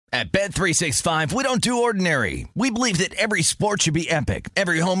At Bet365, we don't do ordinary. We believe that every sport should be epic.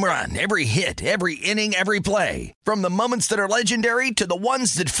 Every home run, every hit, every inning, every play. From the moments that are legendary to the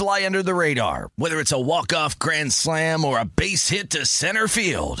ones that fly under the radar. Whether it's a walk-off grand slam or a base hit to center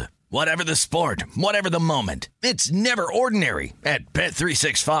field. Whatever the sport, whatever the moment. It's never ordinary at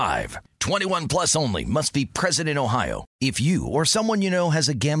Bet365. 21 plus only. Must be present in Ohio. If you or someone you know has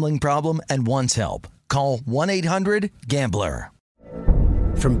a gambling problem and wants help, call 1-800-GAMBLER.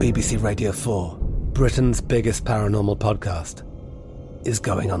 From BBC Radio 4, Britain's biggest paranormal podcast is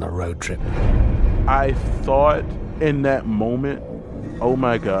going on a road trip. I thought in that moment, oh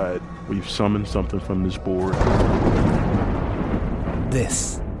my God, we've summoned something from this board.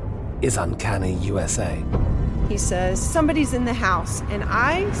 This is Uncanny USA. He says, somebody's in the house, and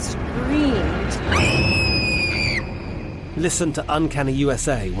I screamed. Listen to Uncanny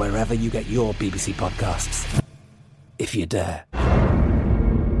USA wherever you get your BBC podcasts, if you dare.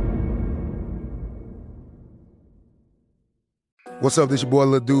 What's up, this your boy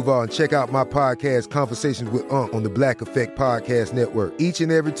Lil Duval, and check out my podcast, Conversations with Unc, on the Black Effect Podcast Network. Each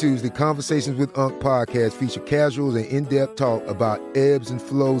and every Tuesday, Conversations with Unc podcast feature casuals and in-depth talk about ebbs and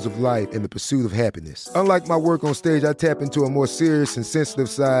flows of life and the pursuit of happiness. Unlike my work on stage, I tap into a more serious and sensitive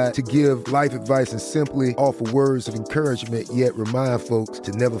side to give life advice and simply offer words of encouragement, yet remind folks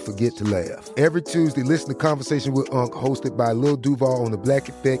to never forget to laugh. Every Tuesday, listen to Conversation with Unc, hosted by Lil Duval on the Black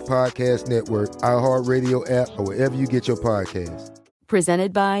Effect Podcast Network, iHeartRadio app, or wherever you get your podcasts.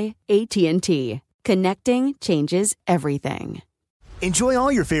 Presented by AT&T. Connecting changes everything. Enjoy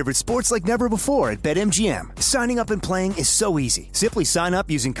all your favorite sports like never before at BetMGM. Signing up and playing is so easy. Simply sign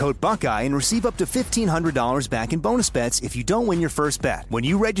up using code Buckeye and receive up to $1,500 back in bonus bets if you don't win your first bet. When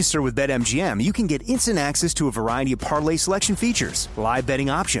you register with BetMGM, you can get instant access to a variety of parlay selection features, live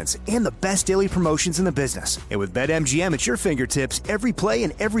betting options, and the best daily promotions in the business. And with BetMGM at your fingertips, every play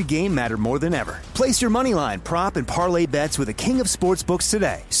and every game matter more than ever. Place your moneyline, prop, and parlay bets with the king of sportsbooks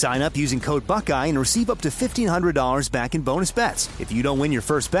today. Sign up using code Buckeye and receive up to $1,500 back in bonus bets if you don't win your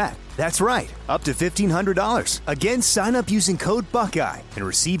first bet. That's right, up to $1,500. Again, sign up using code Buckeye and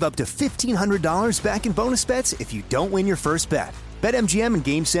receive up to $1,500 back in bonus bets if you don't win your first bet. BetMGM and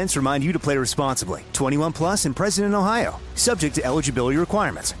GameSense remind you to play responsibly. 21 plus and present in Ohio. Subject to eligibility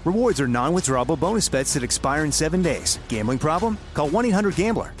requirements. Rewards are non-withdrawable bonus bets that expire in 7 days. Gambling problem? Call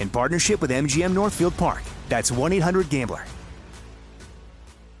 1-800-GAMBLER in partnership with MGM Northfield Park. That's 1-800-GAMBLER.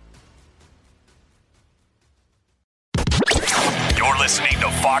 You're listening to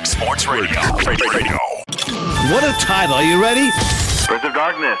Fox Sports Radio. What a title. Are you ready? Prince of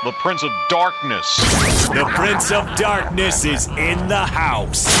Darkness. The Prince of Darkness. The Prince of Darkness is in the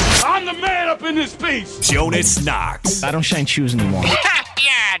house. I'm the man up in this piece. Jonas Knox. I don't shine shoes anymore.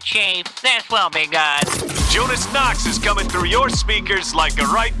 Yeah, Chief. This will be good. Jonas Knox is coming through your speakers like a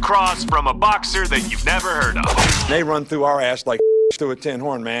right cross from a boxer that you've never heard of. They run through our ass like through a tin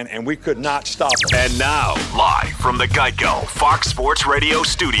horn, man, and we could not stop it. And now, live from the Geico Fox Sports Radio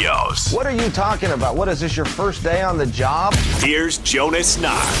studios. What are you talking about? What is this, your first day on the job? Here's Jonas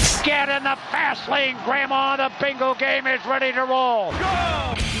Knox. Get in the fast lane, Grandma. The bingo game is ready to roll.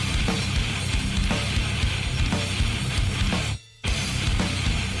 Go!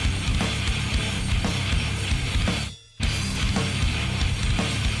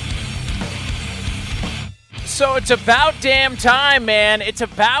 So it's about damn time, man. It's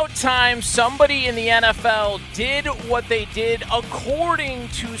about time somebody in the NFL did what they did according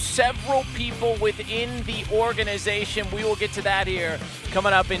to several people within the organization. We will get to that here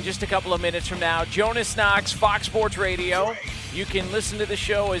coming up in just a couple of minutes from now. Jonas Knox, Fox Sports Radio. You can listen to the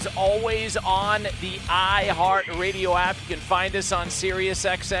show as always on the iHeartRadio app. You can find us on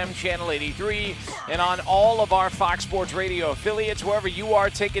SiriusXM Channel 83 and on all of our Fox Sports Radio affiliates, wherever you are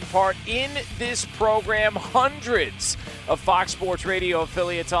taking part in this program. Hundreds of Fox Sports Radio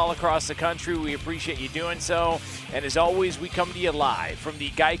affiliates all across the country. We appreciate you doing so. And as always, we come to you live from the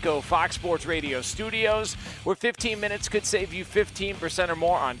Geico Fox Sports Radio studios, where 15 minutes could save you 15% or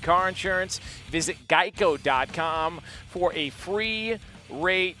more on car insurance. Visit geico.com for a free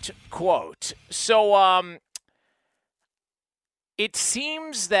rate quote. So, it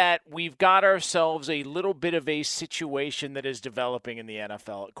seems that we've got ourselves a little bit of a situation that is developing in the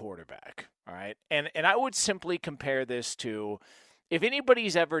NFL at quarterback. All right. And I would simply compare this to, if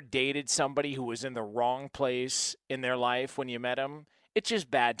anybody's ever dated somebody who was in the wrong place in their life when you met them, it's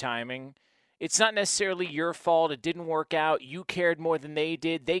just bad timing. It's not necessarily your fault. It didn't work out. You cared more than they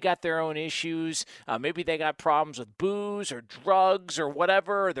did. They got their own issues. Maybe they got problems with booze or drugs or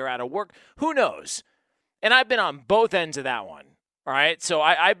whatever, or they're out of work. Who knows? And I've been on both ends of that one. All right, so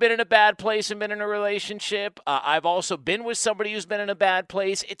I've been in a bad place and been in a relationship. I've also been with somebody who's been in a bad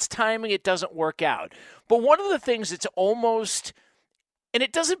place. It's timing. It doesn't work out. But one of the things that's almost, and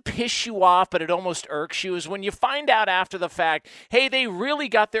it doesn't piss you off, but it almost irks you, is when you find out after the fact, hey, they really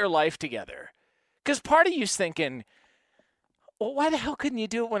got their life together. Because part of you's thinking, well, why the hell couldn't you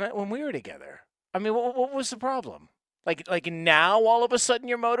do it when we were together? I mean, what was the problem? Like now all of a sudden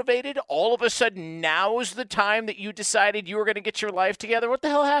you're motivated? All of a sudden now is the time that you decided you were going to get your life together? What the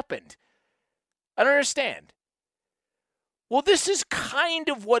hell happened? I don't understand. Well, this is kind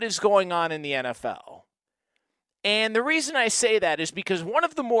of what is going on in the NFL. And the reason I say that is because one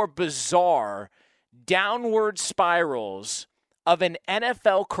of the more bizarre downward spirals of an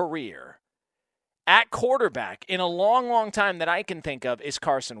NFL career at quarterback in a long, long time that I can think of is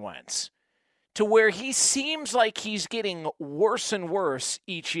Carson Wentz, to where he seems like he's getting worse and worse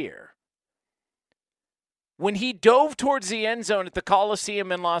each year. When he dove towards the end zone at the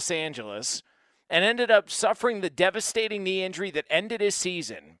Coliseum in Los Angeles and ended up suffering the devastating knee injury that ended his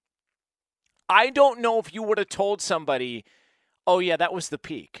season, I don't know if you would have told somebody, oh, yeah, that was the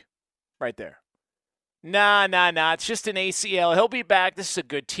peak right there. Nah, it's just an ACL. He'll be back. This is a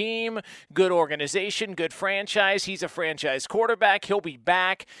good team, good organization, good franchise. He's a franchise quarterback. He'll be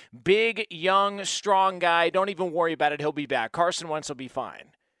back. Big, young, strong guy. Don't even worry about it. He'll be back. Carson Wentz will be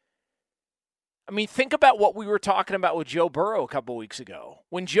fine. I mean, think about what we were talking about with Joe Burrow a couple weeks ago.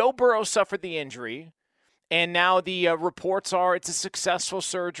 When Joe Burrow suffered the injury, and now the reports are it's a successful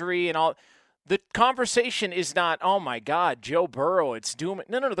surgery and all. The conversation is not, oh, my God, Joe Burrow, it's doom.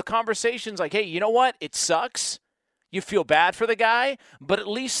 No. The conversation's like, hey, you know what? It sucks. You feel bad for the guy, but at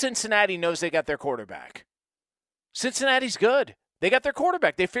least Cincinnati knows they got their quarterback. Cincinnati's good. They got their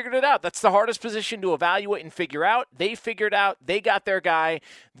quarterback. They figured it out. That's the hardest position to evaluate and figure out. They figured out. They got their guy.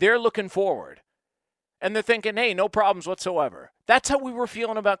 They're looking forward. And they're thinking, hey, no problems whatsoever. That's how we were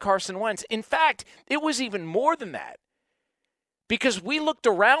feeling about Carson Wentz. In fact, it was even more than that. Because we looked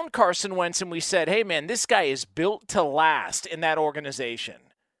around Carson Wentz and we said, hey, man, this guy is built to last in that organization.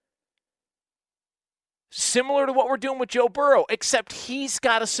 Similar to what we're doing with Joe Burrow, except he's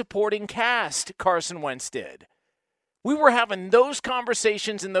got a supporting cast, Carson Wentz did. We were having those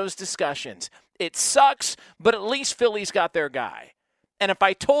conversations and those discussions. It sucks, but at least Philly's got their guy. And if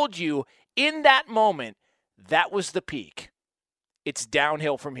I told you in that moment that was the peak, it's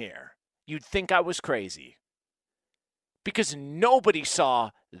downhill from here, you'd think I was crazy. Because nobody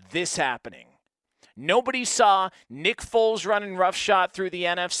saw this happening. Nobody saw Nick Foles running roughshod through the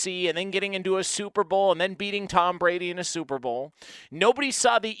NFC and then getting into a Super Bowl and then beating Tom Brady in a Super Bowl. Nobody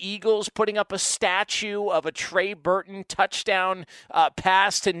saw the Eagles putting up a statue of a Trey Burton touchdown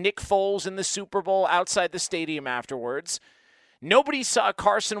pass to Nick Foles in the Super Bowl outside the stadium afterwards. Nobody saw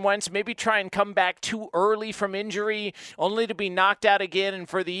Carson Wentz maybe try and come back too early from injury, only to be knocked out again and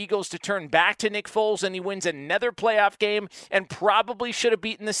for the Eagles to turn back to Nick Foles and he wins another playoff game and probably should have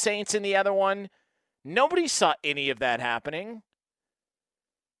beaten the Saints in the other one. Nobody saw any of that happening.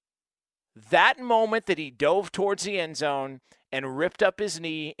 That moment that he dove towards the end zone and ripped up his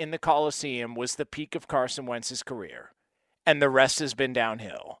knee in the Coliseum was the peak of Carson Wentz's career. And the rest has been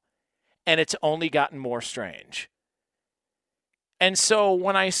downhill. And it's only gotten more strange. And so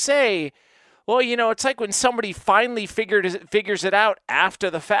when I say, well, you know, it's like when somebody finally figures it out after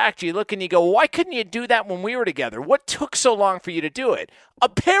the fact, you look and you go, why couldn't you do that when we were together? What took so long for you to do it?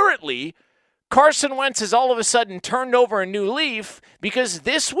 Apparently, Carson Wentz has all of a sudden turned over a new leaf because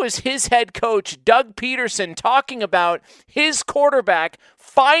this was his head coach, Doug Peterson, talking about his quarterback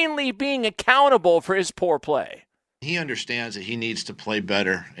finally being accountable for his poor play. He understands that he needs to play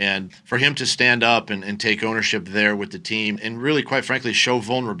better, and for him to stand up and take ownership there with the team and really, quite frankly, show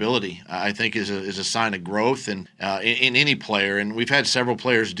vulnerability, I think is a sign of growth and in any player. And we've had several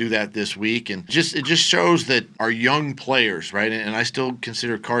players do that this week, and it just shows that our young players, right? And I still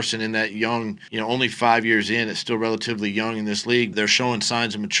consider Carson in that young, only 5 years in, it's still relatively young in this league. They're showing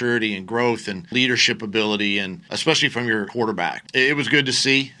signs of maturity and growth and leadership ability, and especially from your quarterback. It was good to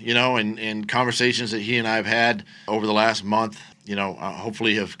see, and conversations that he and I have had over the last month,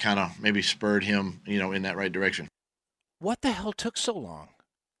 hopefully have kind of maybe spurred him, in that right direction. What the hell took so long?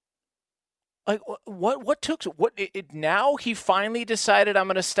 Like, what took, now he finally decided I'm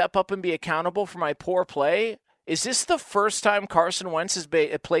going to step up and be accountable for my poor play? Is this the first time Carson Wentz has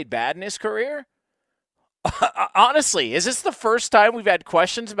played bad in his career? Honestly, is this the first time we've had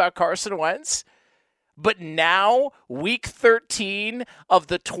questions about Carson Wentz? But now, week 13 of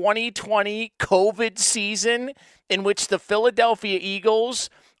the 2020 COVID season, in which the Philadelphia Eagles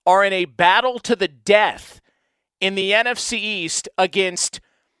are in a battle to the death in the NFC East against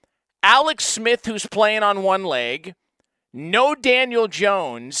Alex Smith, who's playing on one leg, no Daniel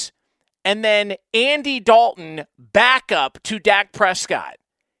Jones, and then Andy Dalton backup to Dak Prescott.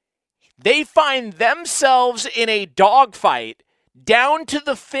 They find themselves in a dogfight down to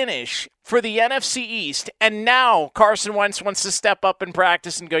the finish for the NFC East, and now Carson Wentz wants to step up in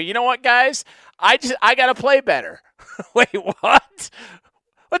practice and go, you know what, guys? I got to play better. Wait, what?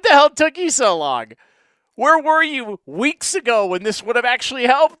 What the hell took you so long? Where were you weeks ago when this would have actually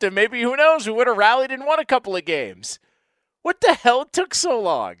helped? And maybe, who knows, we would have rallied and won a couple of games. What the hell took so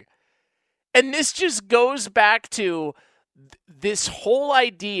long? And this just goes back to this whole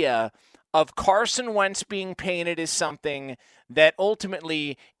idea of Carson Wentz being painted as something that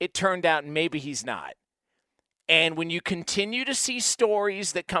ultimately it turned out maybe he's not. And when you continue to see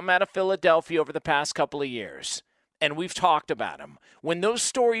stories that come out of Philadelphia over the past couple of years, and we've talked about them, when those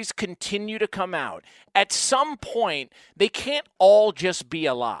stories continue to come out, at some point, they can't all just be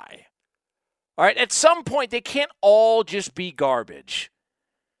a lie. All right? At some point, they can't all just be garbage.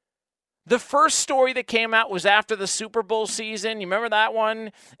 The first story that came out was after the Super Bowl season. You remember that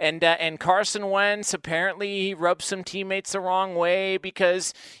one? And Carson Wentz, apparently he rubbed some teammates the wrong way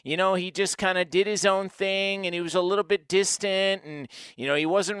because, you know, he just kind of did his own thing and he was a little bit distant and, you know, he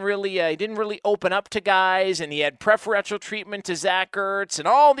wasn't really, he didn't really open up to guys and he had preferential treatment to Zach Ertz and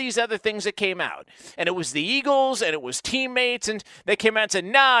all these other things that came out. And it was the Eagles and it was teammates and they came out and said,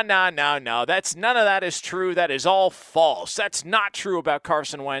 no, that's none of that is true. That is all false. That's not true about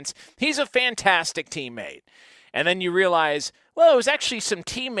Carson Wentz. He's a fantastic teammate. And then you realize, well, it was actually some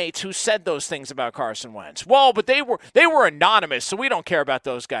teammates who said those things about Carson Wentz. Well, but they were anonymous, so we don't care about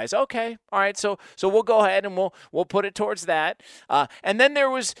those guys. Okay, all right, so we'll go ahead and we'll put it towards that. And then there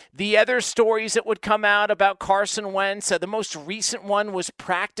was the other stories that would come out about Carson Wentz. The most recent one was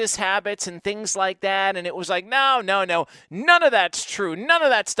practice habits and things like that, and it was like, no, none of that's true. None of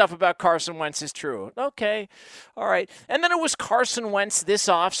that stuff about Carson Wentz is true. Okay, all right. And then it was Carson Wentz this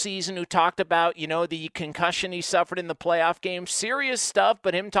offseason who talked about, you know, the concussion he suffered in the playoff game. Serious stuff,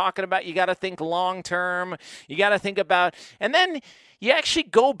 but him talking about you got to think long term. You got to think about, and then you actually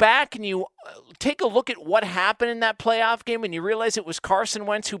go back and you take a look at what happened in that playoff game and you realize it was Carson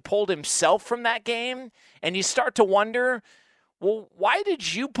Wentz who pulled himself from that game. And you start to wonder, well, why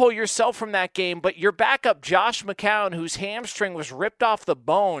did you pull yourself from that game, but your backup Josh McCown, whose hamstring was ripped off the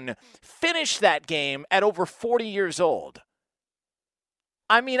bone, finished that game at over 40 years old?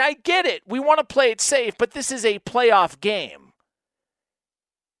 I mean, I get it. We want to play it safe, but this is a playoff game.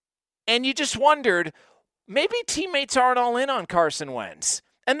 And you just wondered, maybe teammates aren't all in on Carson Wentz.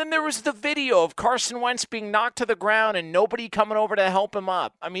 And then there was the video of Carson Wentz being knocked to the ground and nobody coming over to help him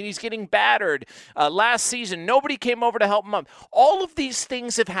up. I mean, he's getting battered. Last season, nobody came over to help him up. All of these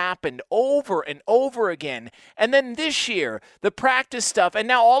things have happened over and over again. And then this year, the practice stuff. And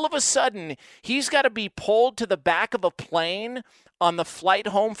now all of a sudden, he's got to be pulled to the back of a plane on the flight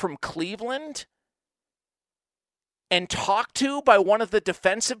home from Cleveland and talked to by one of the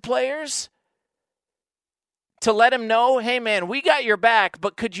defensive players to let him know, hey, man, we got your back,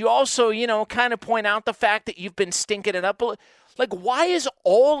 but could you also, you know, kind of point out the fact that you've been stinking it up? Like, why is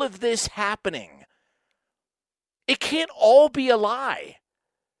all of this happening? It can't all be a lie.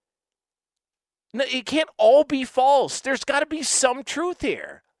 It can't all be false. There's got to be some truth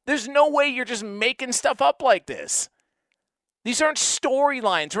here. There's no way you're just making stuff up like this. These aren't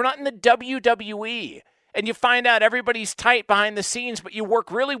storylines. We're not in the WWE. And you find out everybody's tight behind the scenes, but you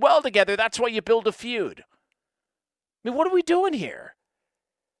work really well together. That's why you build a feud. I mean, what are we doing here?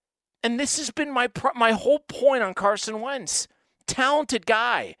 And this has been my whole point on Carson Wentz. Talented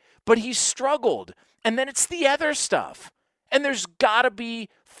guy, but he's struggled. And then it's the other stuff. And there's got to be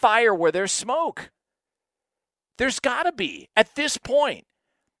fire where there's smoke. There's got to be at this point.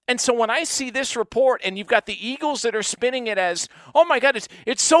 And so when I see this report and you've got the Eagles that are spinning it as, oh my God,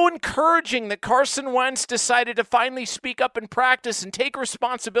 it's so encouraging that Carson Wentz decided to finally speak up in practice and take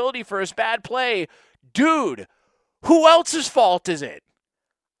responsibility for his bad play. Dude, who else's fault is it?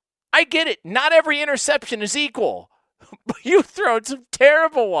 I get it. Not every interception is equal. But you've thrown some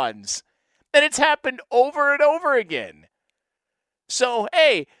terrible ones. And it's happened over and over again. So,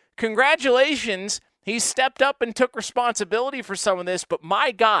 hey, congratulations. He stepped up and took responsibility for some of this, but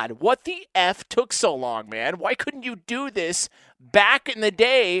my God, what the F took so long, man? Why couldn't you do this back in the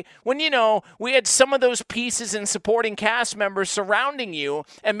day when, you know, we had some of those pieces and supporting cast members surrounding you,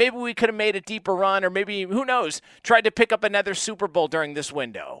 and maybe we could have made a deeper run, or maybe, who knows, tried to pick up another Super Bowl during this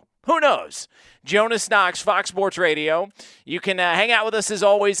window? Who knows? Jonas Knox, Fox Sports Radio. You can hang out with us, as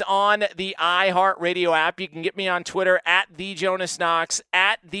always, on the iHeartRadio app. You can get me on Twitter, @TheJonasKnox,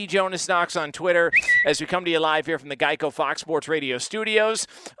 @TheJonasKnox on Twitter, as we come to you live here from the Geico Fox Sports Radio studios.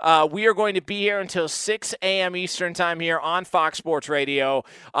 We are going to be here until 6 a.m. Eastern time here on Fox Sports Radio.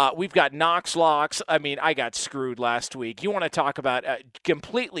 We've got Knox Locks. I mean, I got screwed last week. You want to talk about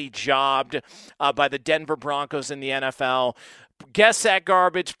completely jobbed by the Denver Broncos in the NFL. Guess that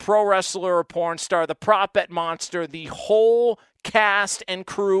garbage, pro wrestler or porn star, the prop bet monster, the whole cast and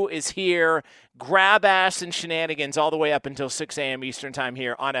crew is here. Grab ass and shenanigans all the way up until 6 a.m. Eastern time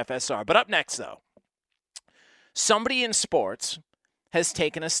here on FSR. But up next, though, somebody in sports has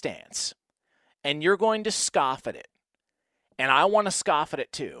taken a stance, and you're going to scoff at it. And I want to scoff at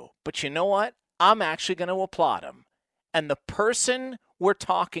it too. But you know what? I'm actually going to applaud him. And the person we're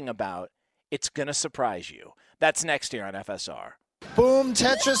talking about, it's going to surprise you. That's next here on FSR. Boom,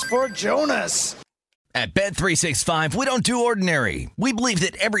 Tetris for Jonas. At Bet365, we don't do ordinary. We believe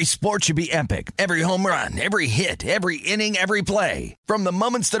that every sport should be epic. Every home run, every hit, every inning, every play. From the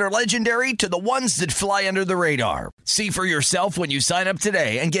moments that are legendary to the ones that fly under the radar. See for yourself when you sign up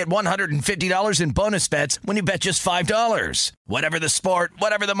today and get $150 in bonus bets when you bet just $5. Whatever the sport,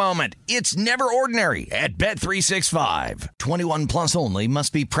 whatever the moment, it's never ordinary at Bet365. 21 plus only.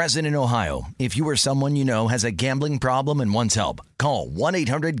 Must be present in Ohio. If you or someone you know has a gambling problem and wants help, call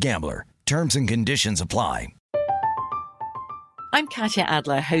 1-800-GAMBLER. Terms and conditions apply. I'm Katya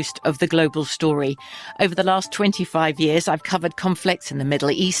Adler, host of The Global Story. Over the last 25 years, I've covered conflicts in the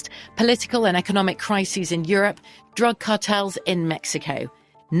Middle East, political and economic crises in Europe, drug cartels in Mexico.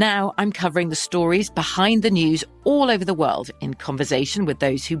 Now I'm covering the stories behind the news all over the world in conversation with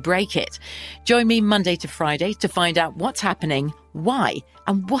those who break it. Join me Monday to Friday to find out what's happening, why,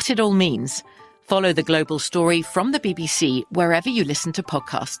 and what it all means. Follow The Global Story from the BBC wherever you listen to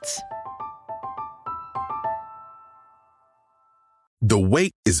podcasts. The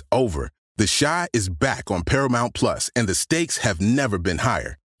wait is over. The Chi is back on Paramount Plus, and the stakes have never been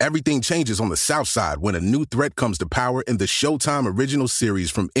higher. Everything changes on the South Side when a new threat comes to power in the Showtime original series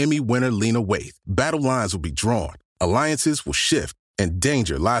from Emmy winner Lena Waithe. Battle lines will be drawn, alliances will shift, and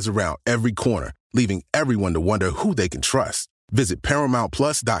danger lies around every corner, leaving everyone to wonder who they can trust. Visit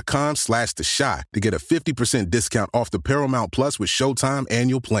ParamountPlus.com/The Chi to get a 50% discount off the Paramount Plus with Showtime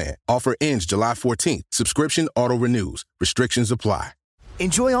annual plan. Offer ends July 14th. Subscription auto-renews. Restrictions apply.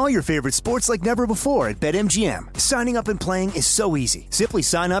 Enjoy all your favorite sports like never before at BetMGM. Signing up and playing is so easy. Simply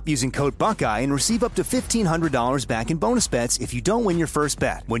sign up using code Buckeye and receive up to $1,500 back in bonus bets if you don't win your first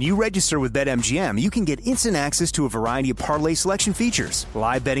bet. When you register with BetMGM, you can get instant access to a variety of parlay selection features,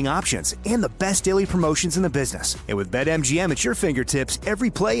 live betting options, and the best daily promotions in the business. And with BetMGM at your fingertips, every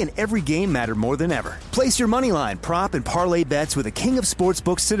play and every game matter more than ever. Place your moneyline, prop, and parlay bets with the king of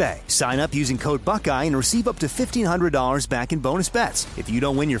sportsbooks today. Sign up using code Buckeye and receive up to $1,500 back in bonus bets if you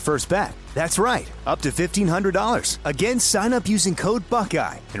don't win your first bet. That's right, up to $1,500. Again, sign up using code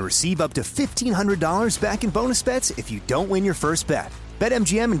Buckeye and receive up to $1,500 back in bonus bets if you don't win your first bet.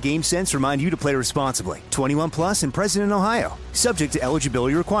 BetMGM and GameSense remind you to play responsibly. 21 plus and present in Ohio. Subject to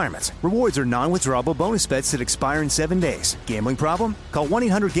eligibility requirements. Rewards are non-withdrawable bonus bets that expire in 7 days. Gambling problem? Call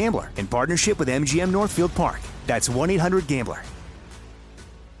 1-800-GAMBLER in partnership with MGM Northfield Park. That's 1-800-GAMBLER.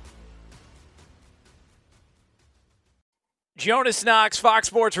 Jonas Knox, Fox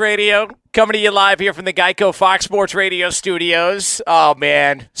Sports Radio, coming to you live here from the Geico Fox Sports Radio studios. Oh,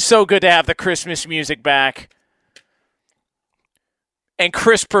 man, so good to have the Christmas music back. And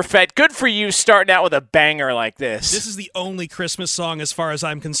Chris Perfett, good for you starting out with a banger like this. This is the only Christmas song as far as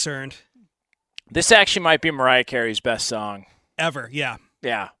I'm concerned. This actually might be Mariah Carey's best song. Ever, yeah.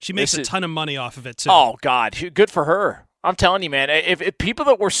 Yeah. She makes a ton of money off of it, too. Oh, God, good for her. I'm telling you, man, if people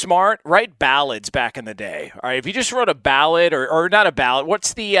that were smart, write ballads back in the day. All right, if you just wrote a ballad or not a ballad,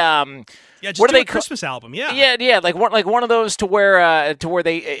 what's the just what do they Christmas album? Yeah, like one of those to where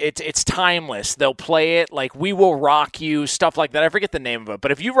they it's timeless. They'll play it like "We Will Rock You," stuff like that. I forget the name of it, but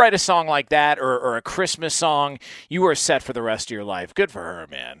if you write a song like that or a Christmas song, you are set for the rest of your life. Good for her,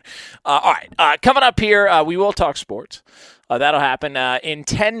 man. All right, coming up here, we will talk sports. That'll happen in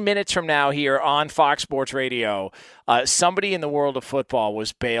 10 minutes from now here on Fox Sports Radio. Somebody in the world of football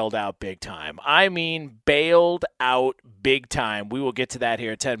was bailed out big time. I mean, bailed out big time. We will get to that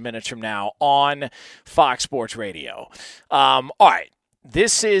here 10 minutes from now on Fox Sports Radio. All right,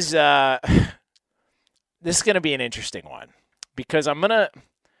 this is going to be an interesting one because I'm gonna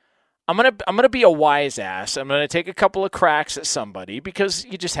be a wise ass. I'm gonna take a couple of cracks at somebody because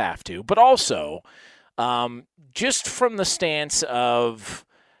you just have to, but also. Just from the stance of,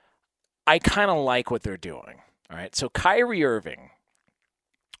 I kind of like what they're doing. All right, so Kyrie Irving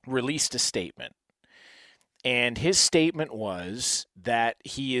released a statement. And his statement was that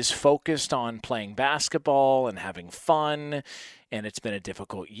he is focused on playing basketball and having fun, and it's been a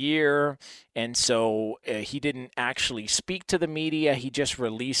difficult year. And so he didn't actually speak to the media. He just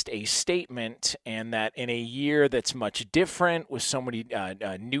released a statement, and that in a year that's much different with so many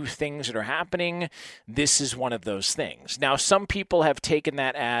new things that are happening, this is one of those things. Now, some people have taken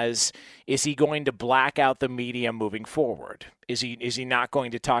that as, is he going to black out the media moving forward? Is he not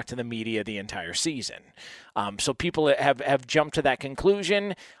going to talk to the media the entire season? So people have jumped to that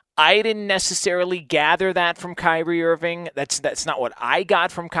conclusion. I didn't necessarily gather that from Kyrie Irving. That's not what I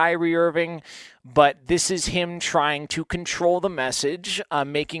got from Kyrie Irving, but this is him trying to control the message,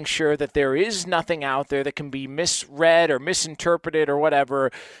 making sure that there is nothing out there that can be misread or misinterpreted or whatever.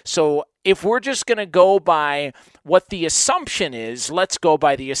 So if we're just going to go by what the assumption is, let's go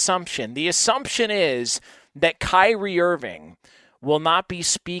by the assumption. The assumption is that Kyrie Irving will not be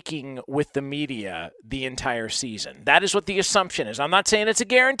speaking with the media the entire season. That is what the assumption is. I'm not saying it's a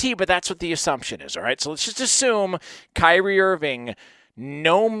guarantee, but that's what the assumption is, all right? So let's just assume Kyrie Irving,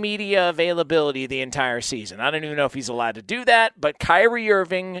 no media availability the entire season. I don't even know if he's allowed to do that, but Kyrie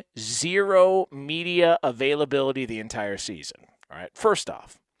Irving, 0 media availability the entire season, all right? First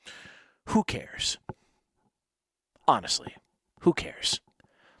off, who cares? Honestly, who cares?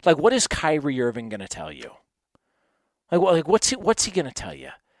 Like, what is Kyrie Irving going to tell you? Like what's he going to tell you?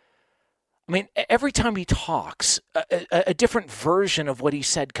 I mean, every time he talks, a different version of what he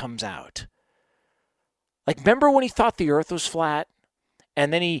said comes out. Like, remember when he thought the earth was flat,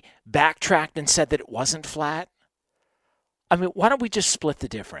 and then he backtracked and said that it wasn't flat? I mean, why don't we just split the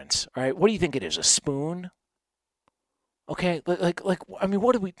difference, all right? What do you think it is, a spoon? Okay, I mean,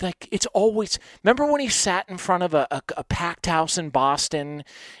 what do we, like, it's always, remember when he sat in front of a packed house in Boston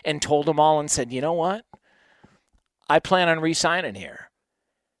and told them all and said, you know what? I plan on re-signing here.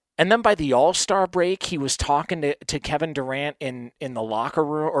 And then by the All-Star break, he was talking to Kevin Durant in the locker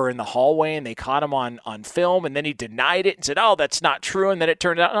room or in the hallway, and they caught him on film, and then he denied it and said, oh, that's not true. And then it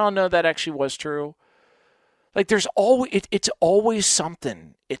turned out, oh, no, that actually was true. Like, there's always, it's always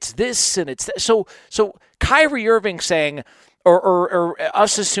something. It's this and it's that. So Kyrie Irving saying, or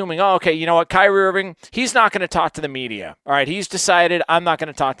us assuming, oh, okay, you know what, Kyrie Irving, he's not going to talk to the media. All right, he's decided I'm not going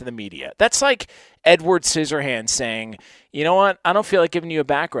to talk to the media. That's like Edward Scissorhands saying, you know what, I don't feel like giving you a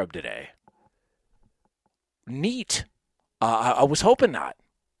back rub today. Neat. I was hoping not,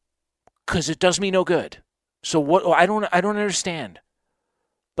 because it does me no good. So what? I don't understand.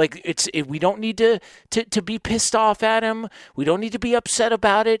 Like, we don't need to be pissed off at him. We don't need to be upset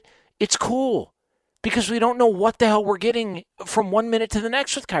about it. It's cool. Because we don't know what the hell we're getting from 1 minute to the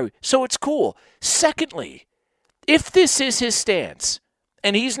next with Kyrie. So it's cool. Secondly, if this is his stance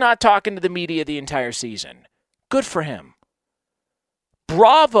and he's not talking to the media the entire season, good for him.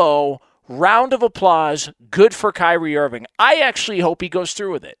 Bravo, round of applause, good for Kyrie Irving. I actually hope he goes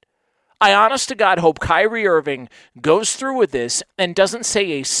through with it. I honest to God hope Kyrie Irving goes through with this and doesn't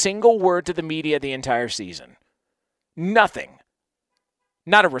say a single word to the media the entire season. Nothing.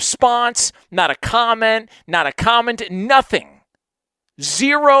 Not a response, not a comment, nothing.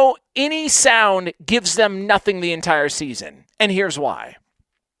 0, any sound gives them nothing the entire season. And here's why.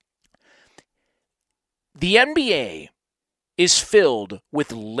 The NBA is filled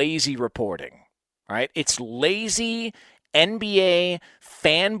with lazy reporting, all right? It's lazy NBA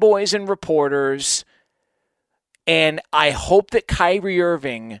fanboys and reporters, and I hope that Kyrie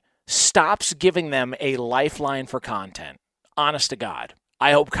Irving stops giving them a lifeline for content. Honest to God.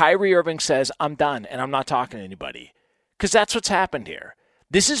 I hope Kyrie Irving says, I'm done and I'm not talking to anybody. Because that's what's happened here.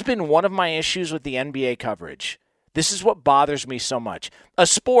 This has been one of my issues with the NBA coverage. This is what bothers me so much. A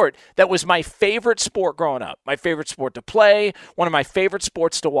sport that was my favorite sport growing up, my favorite sport to play, one of my favorite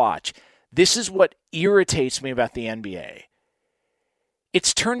sports to watch. This is what irritates me about the NBA.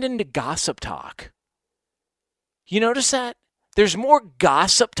 It's turned into gossip talk. You notice that? There's more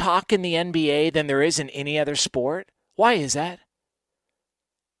gossip talk in the NBA than there is in any other sport. Why is that?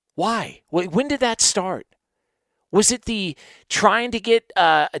 Why? When did that start? Was it the trying to get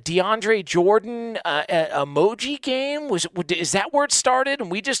DeAndre Jordan emoji game? Is that where it started?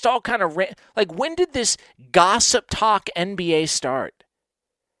 And we just all kind of ran. Like, when did this gossip talk NBA start?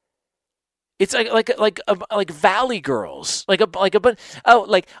 It's like Valley Girls,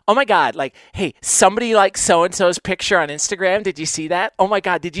 oh my God, like, hey, somebody liked so and so's picture on Instagram. Did you see that? Oh my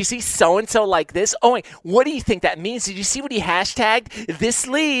God, did you see so and so like this? Oh my, what do you think that means? Did you see what he hashtagged? This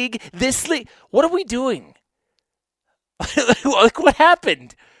league. What are we doing? Like, what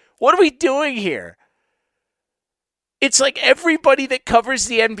happened? What are we doing here? It's like everybody that covers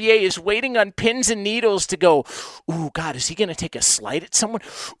the NBA is waiting on pins and needles to go, ooh, God, is he going to take a slight at someone?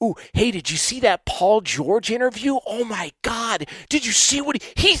 Ooh, hey, did you see that Paul George interview? Oh, my God. Did you see what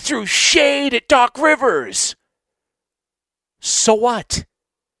he threw shade at Doc Rivers? So what?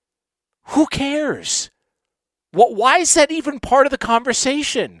 Who cares? Why is that even part of the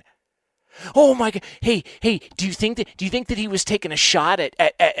conversation? Oh, my God. Hey, do you think that he was taking a shot at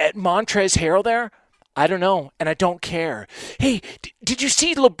Montrezl Harrell there? I don't know, and I don't care. Hey, did you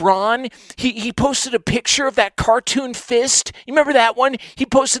see LeBron? He posted a picture of that cartoon fist. You remember that one? He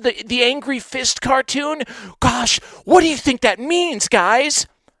posted the angry fist cartoon. Gosh, what do you think that means, guys?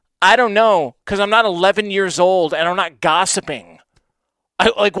 I don't know, because I'm not 11 years old, and I'm not gossiping.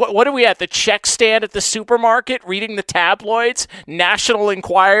 What are we at, the check stand at the supermarket, reading the tabloids? National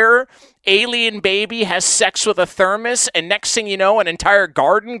Enquirer? Alien baby has sex with a thermos, and next thing you know, an entire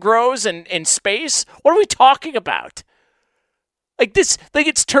garden grows in space? What are we talking about?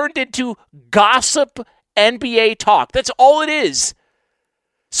 It's turned into gossip NBA talk. That's all it is.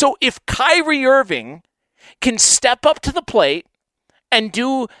 So if Kyrie Irving can step up to the plate and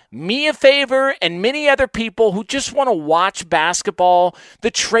do me a favor and many other people who just want to watch basketball. The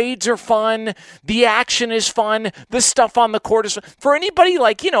trades are fun. The action is fun. The stuff on the court is fun. For anybody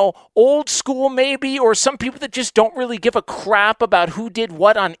like, old school maybe, or some people that just don't really give a crap about who did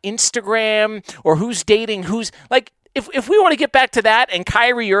what on Instagram or who's dating who's, like, if we want to get back to that and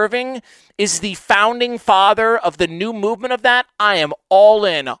Kyrie Irving is the founding father of the new movement of that, I am all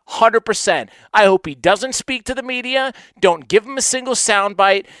in 100%. I hope he doesn't speak to the media. Don't give him a single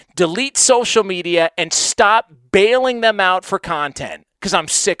soundbite. Delete social media and stop bailing them out for content because I'm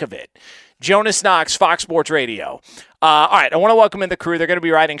sick of it. Jonas Knox, Fox Sports Radio. All right, I want to welcome in the crew. They're going to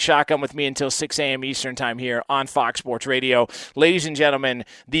be riding shotgun with me until 6 a.m. Eastern time here on Fox Sports Radio. Ladies and gentlemen,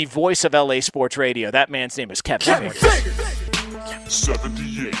 the voice of LA Sports Radio. That man's name is Kevin.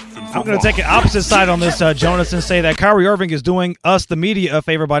 78. I'm going to take an opposite side on this, Jonas, and say that Kyrie Irving is doing us, the media, a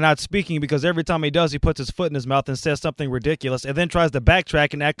favor by not speaking, because every time he does, he puts his foot in his mouth and says something ridiculous and then tries to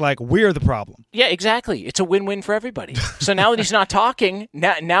backtrack and act like we're the problem. Yeah, exactly. It's a win-win for everybody. So now that he's not talking,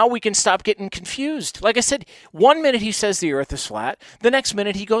 now we can stop getting confused. Like I said, 1 minute he says the earth is flat. The next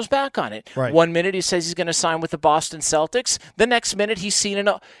minute he goes back on it. Right. 1 minute he says he's going to sign with the Boston Celtics. The next minute he's seen it.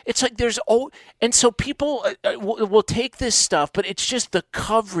 It's like and so people will take this stuff, but it's just the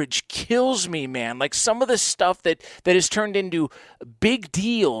coverage kills me, man. Like some of the stuff that has turned into big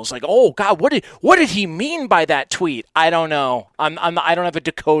deals. Like, oh God, what did he mean by that tweet? I don't know. I don't have a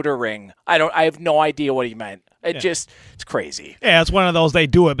decoder ring. I have no idea what he meant. It's crazy. Yeah, it's one of those, they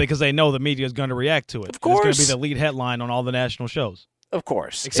do it because they know the media is going to react to it. Of course. It's going to be the lead headline on all the national shows. Of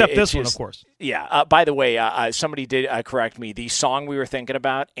course. Except this one, of course. Yeah. By the way, somebody did correct me. The song we were thinking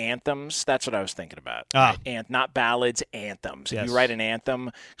about, anthems, that's what I was thinking about. Right? Not ballads, anthems. Yes. If you write an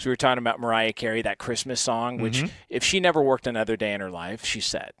anthem, because we were talking about Mariah Carey, that Christmas song, which if she never worked another day in her life, she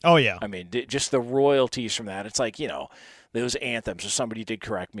said. Oh, yeah. I mean, just the royalties from that. It's like, those anthems. So somebody did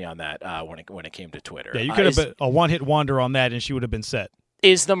correct me on that when it came to Twitter. Yeah, you could have been a one-hit wonder on that, and she would have been set.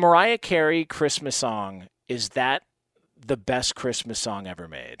 Is the Mariah Carey Christmas song, is that the best Christmas song ever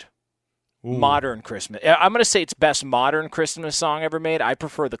made? Ooh. Modern Christmas. I'm going to say it's best modern Christmas song ever made. I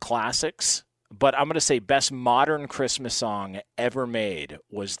prefer the classics, but I'm going to say best modern Christmas song ever made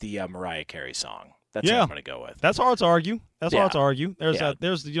was the Mariah Carey song. That's what I'm going to go with. That's hard to argue. There's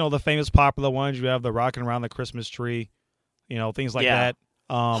the famous popular ones. You have the Rockin' Around the Christmas Tree, things like that.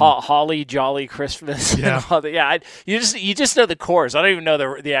 Holly Jolly Christmas. Yeah. You just know the chorus. I don't even know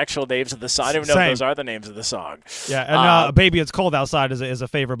the actual names of the song. I don't even know if those are the names of the song. Yeah, and Baby It's Cold Outside is a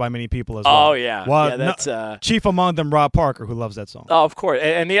favorite by many people as well. Oh, yeah. Well, that's chief among them, Rob Parker, who loves that song. Oh, of course.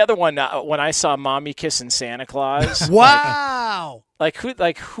 And the other one, when I saw Mommy Kissing Santa Claus. Wow.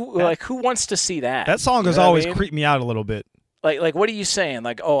 Who wants to see that? That song has always creeped me out a little bit. Like, what are you saying?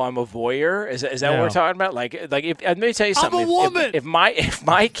 Like, oh, I'm a voyeur? Is that what we're talking about? Like, if let me tell you something. I'm a woman. If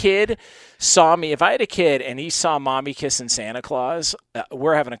my kid saw me, if I had a kid and he saw Mommy kissing Santa Claus,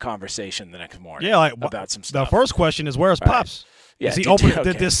 we're having a conversation the next morning. About some stuff. The first question is, where's Pops? Yeah, is he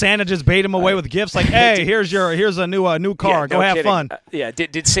did Santa just bait him away with gifts? Like, hey, here's a new car. Go have fun.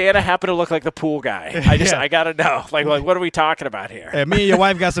 Did Santa happen to look like the pool guy? I gotta know. Like, what are we talking about here? Me and your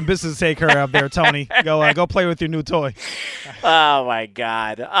wife got some business to take care of there, Tony. Go play with your new toy. Oh my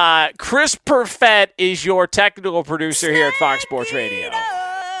God. Chris Perfett is your technical producer here at Fox Sports Radio.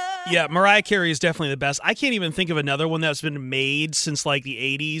 Yeah, Mariah Carey is definitely the best. I can't even think of another one that's been made since like the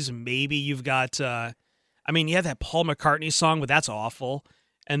 80s. Maybe you've got you have that Paul McCartney song, but that's awful.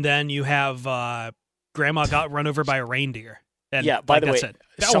 And then you have Grandma Got Run Over by a Reindeer. And yeah. By the way, that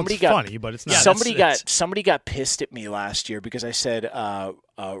somebody one's got funny, but it's not. Somebody got pissed at me last year because I said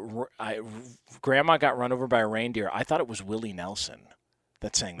Grandma got run over by a reindeer. I thought it was Willie Nelson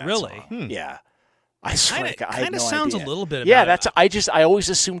that sang that really? song. Yeah. I swear to God, I had kind of no sounds idea. a little bit. Yeah, about I always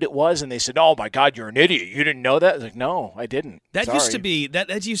assumed it was, and they said, "Oh my God, you're an idiot. You didn't know that." I was like, no, I didn't. That Sorry. used to be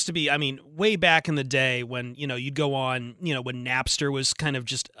that used to be. I mean, way back in the day when you'd go on, when Napster was kind of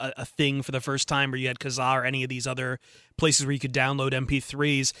just a thing for the first time, or you had Kazaa or any of these other places where you could download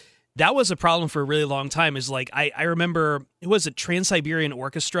MP3s. That was a problem for a really long time. Is like I remember, it was a Trans-Siberian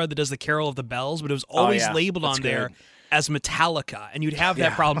Orchestra that does the Carol of the Bells, but it was always labeled on there as Metallica, and you'd have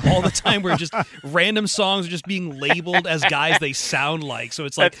that problem all the time where just random songs are just being labeled as guys they sound like. So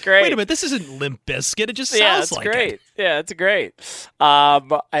it's like, wait a minute, this isn't Limp Bizkit. It just sounds like great. it. Yeah, it's great.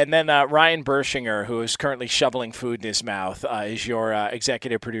 And then Ryan Bershinger, who is currently shoveling food in his mouth, is your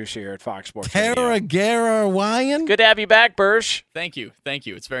executive producer here at Fox Sports Gara Ryan. Good to have you back, Bersh. Thank you.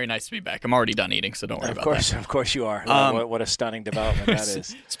 It's very nice to be back. I'm already done eating, so don't worry about that. Of course you are. What a stunning development that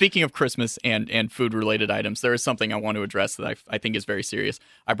is. Speaking of Christmas and food-related items, there is something I want to address that I think is very serious.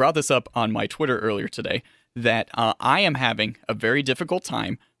 I brought this up on my Twitter earlier today, that I am having a very difficult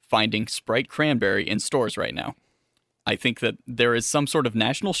time finding Sprite Cranberry in stores right now. I think that there is some sort of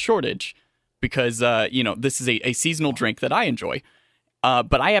national shortage because, this is a seasonal drink that I enjoy,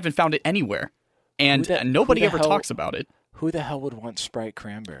 but I haven't found it anywhere, and nobody ever talks about it. Who the hell would want Sprite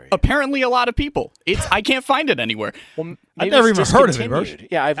Cranberry? Apparently a lot of people. I can't find it anywhere. Well, I've never even heard of it, Bersh.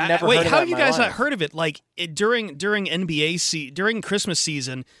 Yeah, I've never heard of it. Wait, how have you guys not heard of it? Like, during NBA during Christmas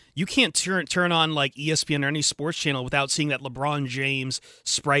season, you can't turn on like ESPN or any sports channel without seeing that LeBron James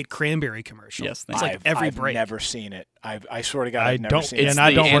Sprite Cranberry commercial. Yes, it's like every break. I've never seen it. I swear to God, I've never seen it. It's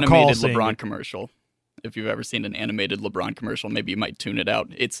I don't the recall animated seeing LeBron it. commercial. If you've ever seen an animated LeBron commercial, maybe you might tune it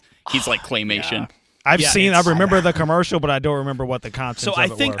out. He's like claymation. Yeah. I remember the commercial, but I don't remember what the contents So of I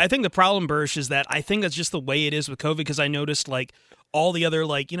it think were. I think the problem, Bersh, is that I think that's just the way it is with COVID, because I noticed like all the other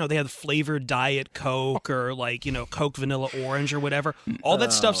they have flavored Diet Coke or Coke Vanilla Orange or whatever. All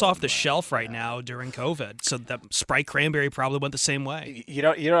that stuff's off the shelf right now during COVID. So that Sprite Cranberry probably went the same way. You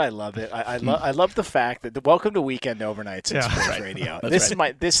know, I love it. I love the fact that welcome to Weekend Overnights in Sports Radio.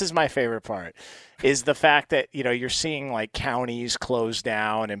 This is my favorite part. Is the fact that you're seeing like counties close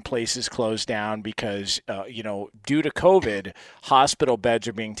down and places close down because due to COVID, hospital beds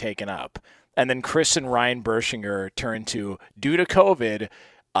are being taken up, and then Chris and Ryan Bershinger turn to due to COVID,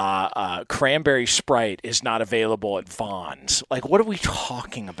 Cranberry Sprite is not available at Vons. Like, what are we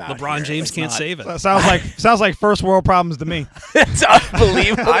talking about? LeBron James can't save it. That sounds like first world problems to me. It's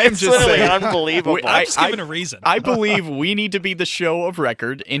unbelievable. I'm it's just literally saying, unbelievable. I'm just giving a reason. I believe we need to be the show of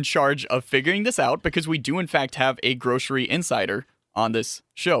record in charge of figuring this out, because we do in fact have a grocery insider on this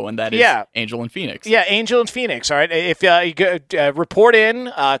show, and that is Angel in Phoenix. Yeah, Angel in Phoenix. All right, if you go, report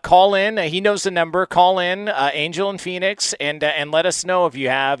in, call in. He knows the number. Call in, Angel in Phoenix, and let us know if you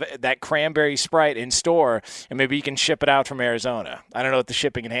have that Cranberry Sprite in store, and maybe you can ship it out from Arizona. I don't know what the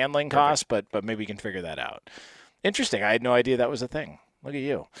shipping and handling costs, but maybe you can figure that out. Interesting. I had no idea that was a thing. Look at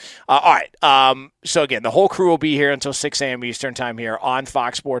you. All right. So, again, the whole crew will be here until 6 a.m. Eastern time here on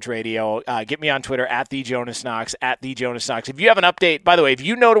Fox Sports Radio. Get me on Twitter, @TheJonasKnox, @TheJonasKnox. If you have an update, by the way, if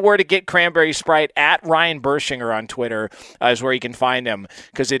you know where to get Cranberry Sprite, @Ryan Bershinger on Twitter is where you can find him,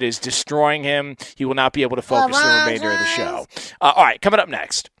 because it is destroying him. He will not be able to focus the remainder of the show. All right, coming up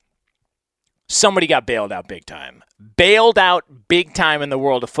next. Somebody got bailed out big time. Bailed out big time in the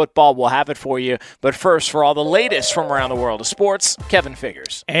world of football. We'll have it for you. But first, for all the latest from around the world of sports, Kevin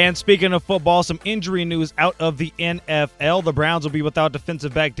Figures. And speaking of football, some injury news out of the NFL. The Browns will be without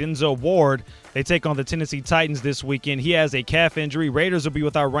defensive back Denzel Ward. They take on the Tennessee Titans this weekend. He has a calf injury. Raiders will be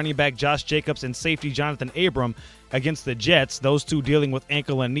without running back Josh Jacobs and safety Jonathan Abram against the Jets, those two dealing with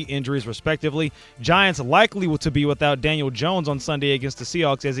ankle and knee injuries respectively. Giants likely to be without Daniel Jones on Sunday against the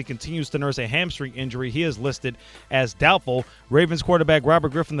Seahawks as he continues to nurse a hamstring injury. He is listed as doubtful. Ravens quarterback Robert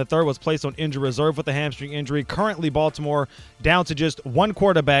Griffin III was placed on injury reserve with a hamstring injury. Currently, Baltimore down to just one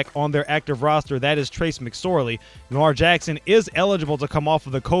quarterback on their active roster. That is Trace McSorley. Lamar Jackson is eligible to come off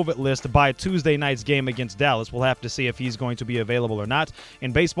of the COVID list by Tuesday night's game against Dallas. We'll have to see if he's going to be available or not.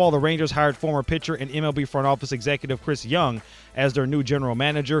 In baseball, the Rangers hired former pitcher and MLB front office executive Chris Young as their new general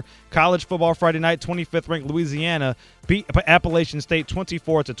manager. College football Friday night, 25th-ranked Louisiana beat Appalachian State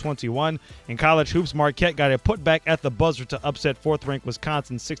 24-21. In college hoops, Marquette got a putback at the buzzer to upset 4th-ranked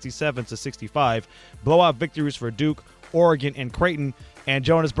Wisconsin 67-65. Blowout victories for Duke, Oregon, and Creighton. And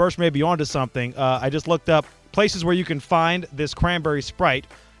Jonas Bersh may be onto something. I just looked up places where you can find this Cranberry Sprite,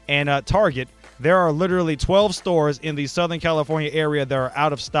 and Target. There are literally 12 stores in the Southern California area that are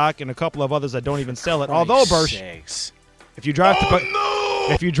out of stock, and a couple of others that don't even sell it. Although, Bersh, If you drive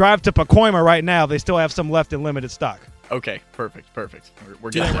if you drive to Pacoima right now, they still have some left in limited stock. Okay, perfect.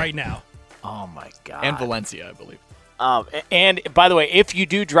 We're Do that right now. Oh, my God. And Valencia, I believe. And by the way, if you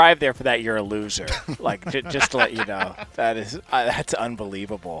do drive there for that, you're a loser. Like, just to let you know, that's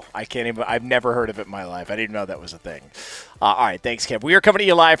unbelievable. I can't even. I've never heard of it in my life. I didn't know that was a thing. All right, thanks, Kev. We are coming to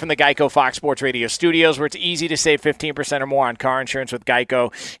you live from the Geico Fox Sports Radio studios, where it's easy to save 15% or more on car insurance with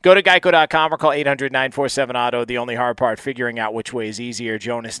Geico. Go to geico.com or call 800-947-AUTO. The only hard part, figuring out which way is easier.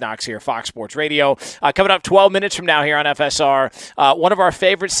 Jonas Knox here, Fox Sports Radio. Coming up 12 minutes from now here on FSR, one of our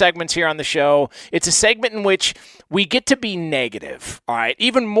favorite segments here on the show. It's a segment in which we get to be negative, all right,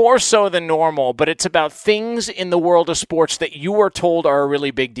 even more so than normal, but it's about things in the world of sports that you are told are a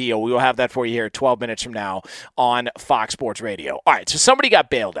really big deal. We will have that for you here 12 minutes from now on Fox Sports Radio. All right, so somebody got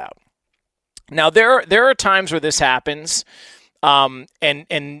bailed out. Now, there are times where this happens, and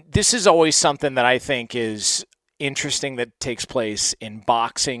this is always something that I think is interesting that takes place in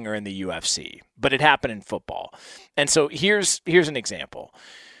boxing or in the UFC, but it happened in football. And so here's an example.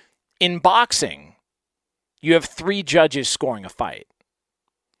 In boxing, you have 3 judges scoring a fight.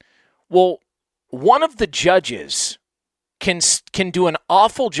 Well, one of the judges can do an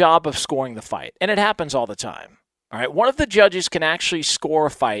awful job of scoring the fight, and it happens all the time. All right, one of the judges can actually score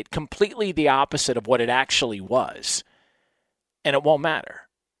a fight completely the opposite of what it actually was, and it won't matter.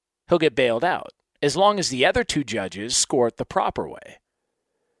 He'll get bailed out as long as the other 2 judges score it the proper way.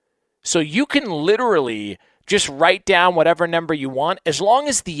 So you can literally just write down whatever number you want. As long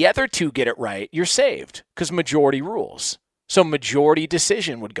as the other 2 get it right, you're saved, because majority rules. So majority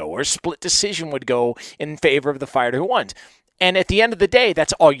decision would go, or split decision would go in favor of the fighter who won. And at the end of the day,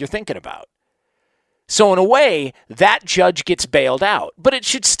 that's all you're thinking about. So in a way, that judge gets bailed out, but it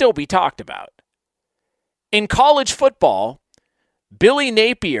should still be talked about. In college football, Billy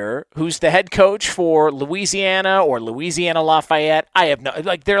Napier, who's the head coach for Louisiana or Louisiana Lafayette,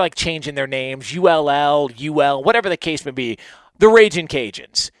 they're like changing their names, UL, whatever the case may be, the Ragin'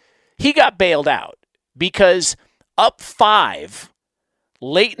 Cajuns. He got bailed out because up 5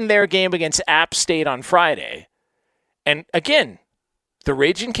 late in their game against App State on Friday. And again, the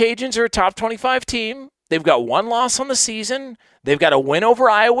Ragin' Cajuns are a top 25 team. They've got 1 loss on the season. They've got a win over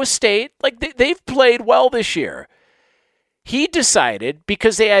Iowa State. Like, they've played well this year. He decided,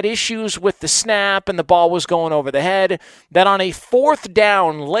 because they had issues with the snap and the ball was going over the head, that on a 4th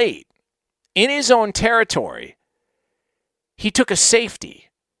down late in his own territory, he took a safety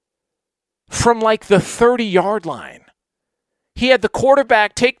from like the 30-yard line. He had the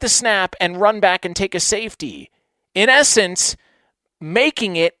quarterback take the snap and run back and take a safety, in essence,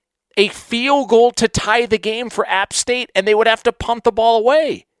 making it a field goal to tie the game for App State, and they would have to punt the ball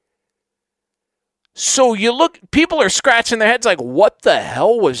away. So you look, people are scratching their heads like, what the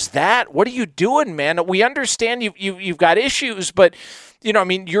hell was that? What are you doing, man? We understand you've got issues, but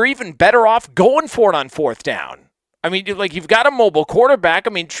you're even better off going for it on 4th down. I mean, you've got a mobile quarterback. I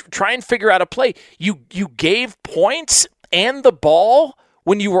mean, try and figure out a play. You gave points and the ball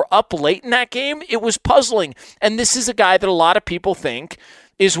when you were up late in that game. It was puzzling. And this is a guy that a lot of people think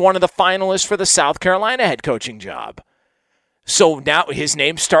is one of the finalists for the South Carolina head coaching job. So now his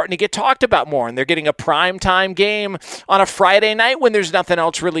name's starting to get talked about more, and they're getting a primetime game on a Friday night when there's nothing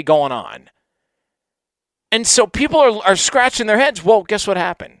else really going on. And so people are scratching their heads. Well, guess what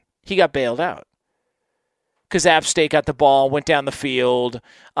happened? He got bailed out because App State got the ball, went down the field,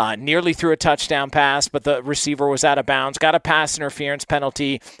 nearly threw a touchdown pass, but the receiver was out of bounds, got a pass interference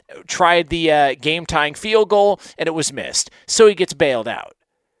penalty, tried the game-tying field goal, and it was missed. So he gets bailed out.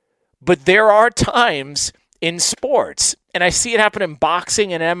 But there are times in sports, and I see it happen in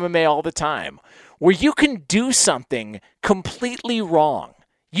boxing and MMA all the time, where you can do something completely wrong.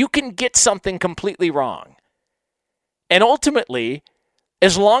 You can get something completely wrong. And ultimately,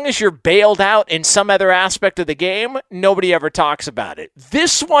 as long as you're bailed out in some other aspect of the game, nobody ever talks about it.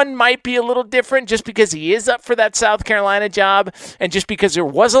 This one might be a little different just because he is up for that South Carolina job and just because there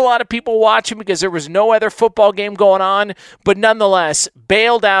was a lot of people watching because there was no other football game going on. But nonetheless,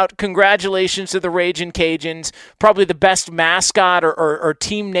 bailed out. Congratulations to the Ragin' Cajuns. Probably the best mascot or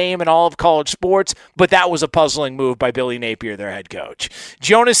team name in all of college sports. But that was a puzzling move by Billy Napier, their head coach.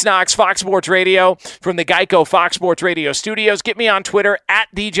 Jonas Knox, Fox Sports Radio from the Geico Fox Sports Radio studios. Get me on Twitter at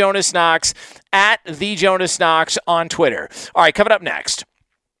 @TheJonasKnox, @TheJonasKnox on Twitter. All right, coming up next,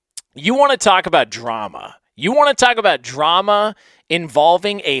 you want to talk about drama. You want to talk about drama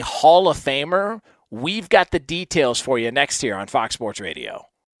involving a Hall of Famer? We've got the details for you next here on Fox Sports Radio.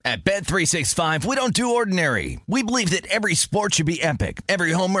 At Bet365, we don't do ordinary. We believe that every sport should be epic.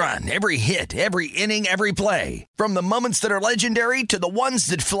 Every home run, every hit, every inning, every play. From the moments that are legendary to the ones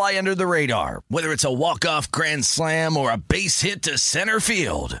that fly under the radar. Whether it's a walk-off grand slam or a base hit to center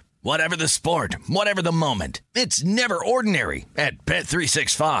field. Whatever the sport, whatever the moment. It's never ordinary at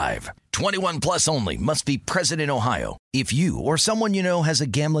Bet365. 21 plus only. Must be present in Ohio. If you or someone you know has a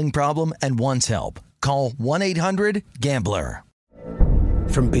gambling problem and wants help, call 1-800-GAMBLER.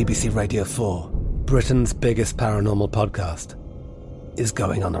 From BBC Radio 4, Britain's biggest paranormal podcast is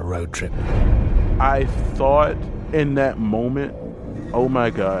going on a road trip. I thought in that moment, oh my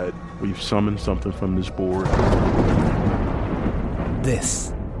God, we've summoned something from this board.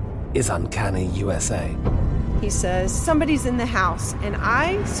 This is Uncanny USA. He says, somebody's in the house, and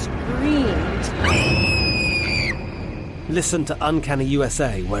I screamed. Listen to Uncanny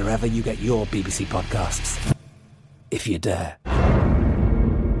USA wherever you get your BBC podcasts, if you dare.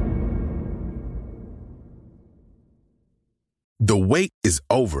 The wait is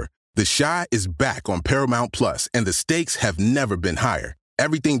over. The Chi is back on Paramount Plus, and the stakes have never been higher.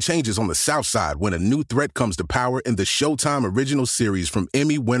 Everything changes on the South Side when a new threat comes to power in the Showtime original series from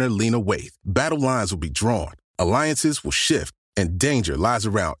Emmy winner Lena Waithe. Battle lines will be drawn, alliances will shift, and danger lies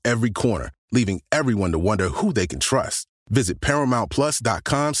around every corner, leaving everyone to wonder who they can trust. Visit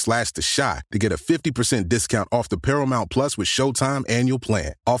ParamountPlus.com/The Chi to get a 50% discount off the Paramount Plus with Showtime annual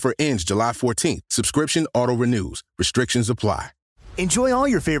plan. Offer ends July 14th. Subscription auto-renews. Restrictions apply. Enjoy all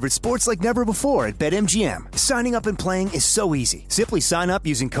your favorite sports like never before at BetMGM. Signing up and playing is so easy. Simply sign up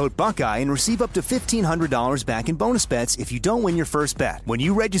using code Buckeye and receive up to $1,500 back in bonus bets if you don't win your first bet. When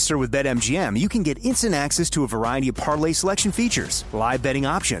you register with BetMGM, you can get instant access to a variety of parlay selection features, live betting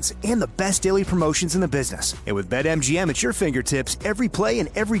options, and the best daily promotions in the business. And with BetMGM at your fingertips, every play and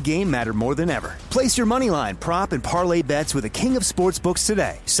every game matter more than ever. Place your moneyline, prop, and parlay bets with the king of sportsbooks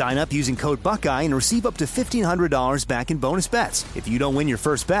today. Sign up using code Buckeye and receive up to $1,500 back in bonus bets if you don't win your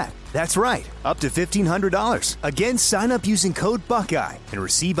first bet. That's right, up to $1,500. Again, sign up using code Buckeye and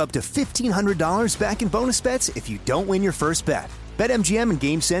receive up to $1,500 back in bonus bets if you don't win your first bet. BetMGM and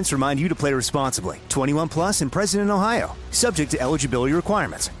GameSense remind you to play responsibly. 21 plus and present in Ohio. Subject to eligibility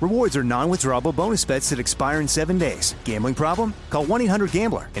requirements. Rewards are non-withdrawable bonus bets that expire in 7 days. Gambling problem? Call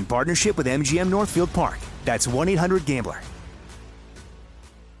 1-800-GAMBLER in partnership with MGM Northfield Park. That's 1-800-GAMBLER.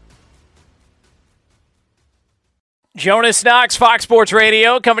 Jonas Knox, Fox Sports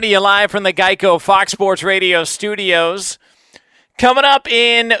Radio, coming to you live from the Geico Fox Sports Radio studios. Coming up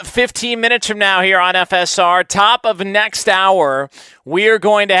in 15 minutes from now here on FSR, top of next hour, we are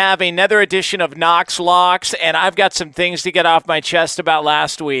going to have another edition of Knox Locks, and I've got some things to get off my chest about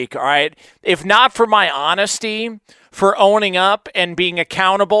last week, all right? If not for my honesty, for owning up and being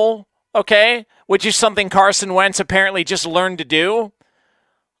accountable, okay, which is something Carson Wentz apparently just learned to do,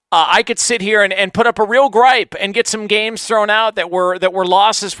 I could sit here and put up a real gripe and get some games thrown out that were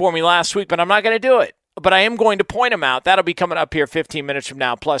losses for me last week, but I'm not going to do it. But I am going to point them out. That'll be coming up here 15 minutes from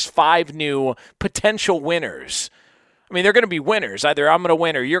now, plus 5 new potential winners. I mean, they're going to be winners. Either I'm going to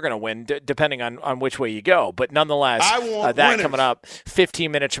win or you're going to win, depending on which way you go. But nonetheless, that winners. Coming up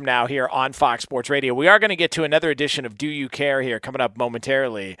 15 minutes from now here on Fox Sports Radio. We are going to get to another edition of Do You Care here coming up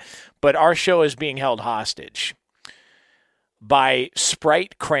momentarily, but our show is being held hostage by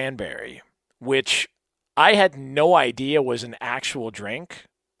Sprite Cranberry, which I had no idea was an actual drink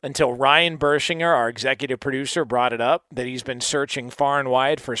until Ryan Bershinger, our executive producer, brought it up, that he's been searching far and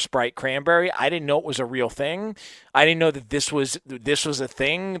wide for Sprite Cranberry. I didn't know it was a real thing. I didn't know that this was a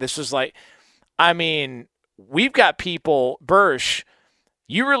thing. This was like, I mean, we've got people, Bersh,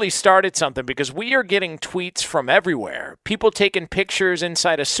 you really started something, because we are getting tweets from everywhere. People taking pictures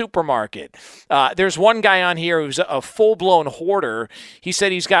inside a supermarket. There's one guy on here who's a full-blown hoarder. He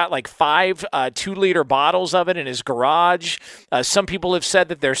said he's got like 5 2-liter bottles of it in his garage. Some people have said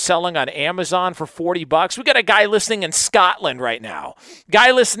that they're selling on Amazon for $40. We got a guy listening in Scotland right now.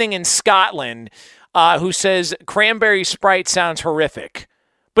 Guy listening in Scotland who says cranberry Sprite sounds horrific.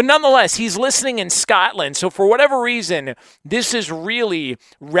 But nonetheless, he's listening in Scotland. So for whatever reason, this has really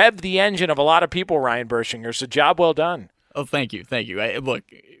revved the engine of a lot of people, Ryan Bershinger. So job well done. Oh, thank you. Thank you. Look,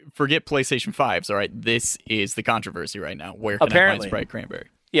 forget PlayStation 5s, all right? This is the controversy right now. Where can I find Sprite Cranberry?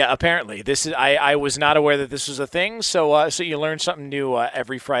 Yeah, apparently. This is. I was not aware that this was a thing, so you learn something new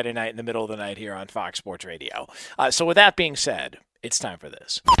every Friday night in the middle of the night here on Fox Sports Radio. So with that being said, it's time for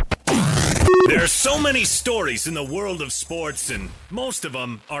this. There are so many stories in the world of sports, and most of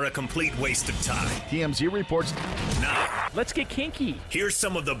them are a complete waste of time. TMZ reports. Now, let's get kinky. Here's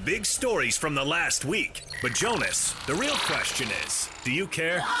some of the big stories from the last week. But Jonas, the real question is, do you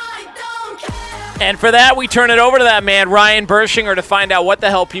care? I don't care. And for that, we turn it over to that man, Ryan Bershinger, to find out what the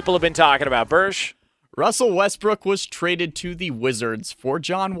hell people have been talking about. Bersh? Russell Westbrook was traded to the Wizards for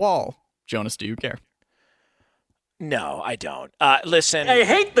John Wall. Jonas, do you care? No, I don't. Listen. I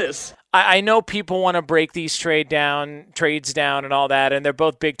hate this. I know people want to break these trades down and all that, and they're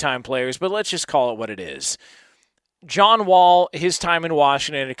both big-time players, but let's just call it what it is. John Wall, his time in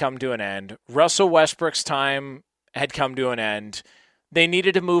Washington had come to an end. Russell Westbrook's time had come to an end. They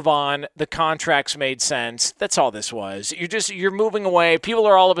needed to move on. The contracts made sense. That's all this was. You're moving away. People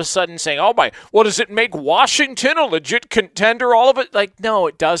are all of a sudden saying, "Oh my, well, does it make Washington a legit contender?" All of it, like, no,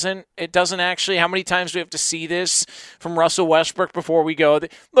 it doesn't. It doesn't actually. How many times do we have to see this from Russell Westbrook before we go?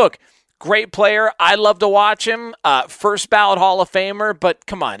 Look, great player. I love to watch him. First ballot Hall of Famer. But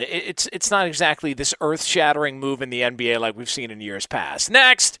come on, it's not exactly this earth-shattering move in the NBA like we've seen in years past.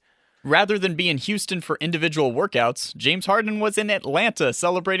 Next. Rather than be in Houston for individual workouts, James Harden was in Atlanta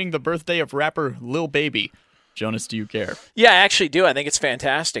celebrating the birthday of rapper Lil Baby. Jonas, do you care? Yeah, I actually do. I think it's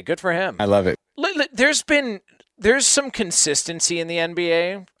fantastic. Good for him. I love it. There's some consistency in the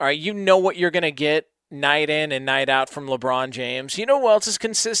NBA. All right, you know what you're going to get night in and night out from LeBron James. You know who else is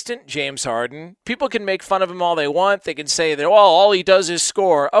consistent? James Harden. People can make fun of him all they want. They can say that, well, all he does is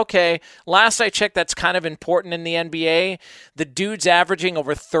score. Okay, last I checked, that's kind of important in the NBA. The dude's averaging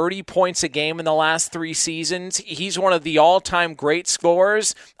over 30 points a game in the last 3 seasons. He's one of the all-time great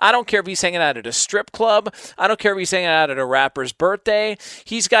scorers. I don't care if he's hanging out at a strip club. I don't care if he's hanging out at a rapper's birthday.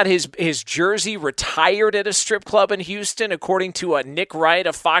 He's got his jersey retired at a strip club in Houston, according to Nick Wright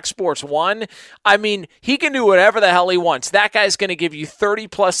of Fox Sports 1. I mean, he can do whatever the hell he wants. That guy's going to give you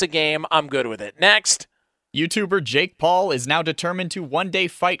 30-plus a game. I'm good with it. Next. YouTuber Jake Paul is now determined to one day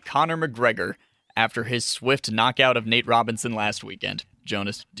fight Conor McGregor after his swift knockout of Nate Robinson last weekend.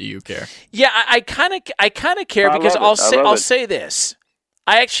 Jonas, do you care? Yeah, I kind of care because I'll say this.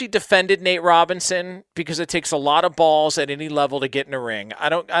 I actually defended Nate Robinson because it takes a lot of balls at any level to get in a ring. I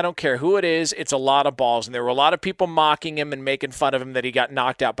don't care who it is. It's a lot of balls. And there were a lot of people mocking him and making fun of him that he got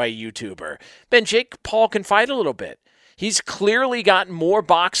knocked out by a YouTuber. Ben, Jake Paul can fight a little bit. He's clearly got more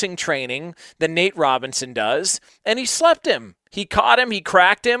boxing training than Nate Robinson does. And he slept him. He caught him. He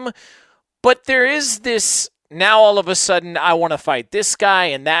cracked him. But there is this... Now, all of a sudden, I want to fight this guy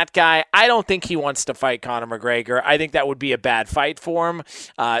and that guy. I don't think he wants to fight Conor McGregor. I think that would be a bad fight for him.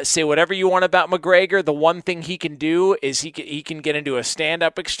 Say whatever you want about McGregor. The one thing he can do is he can get into a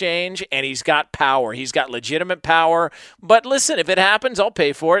stand-up exchange, and he's got power. He's got legitimate power. But listen, if it happens, I'll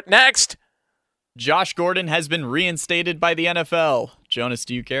pay for it. Next. Josh Gordon has been reinstated by the NFL. Jonas,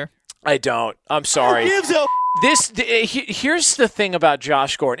 do you care? I don't. I'm sorry. Here's the thing about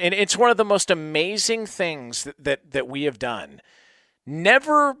Josh Gordon, and it's one of the most amazing things that we have done.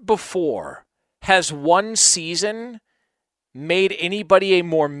 Never before has one season made anybody a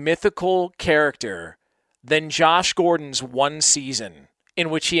more mythical character than Josh Gordon's one season, in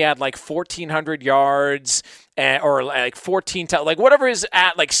which he had like 1,400 yards or like 14, like whatever is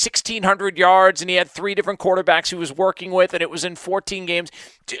at like 1,600 yards, and he had 3 different quarterbacks he was working with, and it was in 14 games.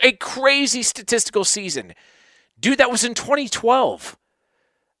 A crazy statistical season. Dude, that was in 2012.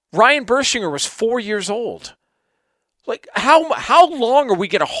 Ryan Bershinger was 4 years old. Like, how long are we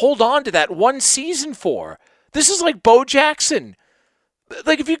going to hold on to that one season for? This is like Bo Jackson.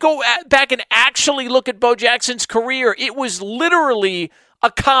 Like, if you go back and actually look at Bo Jackson's career, it was literally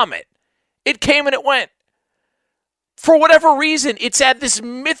a comet. It came and it went. For whatever reason, it's had this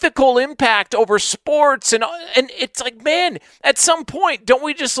mythical impact over sports, and it's like, man, at some point, don't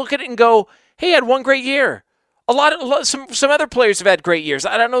we just look at it and go, hey, I had one great year. Some other players have had great years.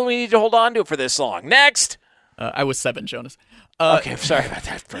 I don't know that we need to hold on to it for this long. Next. I was 7, Jonas. Okay, sorry about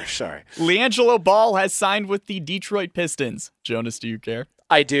that first. Sorry. LiAngelo Ball has signed with the Detroit Pistons. Jonas, do you care?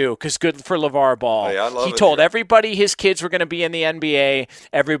 I do, because good for LeVar Ball. Oh, yeah, he told everybody his kids were going to be in the NBA.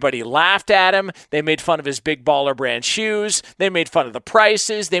 Everybody laughed at him. They made fun of his big baller brand shoes. They made fun of the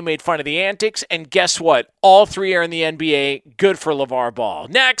prices. They made fun of the antics. And guess what? All 3 are in the NBA. Good for LeVar Ball.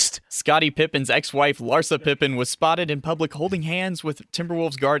 Next. Scottie Pippen's ex-wife, Larsa Pippen, was spotted in public holding hands with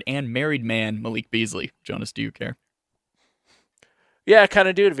Timberwolves guard and married man Malik Beasley. Jonas, do you care? Yeah, I kind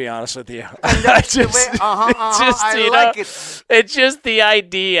of do, to be honest with you. It's just the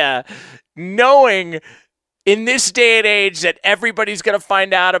idea, knowing in this day and age that everybody's going to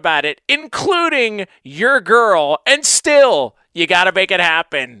find out about it, including your girl, and still, you got to make it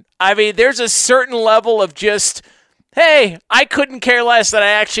happen. I mean, there's a certain level of just, hey, I couldn't care less that I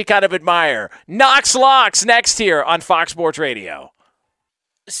actually kind of admire. Knox Locks next here on Fox Sports Radio.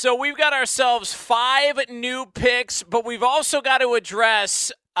 So we've got ourselves 5 new picks, but we've also got to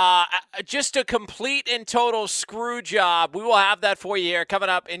address Just a complete and total screw job. We will have that for you here coming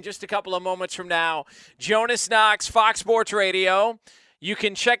up in just a couple of moments from now. Jonas Knox, Fox Sports Radio. You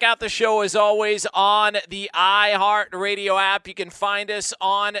can check out the show, as always, on the iHeartRadio app. You can find us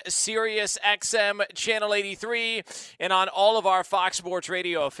on Sirius XM Channel 83 and on all of our Fox Sports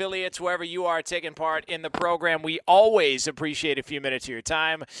Radio affiliates, wherever you are taking part in the program. We always appreciate a few minutes of your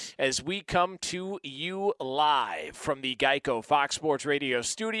time as we come to you live from the Geico Fox Sports Radio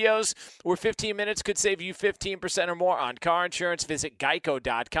studios, where 15 minutes could save you 15% or more on car insurance. Visit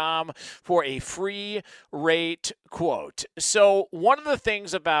geico.com for a free rate quote. So one of the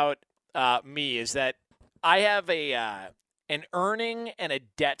things about me is that I have an earning and a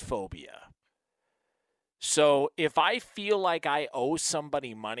debt phobia. So if I feel like I owe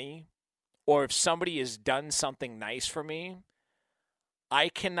somebody money, or if somebody has done something nice for me, I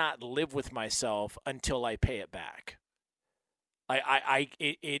cannot live with myself until I pay it back.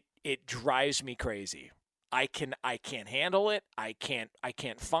 It drives me crazy. I can't handle it. I can't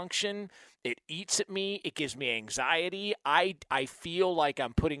function. It eats at me. It gives me anxiety. I feel like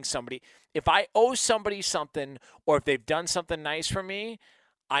I'm putting somebody, if I owe somebody something, or if they've done something nice for me,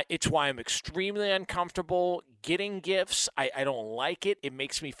 it's why I'm extremely uncomfortable getting gifts. I don't like it. It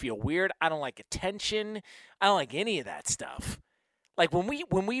makes me feel weird. I don't like attention. I don't like any of that stuff. Like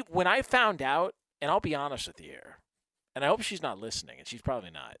when I found out, and I'll be honest with you here, and I hope she's not listening, and she's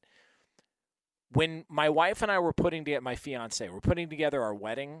probably not. When my wife and I were putting together, my fiance, we're putting together our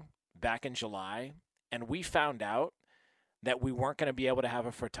wedding back in July, and we found out that we weren't going to be able to have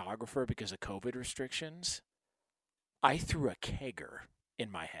a photographer because of COVID restrictions, I threw a kegger in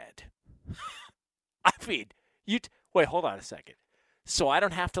my head. I mean, wait, hold on a second. So I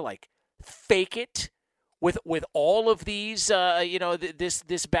don't have to like fake it with all of these,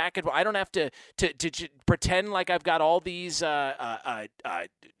 this back and I don't have to pretend like I've got all these,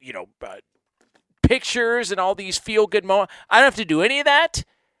 pictures and all these feel-good moments. I don't have to do any of that.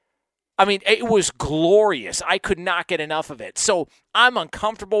 I mean, it was glorious. I could not get enough of it. So I'm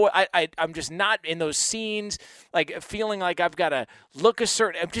uncomfortable. I'm just not in those scenes, like feeling like I've got to look a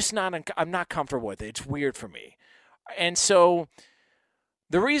certain. I'm not comfortable with it. It's weird for me. And so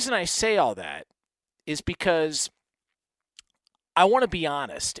the reason I say all that is because I want to be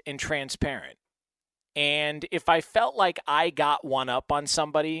honest and transparent. And if I felt like I got one up on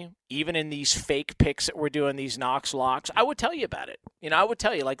somebody, even in these fake pics that we're doing, these Knox locks, I would tell you about it. I would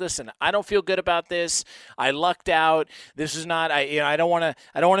tell you, like, listen, I don't feel good about this. I lucked out. This is not. I don't want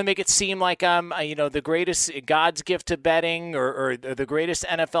to make it seem like I'm, the greatest God's gift to betting or the greatest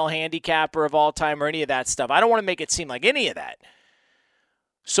NFL handicapper of all time or any of that stuff. I don't want to make it seem like any of that.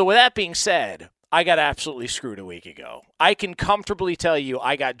 So with that being said, I got absolutely screwed a week ago. I can comfortably tell you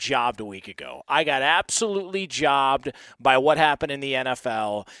I got jobbed a week ago. I got absolutely jobbed by what happened in the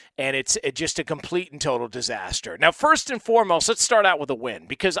NFL, and it's just a complete and total disaster. Now, first and foremost, let's start out with a win,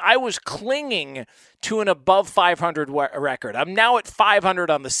 because I was clinging to an above 500 record. I'm now at 500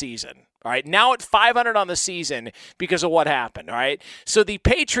 on the season. All right, now at 500 on the season because of what happened, all right? So the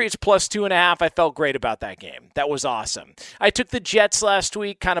Patriots plus 2.5, I felt great about that game. That was awesome. I took the Jets last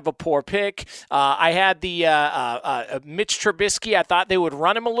week, kind of a poor pick. I had the Mitch Trubisky. I thought they would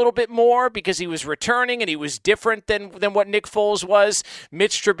run him a little bit more because he was returning and he was different than what Nick Foles was.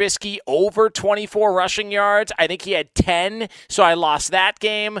 Mitch Trubisky over 24 rushing yards. I think he had 10, so I lost that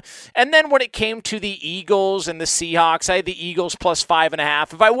game. And then when it came to the Eagles and the Seahawks, I had the Eagles plus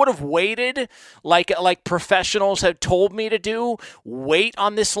 5.5. If I would have waited, like professionals have told me to do, wait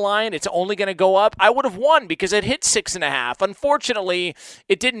on this line, it's only going to go up, I would have won because it hit 6.5. Unfortunately,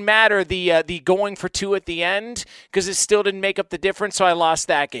 it didn't matter the going for 2 at the end because it still didn't make up the difference, so I lost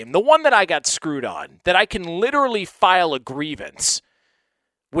that game. The one that I got screwed on, that I can literally file a grievance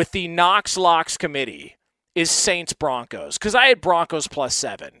with the Knox Locks committee, is Saints Broncos, because I had Broncos plus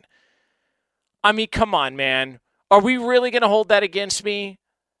 7. I mean, come on, man. Are we really going to hold that against me?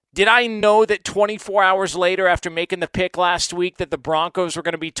 Did I know that 24 hours later, after making the pick last week, that the Broncos were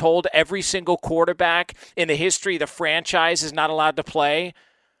going to be told every single quarterback in the history of the franchise is not allowed to play?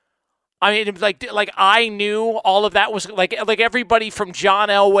 I mean, like I knew all of that was like everybody from John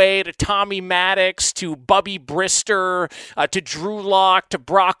Elway to Tommy Maddox to Bubby Brister to Drew Lock to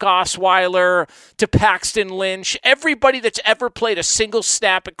Brock Osweiler to Paxton Lynch. Everybody that's ever played a single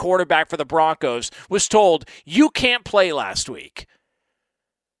snap at quarterback for the Broncos was told, you can't play last week.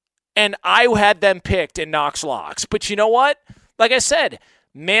 And I had them picked in Knox Locks. But you know what? Like I said,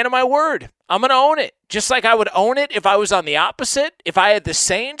 man of my word, I'm going to own it. Just like I would own it if I was on the opposite. If I had the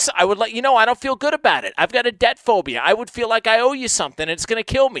Saints, I would let you know I don't feel good about it. I've got a debt phobia. I would feel like I owe you something and it's going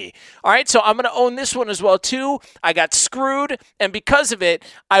to kill me. All right, so I'm going to own this one as well, too. I got screwed, and because of it,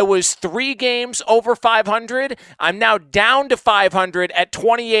 I was 3 games over 500. I'm now down to 500 at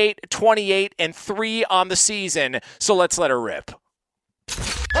 28, 28, and 3 on the season. So let's let her rip.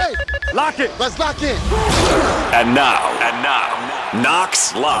 Hey, lock it. Let's lock in. And now,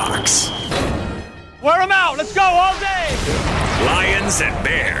 Knox Locks. Wear them out. Let's go all day. Lions and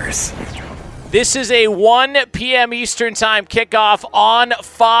Bears. This is a 1 p.m. Eastern Time kickoff on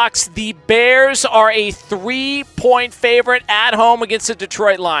Fox. The Bears are a 3-point favorite at home against the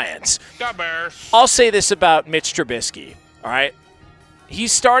Detroit Lions. The Bears. I'll say this about Mitch Trubisky, all right?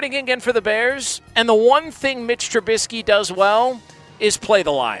 He's starting again for the Bears, and the one thing Mitch Trubisky does well is play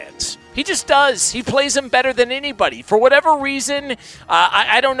the Lions. He just does. He plays them better than anybody. For whatever reason,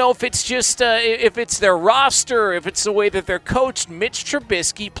 I don't know if it's just if it's their roster, if it's the way that they're coached. Mitch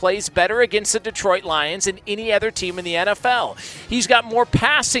Trubisky plays better against the Detroit Lions than any other team in the NFL. He's got more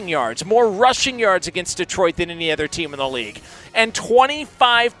passing yards, more rushing yards against Detroit than any other team in the league. And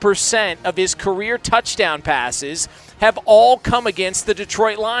 25% of his career touchdown passes have all come against the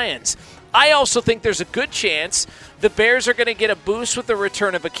Detroit Lions. I also think there's a good chance the Bears are going to get a boost with the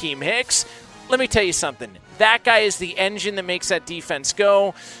return of Akeem Hicks. Let me tell you something. That guy is the engine that makes that defense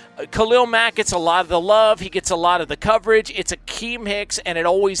go. Khalil Mack gets a lot of the love. He gets a lot of the coverage. It's Akeem Hicks, and it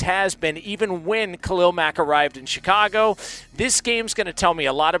always has been, even when Khalil Mack arrived in Chicago. This game's going to tell me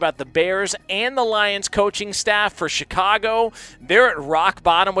a lot about the Bears and the Lions coaching staff. For Chicago, they're at rock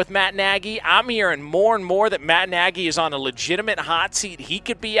bottom with Matt Nagy. I'm hearing more and more that Matt Nagy is on a legitimate hot seat. He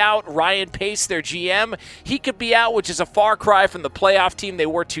could be out. Ryan Pace, their GM, he could be out, which is a far cry from the playoff team they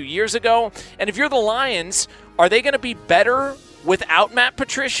were 2 years ago. And if you're the Lions, are they going to be better without Matt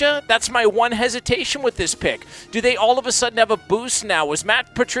Patricia? That's my one hesitation with this pick. Do they all of a sudden have a boost now? Was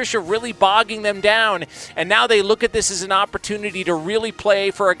Matt Patricia really bogging them down? And now they look at this as an opportunity to really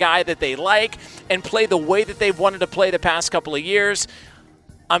play for a guy that they like and play the way that they've wanted to play the past couple of years.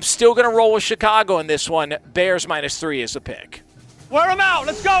 I'm still going to roll with Chicago in this one. Bears -3 is the pick. Wear them out.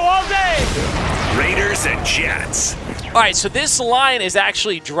 Let's go all day. Raiders and Jets. All right, so this line is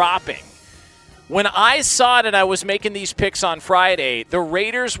actually dropping. When I saw it and I was making these picks on Friday, the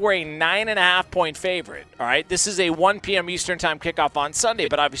Raiders were a 9.5-point favorite. All right, this is a 1 p.m. Eastern Time kickoff on Sunday,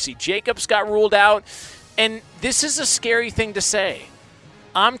 but obviously Jacobs got ruled out, and this is a scary thing to say.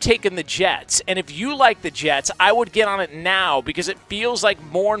 I'm taking the Jets, and if you like the Jets, I would get on it now because it feels like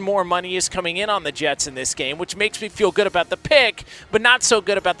more and more money is coming in on the Jets in this game, which makes me feel good about the pick, but not so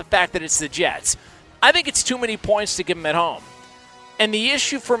good about the fact that it's the Jets. I think it's too many points to give them at home. And the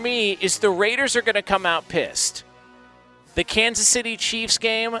issue for me is the Raiders are going to come out pissed. The Kansas City Chiefs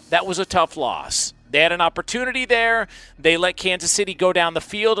game, that was a tough loss. They had an opportunity there. They let Kansas City go down the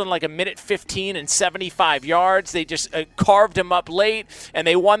field in like a minute 15 and 75 yards. They just carved them up late, and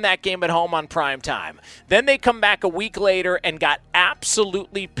they won that game at home on prime time. Then they come back a week later and got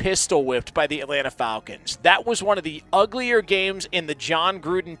absolutely pistol whipped by the Atlanta Falcons. That was one of the uglier games in the John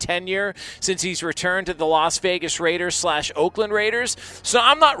Gruden tenure since he's returned to the Las Vegas Raiders / Oakland Raiders. So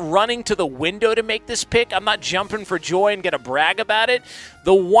I'm not running to the window to make this pick. I'm not jumping for joy and going to brag about it.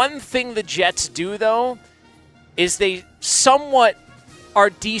 The one thing the Jets do, though, is they somewhat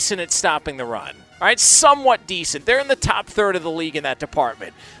are decent at stopping the run. All right, somewhat decent. They're in the top third of the league in that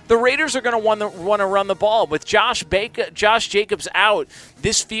department. The Raiders are going to want to run the ball. With Josh Jacobs out,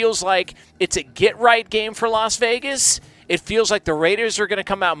 this feels like it's a get-right game for Las Vegas. It feels like the Raiders are going to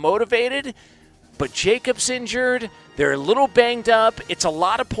come out motivated. But Jacobs injured. They're a little banged up. It's a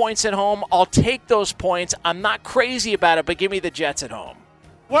lot of points at home. I'll take those points. I'm not crazy about it, but give me the Jets at home.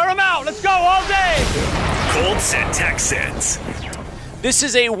 Wear them out. Let's go all day. Colts and Texans. This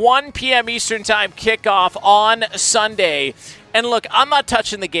is a 1 p.m. Eastern Time kickoff on Sunday. And look, I'm not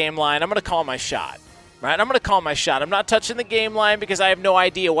touching the game line. I'm going to call my shot. Right? I'm going to call my shot. I'm not touching the game line because I have no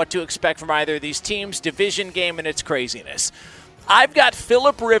idea what to expect from either of these teams. Division game and its craziness. I've got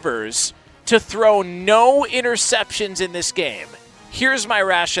Phillip Rivers to throw no interceptions in this game. Here's my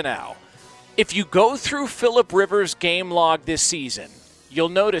rationale. If you go through Phillip Rivers' game log this season, you'll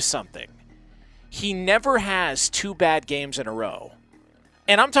notice something. He never has 2 bad games in a row.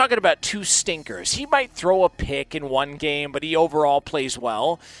 And I'm talking about 2 stinkers. He might throw a pick in one game, but he overall plays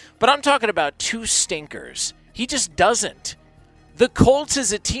well. But I'm talking about 2 stinkers. He just doesn't. The Colts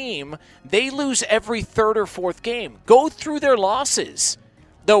as a team, they lose every 3rd or 4th game. Go through their losses.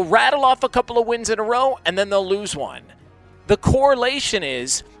 They'll rattle off a couple of wins in a row, and then they'll lose one. The correlation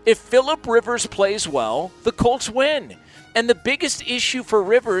is, if Phillip Rivers plays well, the Colts win. And the biggest issue for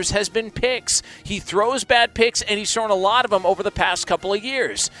Rivers has been picks. He throws bad picks, and he's thrown a lot of them over the past couple of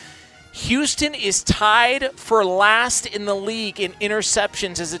years. Houston is tied for last in the league in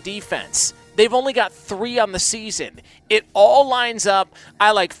interceptions as a defense. They've only got 3 on the season. It all lines up.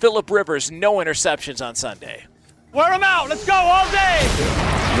 I like Phillip Rivers, no interceptions on Sunday. Wear them out. Let's go all day.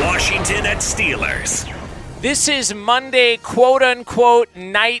 Washington at Steelers. This is Monday, quote-unquote,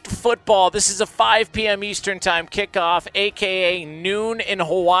 night football. This is a 5 p.m. Eastern time kickoff, a.k.a. noon in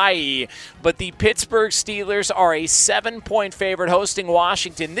Hawaii. But the Pittsburgh Steelers are a 7-point favorite hosting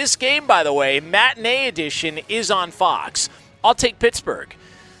Washington. This game, by the way, matinee edition, is on Fox. I'll take Pittsburgh.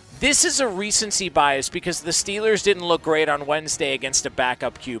 This is a recency bias because the Steelers didn't look great on Wednesday against a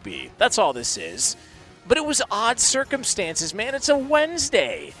backup QB. That's all this is. But it was odd circumstances, man. It's a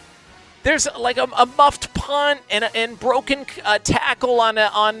Wednesday. There's like a muffed punt and broken tackle on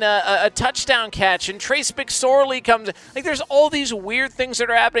a touchdown catch, and Trace McSorley comes. Like, there's all these weird things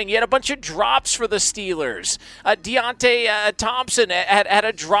that are happening. You had a bunch of drops for the Steelers. Deontay Thompson had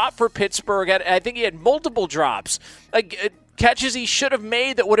a drop for Pittsburgh. I think he had multiple drops. Catches he should have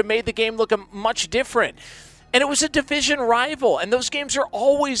made that would have made the game look much different. And it was a division rival, and those games are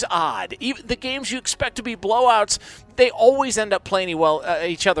always odd. Even the games you expect to be blowouts, they always end up playing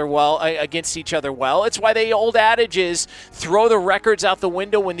against each other well. It's why the old adage is throw the records out the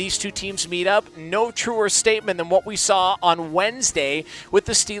window when these two teams meet up. No truer statement than what we saw on Wednesday with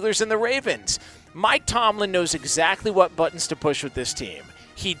the Steelers and the Ravens. Mike Tomlin knows exactly what buttons to push with this team.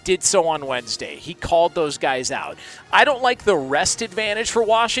 He did so on Wednesday. He called those guys out. I don't like the rest advantage for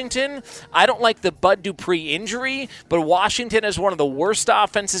Washington. I don't like the Bud Dupree injury, but Washington is one of the worst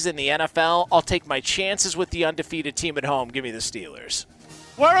offenses in the NFL. I'll take my chances with the undefeated team at home. Give me the Steelers.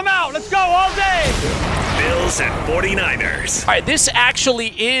 Wear them out. Let's go all day. Bills and 49ers. All right, this actually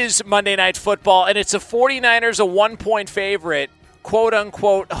is Monday Night Football, and it's a 49ers, a 1-point favorite,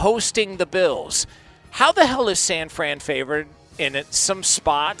 quote-unquote, hosting the Bills. How the hell is San Fran favored in some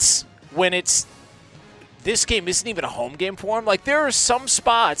spots when this game isn't even a home game for them? Like, there are some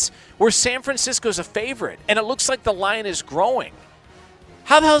spots where San Francisco's a favorite, and it looks like the line is growing.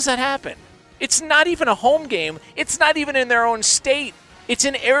 How the hell does that happen? It's not even a home game. It's not even in their own state. It's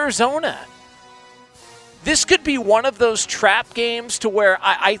in Arizona. This could be one of those trap games to where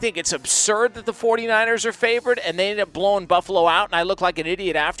I think it's absurd that the 49ers are favored and they end up blowing Buffalo out and I look like an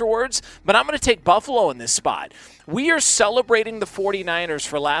idiot afterwards. But I'm going to take Buffalo in this spot. We are celebrating the 49ers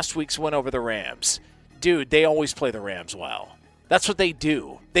for last week's win over the Rams. Dude, they always play the Rams well. That's what they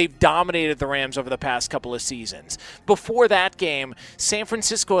do. They've dominated the Rams over the past couple of seasons. Before that game, San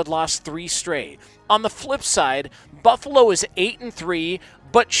Francisco had lost 3 straight. On the flip side, Buffalo is 8-3,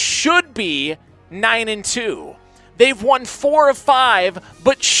 but should be 9-2. They've won 4 of 5,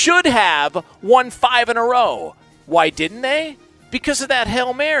 but should have won 5 in a row. Why didn't they? Because of that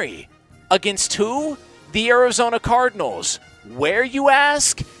Hail Mary. Against who? The Arizona Cardinals. Where, you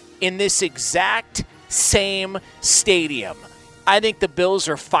ask? In this exact same stadium. I think the Bills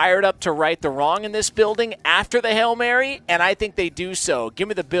are fired up to right the wrong in this building after the Hail Mary, and I think they do so. Give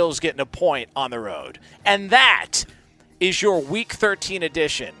me the Bills getting a point on the road. And that is your Week 13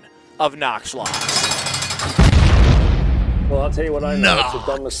 edition of Knox Locks. Well, I'll tell you what I know. It's the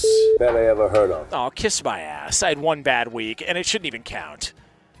dumbest bet I ever heard of. Oh, kiss my ass. I had one bad week, and it shouldn't even count.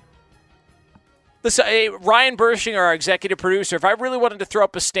 Listen, Ryan Bershing, our executive producer, if I really wanted to throw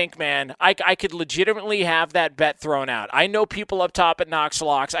up a stink, man, I could legitimately have that bet thrown out. I know people up top at Knox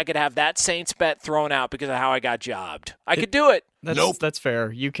Locks. I could have that Saints bet thrown out because of how I got jobbed. I could do it. That's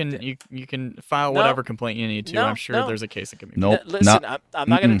fair. You can file whatever complaint you need to. I'm sure there's a case that can be made. Listen, I'm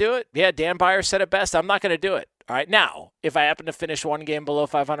not going to do it. Yeah, Dan Byer said it best. I'm not going to do it. All right, now, if I happen to finish one game below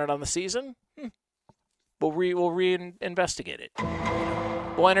 500 on the season, we'll reinvestigate it.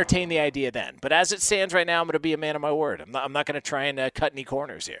 We'll entertain the idea then. But as it stands right now, I'm going to be a man of my word. I'm not going to try and cut any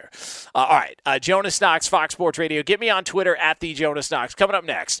corners here. All right, Jonas Knox, Fox Sports Radio. Get me on Twitter at the Jonas Knox. Coming up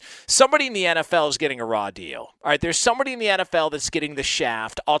next, somebody in the NFL is getting a raw deal. All right, there's somebody in the NFL that's getting the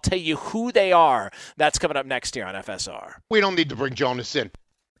shaft. I'll tell you who they are. That's coming up next here on FSR. We don't need to bring Jonas in.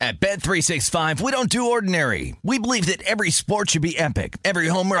 At Bet365, we don't do ordinary. We believe that every sport should be epic. Every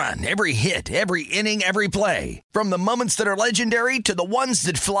home run, every hit, every inning, every play. From the moments that are legendary to the ones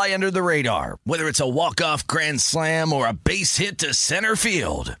that fly under the radar. Whether it's a walk-off grand slam or a base hit to center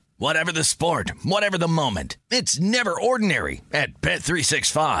field. Whatever the sport, whatever the moment. It's never ordinary at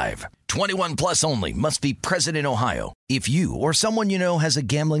Bet365. 21 plus only. Must be present in Ohio. If you or someone you know has a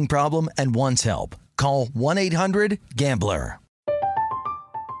gambling problem and wants help, call 1-800-GAMBLER.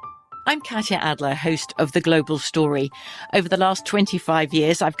 I'm Katya Adler, host of The Global Story. Over the last 25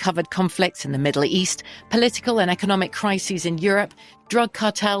 years, I've covered conflicts in the Middle East, political and economic crises in Europe, drug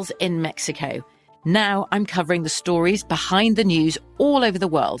cartels in Mexico. Now I'm covering the stories behind the news all over the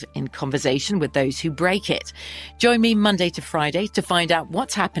world in conversation with those who break it. Join me Monday to Friday to find out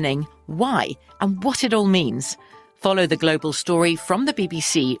what's happening, why, and what it all means. Follow The Global Story from the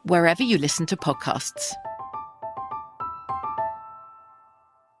BBC wherever you listen to podcasts.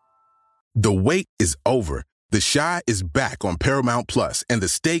 The wait is over. The Chi is back on Paramount Plus, and the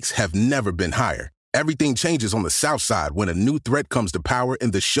stakes have never been higher. Everything changes on the South Side when a new threat comes to power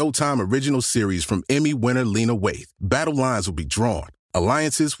in the Showtime original series from Emmy winner Lena Waithe. Battle lines will be drawn,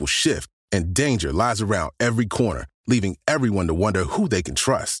 alliances will shift, and danger lies around every corner, leaving everyone to wonder who they can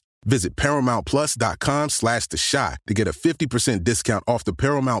trust. Visit ParamountPlus.com/The Chi to get a 50% discount off the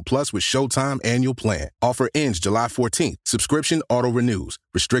Paramount Plus with Showtime annual plan. Offer ends July 14th. Subscription auto-renews.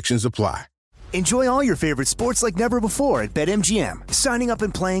 Restrictions apply. Enjoy all your favorite sports like never before at BetMGM. Signing up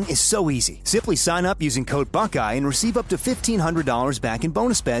and playing is so easy. Simply sign up using code Buckeye and receive up to $1,500 back in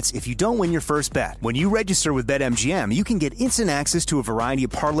bonus bets if you don't win your first bet. When you register with BetMGM, you can get instant access to a variety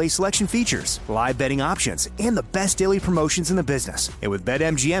of parlay selection features, live betting options, and the best daily promotions in the business. And with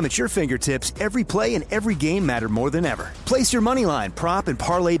BetMGM at your fingertips, every play and every game matter more than ever. Place your moneyline, prop, and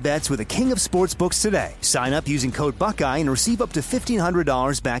parlay bets with the king of sportsbooks today. Sign up using code Buckeye and receive up to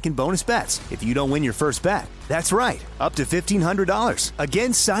 $1,500 back in bonus bets if you don't win your first bet. That's right, up to $1,500.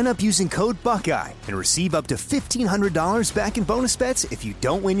 Again, sign up using code Buckeye and receive up to $1,500 back in bonus bets if you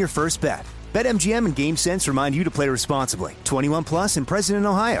don't win your first bet. BetMGM and GameSense remind you to play responsibly. 21 plus and present in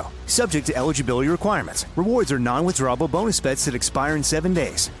Ohio. Subject to eligibility requirements. Rewards are non-withdrawable bonus bets that expire in 7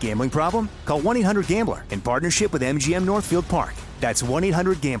 days. Gambling problem? Call 1-800-GAMBLER in partnership with MGM Northfield Park. That's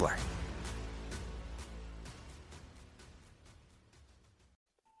 1-800-GAMBLER.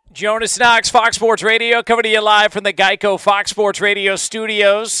 Jonas Knox, Fox Sports Radio, coming to you live from the Geico Fox Sports Radio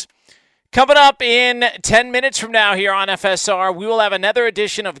studios. Coming up in 10 minutes from now here on FSR, we will have another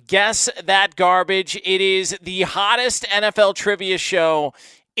edition of Guess That Garbage. It is the hottest NFL trivia show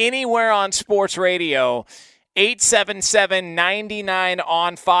anywhere on sports radio. 877-99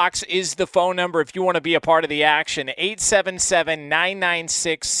 on Fox is the phone number if you want to be a part of the action.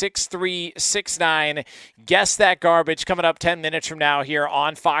 877-996-6369. Guess That Garbage coming up 10 minutes from now here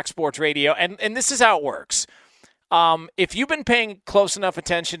on Fox Sports Radio. And this is how it works. If you've been paying close enough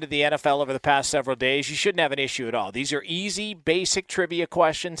attention to the NFL over the past several days, you shouldn't have an issue at all. These are easy, basic trivia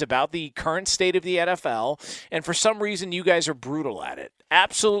questions about the current state of the NFL, and for some reason, you guys are brutal at it.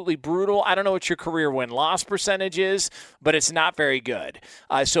 Absolutely brutal. I don't know what your career win-loss percentage is, but it's not very good.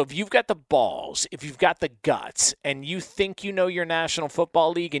 So if you've got the balls, if you've got the guts, and you think you know your National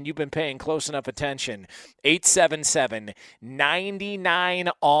Football League and you've been paying close enough attention,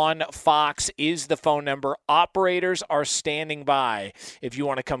 877-99 on Fox is the phone number. Operators are standing by if you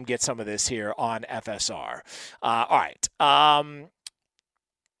want to come get some of this here on FSR. All right.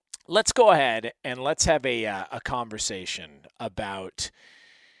 Let's go ahead and let's have a conversation about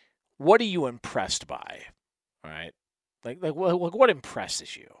what are you impressed by, all right? Like what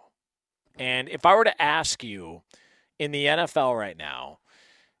impresses you? And if I were to ask you in the NFL right now,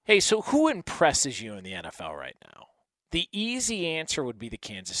 hey, so who impresses you in the NFL right now? The easy answer would be the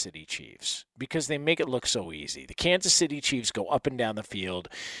Kansas City Chiefs because they make it look so easy. The Kansas City Chiefs go up and down the field.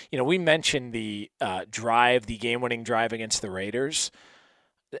 You know, we mentioned the drive, the game-winning drive against the Raiders.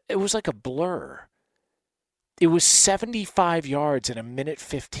 It was like a blur. It was 75 yards in a minute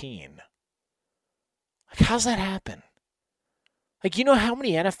 15. Like, how's that happen? Like, you know how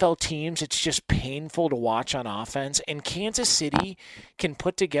many NFL teams it's just painful to watch on offense? And Kansas City can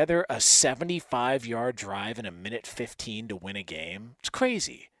put together a 75-yard drive in a minute 15 to win a game? It's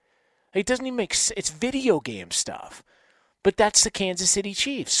crazy. It doesn't even make sense. It's video game stuff. But that's the Kansas City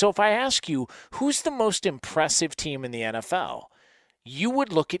Chiefs. So if I ask you, who's the most impressive team in the NFL? You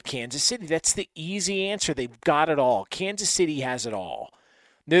would look at Kansas City. That's the easy answer. They've got it all. Kansas City has it all.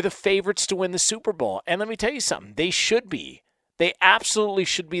 They're the favorites to win the Super Bowl. And let me tell you something. They should be. They absolutely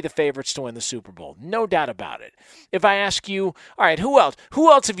should be the favorites to win the Super Bowl. No doubt about it. If I ask you, all right, who else?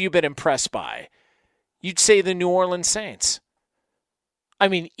 Who else have you been impressed by? You'd say the New Orleans Saints. I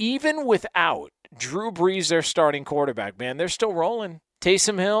mean, even without Drew Brees, their starting quarterback, man, they're still rolling.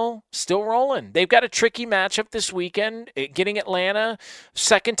 Taysom Hill, still rolling. They've got a tricky matchup this weekend, getting Atlanta,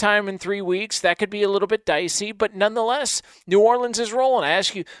 second time in 3 weeks. That could be a little bit dicey, but nonetheless, New Orleans is rolling. I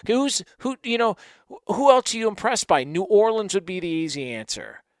ask you, who else are you impressed by? New Orleans would be the easy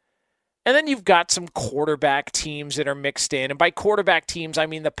answer. And then you've got some quarterback teams that are mixed in. And by quarterback teams, I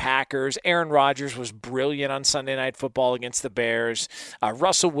mean the Packers. Aaron Rodgers was brilliant on Sunday Night Football against the Bears.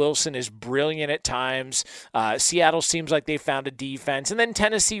 Russell Wilson is brilliant at times. Seattle seems like they found a defense. And then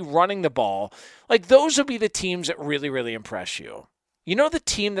Tennessee running the ball. Like, those will be the teams that really, really impress you. You know the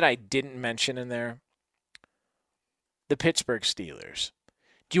team that I didn't mention in there? The Pittsburgh Steelers.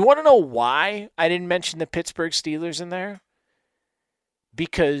 Do you want to know why I didn't mention the Pittsburgh Steelers in there?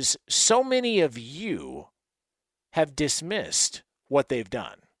 Because so many of you have dismissed what they've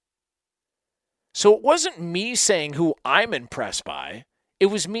done. So it wasn't me saying who I'm impressed by. It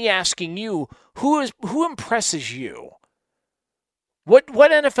was me asking you, who impresses you? What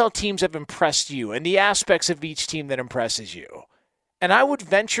NFL teams have impressed you and the aspects of each team that impresses you? And I would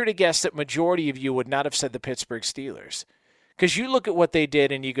venture to guess that majority of you would not have said the Pittsburgh Steelers. Because you look at what they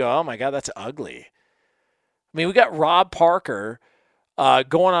did and you go, oh my God, that's ugly. I mean, we got Rob Parker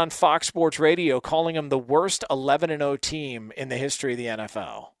going on Fox Sports Radio, calling them the worst 11-0 team in the history of the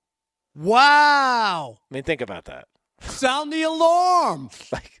NFL. Wow! I mean, think about that. Sound the alarm!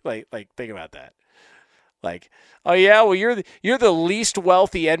 like, think about that. Like, oh yeah, well you're the least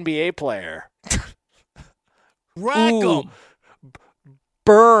wealthy NBA player. Rack 'em.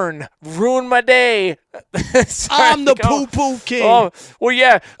 Burn, ruin my day. I'm the poo-poo king. Oh, well,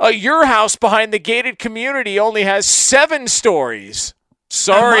 yeah, your house behind the gated community only has 7 stories.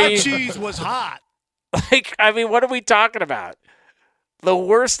 Sorry. And my cheese was hot. Like, I mean, what are we talking about? The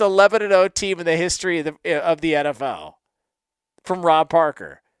worst 11-0 team in the history of the NFL from Rob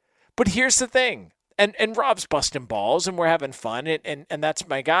Parker. But here's the thing. And Rob's busting balls, and we're having fun, and that's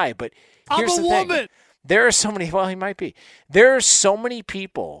my guy. But here's the thing. There are so many, well, he might be. There are so many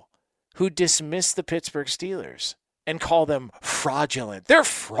people who dismiss the Pittsburgh Steelers and call them fraudulent. They're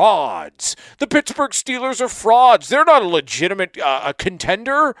frauds. The Pittsburgh Steelers are frauds. They're not a legitimate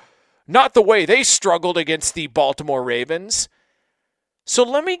contender. Not the way they struggled against the Baltimore Ravens. So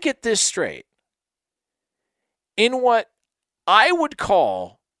let me get this straight. In what I would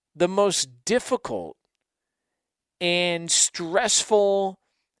call the most difficult and stressful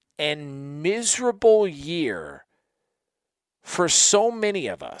and miserable year for so many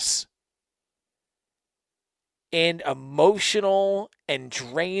of us, and emotional and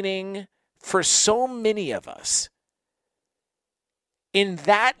draining for so many of us, in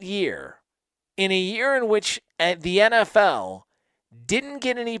that year, in a year in which the NFL didn't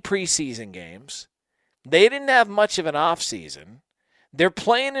get any preseason games, they didn't have much of an offseason, they're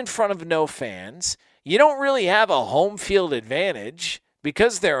playing in front of no fans, you don't really have a home field advantage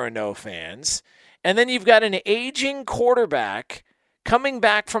because there are no fans. And then you've got an aging quarterback coming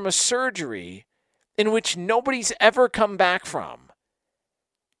back from a surgery in which nobody's ever come back from.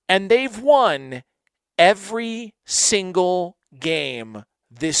 And they've won every single game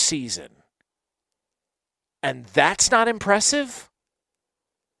this season. And that's not impressive?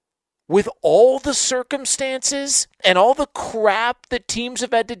 With all the circumstances and all the crap that teams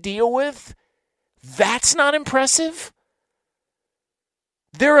have had to deal with, that's not impressive?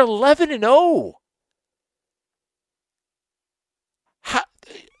 They're 11-0.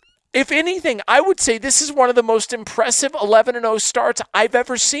 If anything, I would say this is one of the most impressive 11-0 starts I've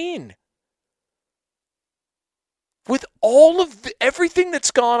ever seen. With all of everything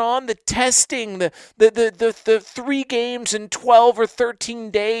that's gone on, the testing, the 3 games in 12 or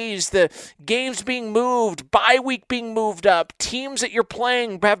 13 days, the games being moved, bye week being moved up, teams that you're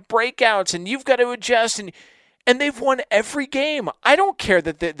playing have breakouts, and you've got to adjust, and they've won every game. I don't care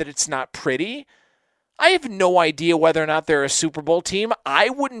that it's not pretty. I have no idea whether or not they're a Super Bowl team. I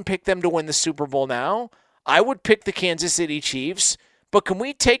wouldn't pick them to win the Super Bowl now. I would pick the Kansas City Chiefs. But can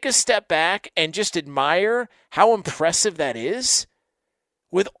we take a step back and just admire how impressive that is?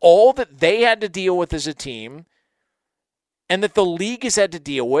 With all that they had to deal with as a team, and that the league has had to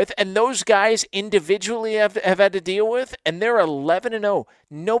deal with, and those guys individually have had to deal with, and they're 11-0.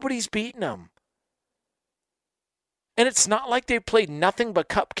 Nobody's beaten them. And it's not like they've played nothing but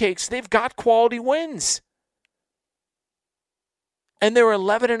cupcakes. They've got quality wins. And they're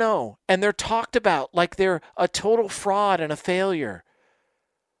 11-0. And they're talked about like they're a total fraud and a failure.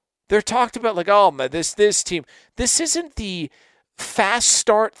 They're talked about like, oh, this team. This isn't the fast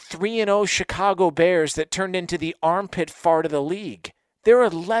start 3-0 Chicago Bears that turned into the armpit fart of the league. They're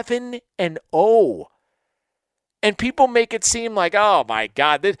 11-0. And people make it seem like, oh, my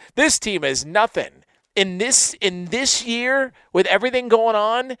God, this team is nothing. in this year with everything going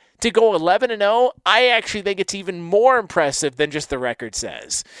on, to go 11-0, I actually think it's even more impressive than just the record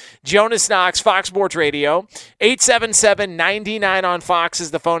says. Jonas Knox, Fox Sports Radio, 877-99 on Fox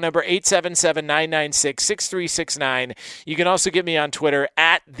is the phone number, 877-996-6369. You can also get me on Twitter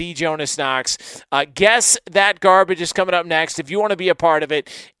at @TheJonasKnox. Guess That Garbage is coming up next. If you want to be a part of it,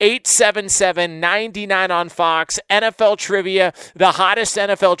 877-99 on Fox. NFL Trivia, the hottest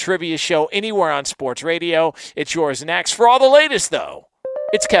NFL trivia show anywhere on sports radio. It's yours next. For all the latest, though,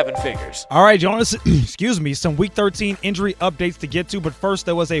 it's Kevin Figures. All right, Jonas, excuse me, some Week 13 injury updates to get to, but first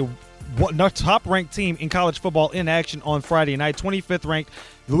there was a top-ranked team in college football in action on Friday night. 25th-ranked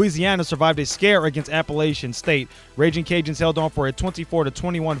Louisiana survived a scare against Appalachian State. Raging Cajuns held on for a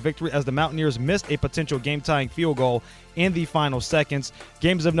 24-21 victory as the Mountaineers missed a potential game-tying field goal in the final seconds.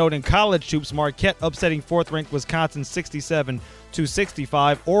 Games of note in college hoops: Marquette upsetting 4th-ranked Wisconsin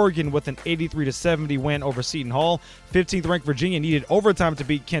 67-65. Oregon with an 83-70 win over Seton Hall. 15th-ranked Virginia needed overtime to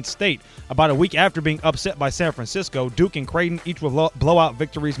beat Kent State. About a week after being upset by San Francisco, Duke and Creighton each with blowout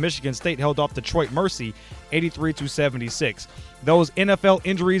victories. Michigan State held off Detroit Mercy 83-76. Those NFL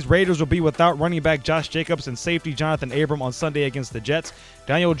injuries: Raiders will be without running back Josh Jacobs and safety Jonathan Abram on Sunday against the Jets.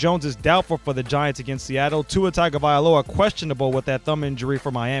 Daniel Jones is doubtful for the Giants against Seattle. Tua Tagovailoa questionable with that thumb injury for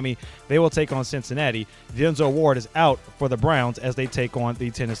Miami. They will take on Cincinnati. Denzel Ward is out for the Browns as they take on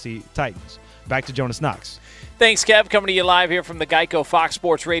the Tennessee Titans. Back to Jonas Knox. Thanks, Kev. Coming to you live here from the Geico Fox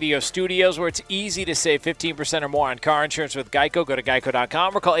Sports Radio studios, where it's easy to save 15% or more on car insurance with Geico. Go to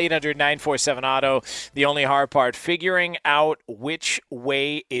geico.com or call 800-947-AUTO. The only hard part, figuring out which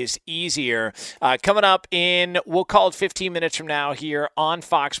way is easier. Coming up in, we'll call it 15 minutes from now here on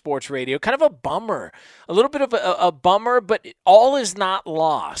Fox Sports Radio. Kind of a bummer. A little bit of a bummer, but all is not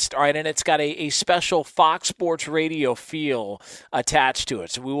lost. All right, and it's got a special Fox Sports Radio feel attached to it.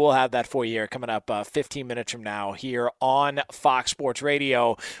 So we will have that for you here coming up 15 minutes from now here on Fox Sports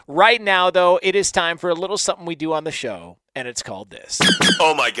Radio. Right now, though, it is time for a little something we do on the show, and it's called this.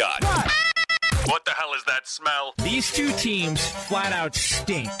 Oh, my God. What the hell is that smell? These two teams flat out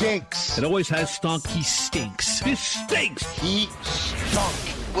stink. Stinks. It always has stunk. He stinks. This stinks. He stunk.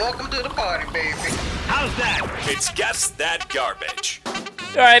 Welcome to the party, baby. How's that? It's Guess That Garbage.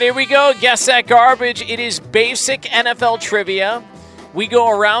 All right, here we go. Guess That Garbage. It is basic NFL trivia. We go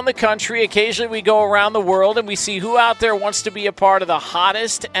around the country. Occasionally we go around the world, and we see who out there wants to be a part of the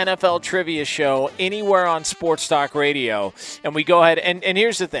hottest NFL trivia show anywhere on Sports Talk Radio. And we go ahead, and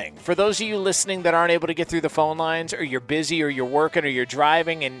here's the thing. For those of you listening that aren't able to get through the phone lines, or you're busy, or you're working, or you're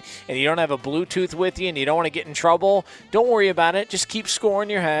driving, and you don't have a Bluetooth with you, and you don't want to get in trouble, don't worry about it. Just keep score in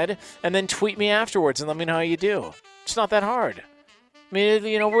your head, and then tweet me afterwards and let me know how you do. It's not that hard. I mean,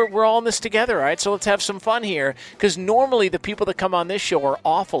 you know, we're all in this together, all right? So let's have some fun here, because normally the people that come on this show are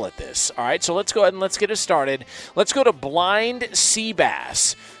awful at this, all right? So let's go ahead and let's get it started. Let's go to Blind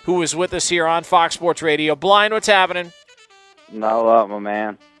Seabass, who is with us here on Fox Sports Radio. Blind, what's happening? Not a lot, my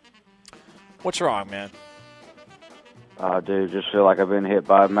man. What's wrong, man? Dude, just feel like I've been hit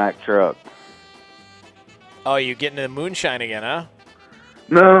by a Mack truck. Oh, you getting the moonshine again, huh?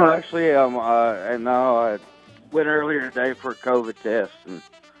 No, actually, I went earlier today for a COVID test, and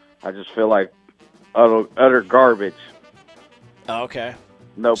I just feel like utter garbage. Oh, okay.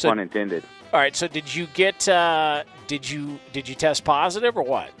 No pun intended. All right. So did you get? Did you test positive or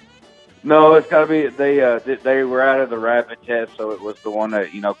what? No, it's got to be they were out of the rapid test, so it was the one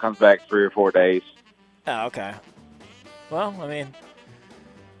that comes back 3 or 4 days. Oh, okay. Well, I mean,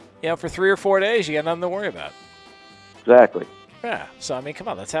 for 3 or 4 days, you got nothing to worry about. Exactly. Yeah. So I mean, come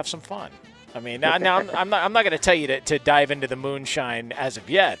on, let's have some fun. I mean, now I'm not going to tell you to dive into the moonshine as of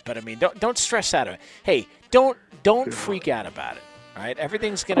yet, but I mean, don't stress out of it. Hey, don't freak out about it. All right,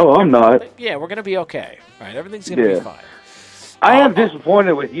 everything's going to. Oh, I'm not. Yeah, we're going to be okay. All right, everything's going to be fine. I am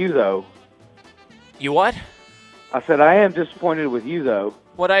disappointed with you, though. You what? I said I am disappointed with you, though.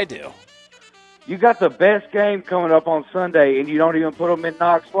 What'd I do? You got the best game coming up on Sunday, and you don't even put them in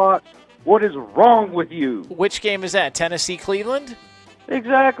knock slots. What is wrong with you? Which game is that? Tennessee-Cleveland?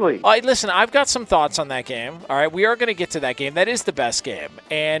 Exactly. All right, listen, I've got some thoughts on that game. All right, we are going to get to that game. That is the best game.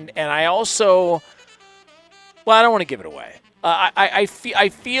 And I also, well, I don't want to give it away. I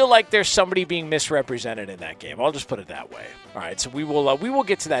feel like there's somebody being misrepresented in that game. I'll just put it that way. All right, so we will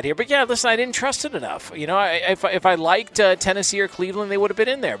get to that here. But yeah, listen, I didn't trust it enough. If I liked Tennessee or Cleveland, they would have been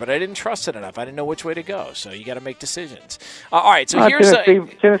in there. But I didn't trust it enough. I didn't know which way to go. So you got to make decisions. All right, so here's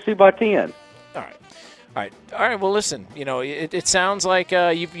Tennessee by 10. All right. Well, listen. It sounds like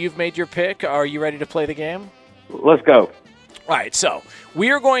you've made your pick. Are you ready to play the game? Let's go. All right. So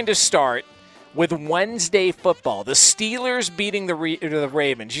we are going to start with Wednesday football. The Steelers beating the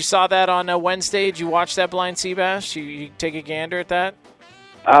Ravens. You saw that on Wednesday? Did you watch that, Blind Seabass? You take a gander at that?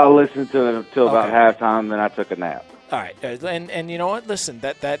 I listened to it until about halftime, then I took a nap. All right, and you know what? Listen,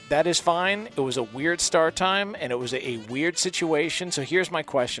 that is fine. It was a weird start time, and it was a weird situation. So here's my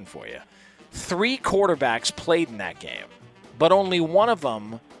question for you. 3 quarterbacks played in that game, but only one of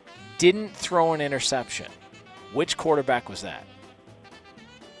them didn't throw an interception. Which quarterback was that?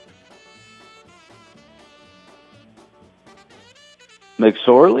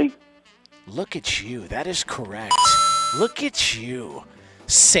 McSorley? Look at you. That is correct. Look at you.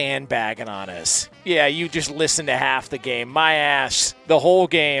 Sandbagging on us. Yeah, you just listened to half the game. My ass. The whole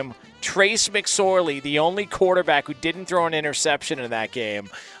game. Trace McSorley, the only quarterback who didn't throw an interception in that game.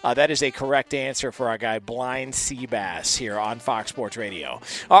 That is a correct answer for our guy, Blind Seabass, here on Fox Sports Radio.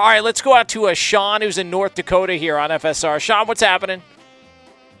 All right, let's go out to Sean, who's in North Dakota here on FSR. Sean, what's happening?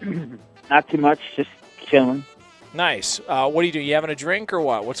 Not too much, just chilling. Nice. What do? You having a drink or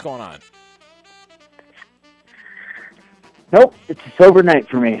what? What's going on? Nope, it's a sober night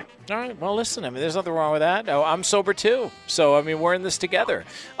for me. All right, well, listen, I mean, there's nothing wrong with that. Oh, I'm sober, too. So, I mean, we're in this together.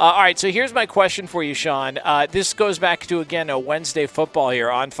 All right, so here's my question for you, Sean. This goes back to, again, a Wednesday football here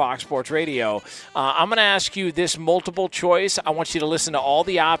on Fox Sports Radio. I'm going to ask you this multiple choice. I want you to listen to all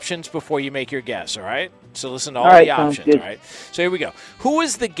the options before you make your guess, all right? So listen to all the options, all right? So here we go. Who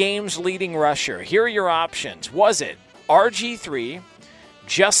is the game's leading rusher? Here are your options. Was it RG3,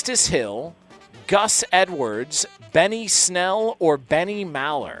 Justice Hill, Gus Edwards, Benny Snell, or Benny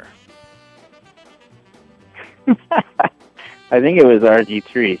Maller? I think it was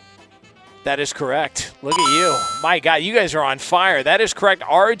RG3. That is correct. Look at you. My God, you guys are on fire. That is correct.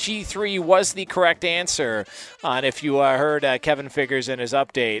 RG3 was the correct answer. And if you heard Kevin Figures in his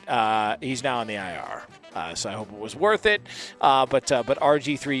update, he's now on the IR. So I hope it was worth it. But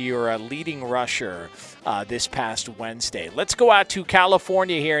RG3, you're a leading rusher this past Wednesday. Let's go out to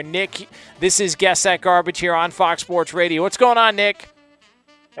California here. Nick, this is Guess That Garbage here on Fox Sports Radio. What's going on, Nick?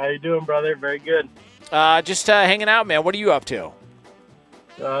 How you doing, brother? Very good. Just hanging out, man. What are you up to?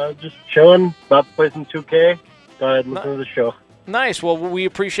 Just chilling. About to play some 2K. Go ahead and listen to the show. Nice. Well, we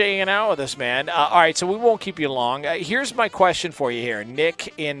appreciate you hanging out with us, man. All right, so we won't keep you long. Here's my question for you here,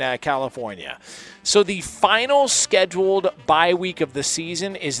 Nick in California. So the final scheduled bye week of the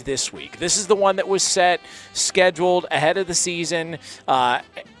season is this week. This is the one that was scheduled ahead of the season.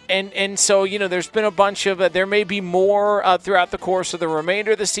 And so, you know, there's been a bunch of there may be more throughout the course of the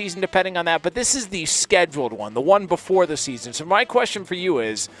remainder of the season, depending on that. But this is the scheduled one, the one before the season. So my question for you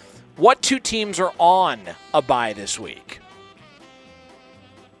is, what 2 teams are on a bye this week?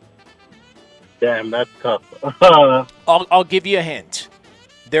 Damn, that's tough. I'll give you a hint.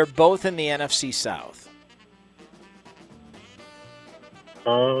 They're both in the NFC South.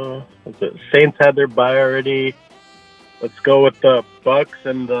 Saints had their bye already. Let's go with the Bucks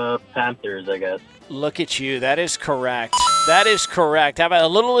and the Panthers, I guess. Look at you. That is correct. That is correct. Have a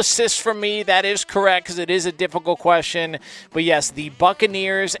little assist from me. That is correct because it is a difficult question. But, yes, the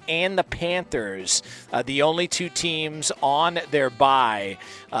Buccaneers and the Panthers, the only 2 teams on their bye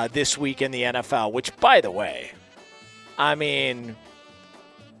this week in the NFL, which, by the way, I mean,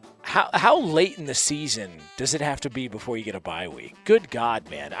 how late in the season does it have to be before you get a bye week? Good God,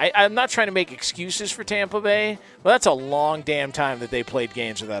 man. I'm not trying to make excuses for Tampa Bay, but that's a long damn time that they played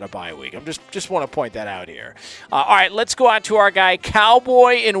games without a bye week. I'm just want to point that out here. All right, let's go out to our guy,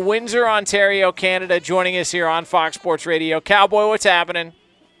 Cowboy in Windsor, Ontario, Canada, joining us here on Fox Sports Radio. Cowboy, what's happening?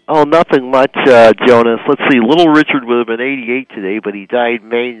 Oh, nothing much, Jonas. Let's see. Little Richard would have been 88 today, but he died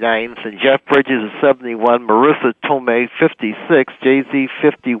May 9th. And Jeff Bridges is 71. Marissa Tomei, 56. Jay-Z,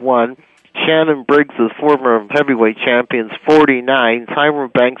 51. Shannon Briggs is former heavyweight champions, 49.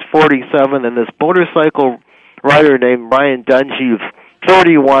 Tyra Banks, 47. And this motorcycle rider named Brian Dungy,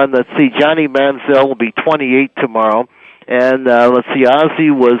 41. Let's see. Johnny Manziel will be 28 tomorrow. And let's see.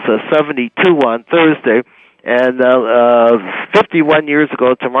 Ozzy was 72 on Thursday. And 51 years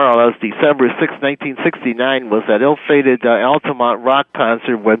ago tomorrow, that was December 6, 1969, was that ill-fated Altamont rock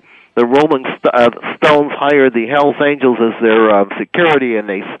concert when the Rolling Stones hired the Hells Angels as their security, and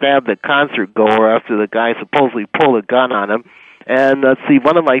they stabbed the concert goer after the guy supposedly pulled a gun on him. And let's see,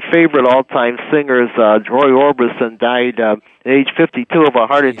 one of my favorite all-time singers, Roy Orbison, died at age 52 of a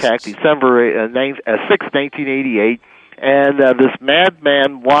heart attack, December 6, 1988. And this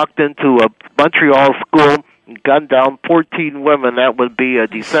madman walked into a Montreal school and gunned down 14 women. That would be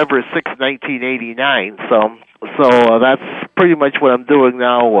December 6, 1989. So that's pretty much what I'm doing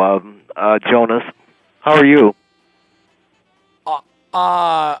now, Jonas. How are you?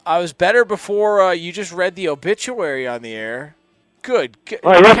 I was better before you just read the obituary on the air. Good.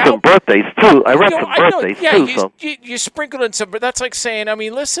 Well, I read some birthdays too. So. You sprinkled in some, but that's like saying, I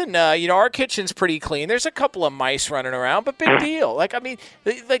mean, listen, our kitchen's pretty clean. There's a couple of mice running around, but big deal. Like, I mean,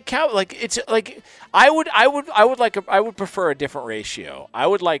 it's like I would prefer a different ratio. I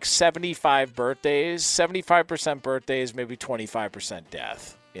would like 75 birthdays, 75% birthdays, maybe 25%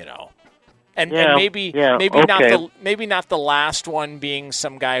 death. And maybe not the last one being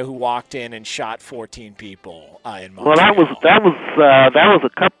some guy who walked in and shot 14 people in Montreal. Well, that was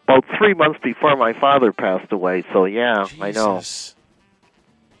about 3 months before my father passed away. So Jesus. I know.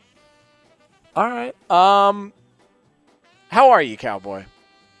 All right. How are you, Cowboy?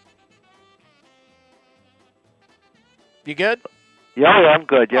 You good? Yeah, I'm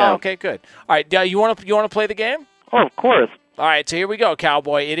good. Yeah. Oh, okay, good. All right. You want to play the game? Oh, of course. All right, so here we go,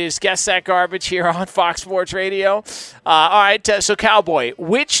 Cowboy. It is Guess That Garbage here on Fox Sports Radio. All right, so Cowboy,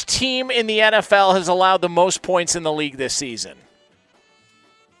 which team in the NFL has allowed the most points in the league this season?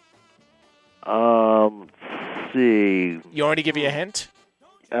 Let's see. You want me to give you a hint?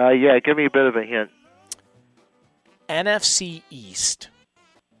 Yeah, give me a bit of a hint. NFC East.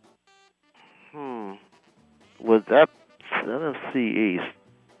 Would that NFC East?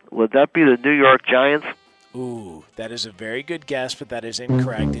 Would that be the New York Giants? Ooh, that is a very good guess, but that is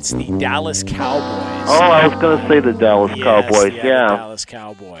incorrect. It's the Dallas Cowboys. Oh, I was going to say the Dallas Cowboys. Yeah, the Dallas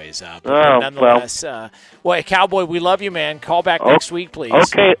Cowboys. But nonetheless, well, Cowboy, we love you, man. Call back next week, please.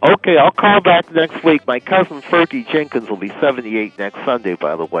 Okay, I'll call back next week. My cousin Fergie Jenkins will be 78 next Sunday,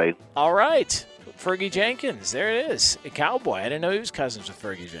 by the way. All right, Fergie Jenkins. There it is. A Cowboy. I didn't know he was cousins with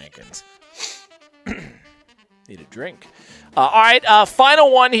Fergie Jenkins. Need a drink. All right,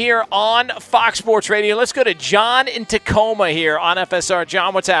 final one here on Fox Sports Radio. Let's go to John in Tacoma here on FSR.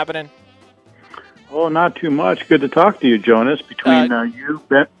 John, what's happening? Oh, not too much. Good to talk to you, Jonas. Between you,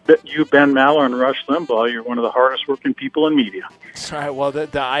 Ben Maller, and Rush Limbaugh, you're one of the hardest-working people in media. All right, well,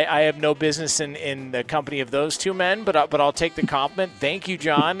 I have no business in the company of those two men, but I'll take the compliment. Thank you,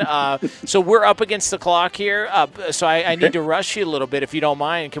 John. So we're up against the clock here, so I need to rush you a little bit, if you don't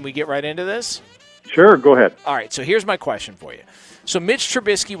mind. Can we get right into this? Sure, go ahead. All right, so here's my question for you. So Mitch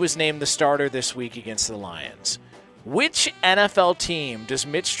Trubisky was named the starter this week against the Lions. Which NFL team does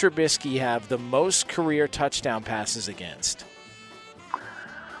Mitch Trubisky have the most career touchdown passes against?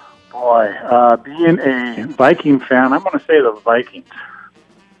 Boy, being a Viking fan, I'm going to say the Vikings.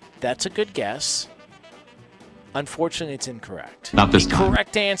 That's a good guess. Unfortunately, it's incorrect. Not this time. The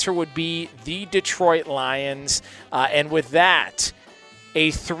correct answer would be the Detroit Lions. And with that, a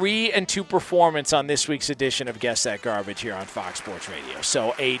 3-2 performance on this week's edition of Guess That Garbage here on Fox Sports Radio.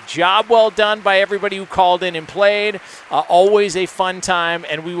 So a job well done by everybody who called in and played. Always a fun time,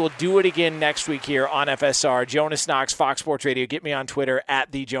 and we will do it again next week here on FSR. Jonas Knox, Fox Sports Radio. Get me on Twitter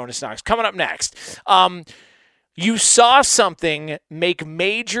at @TheJonasKnox. Coming up next, you saw something make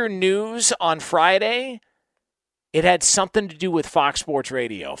major news on Friday. It had something to do with Fox Sports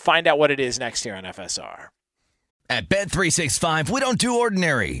Radio. Find out what it is next here on FSR. At Bet365, we don't do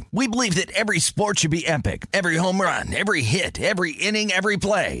ordinary. We believe that every sport should be epic. Every home run, every hit, every inning, every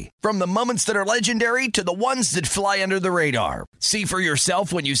play. From the moments that are legendary to the ones that fly under the radar. See for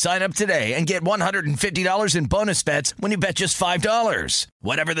yourself when you sign up today and get $150 in bonus bets when you bet just $5.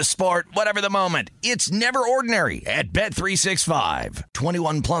 Whatever the sport, whatever the moment, it's never ordinary at Bet365.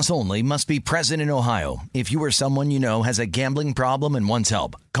 21 plus only. Must be present in Ohio. If you or someone you know has a gambling problem and wants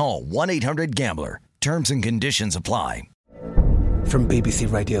help, call 1-800-GAMBLER. Terms and conditions apply. From BBC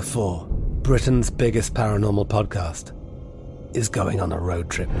Radio 4, Britain's biggest paranormal podcast is going on a road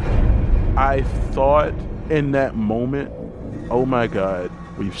trip. I thought in that moment, oh my God,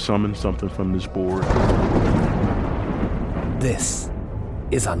 we've summoned something from this board. This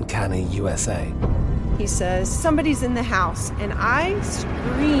is Uncanny USA. He says, somebody's in the house, and I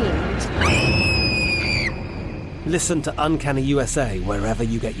screamed. Listen to Uncanny USA wherever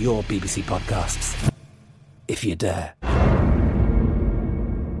you get your BBC podcasts, if you dare.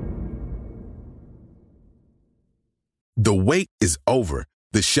 The wait is over.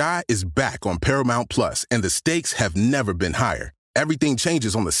 The Chi is back on Paramount Plus, and the stakes have never been higher. Everything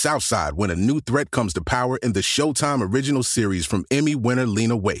changes on the South Side when a new threat comes to power in the Showtime original series from Emmy winner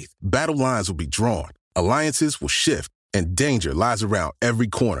Lena Waithe. Battle lines will be drawn, alliances will shift, and danger lies around every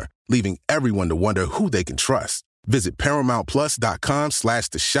corner, leaving everyone to wonder who they can trust. Visit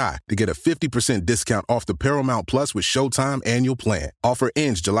ParamountPlus.com/The Chi to get a 50% discount off the Paramount Plus with Showtime annual plan. Offer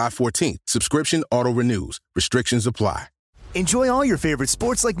ends July 14th. Subscription auto-renews. Restrictions apply. Enjoy all your favorite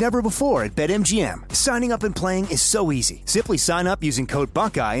sports like never before at BetMGM. Signing up and playing is so easy. Simply sign up using code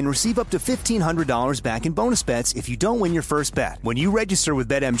Buckeye and receive up to $1,500 back in bonus bets if you don't win your first bet. When you register with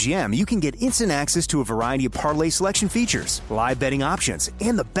BetMGM, you can get instant access to a variety of parlay selection features, live betting options,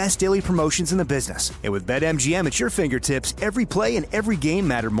 and the best daily promotions in the business. And with BetMGM at your fingertips, every play and every game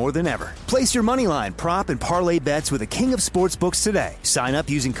matter more than ever. Place your moneyline, prop, and parlay bets with the king of sportsbooks today. Sign up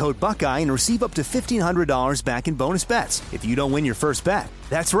using code Buckeye and receive up to $1,500 back in bonus bets if you don't win your first bet.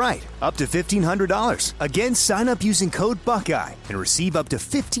 That's right, up to $1,500. Again, sign up using code Buckeye and receive up to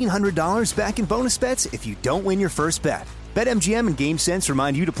 $1,500 back in bonus bets if you don't win your first bet. BetMGM and GameSense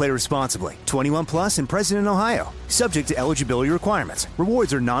remind you to play responsibly. 21 plus and present in Ohio. Subject to eligibility requirements.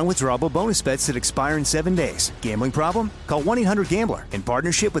 Rewards are non-withdrawable bonus bets that expire in 7 days. Gambling problem? Call 1-800-GAMBLER in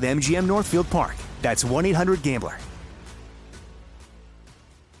partnership with MGM Northfield Park. That's 1-800-GAMBLER.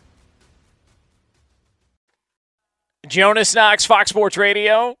 Jonas Knox, Fox Sports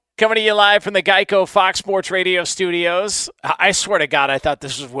Radio, coming to you live from the Geico Fox Sports Radio studios. I swear to God, I thought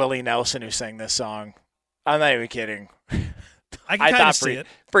this was Willie Nelson who sang this song. I'm not even kidding. I can kind of see it.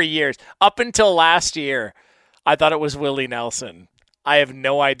 For years. Up until last year, I thought it was Willie Nelson. I have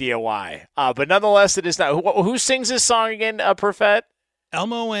no idea why. But nonetheless, it is not. Who sings this song again, Perfett?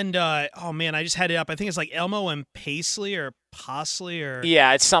 Elmo and, oh man, I just had it up. I think it's like Elmo and Paisley or Posley or.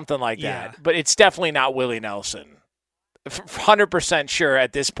 Yeah, it's something like that. But it's definitely not Willie Nelson. 100% sure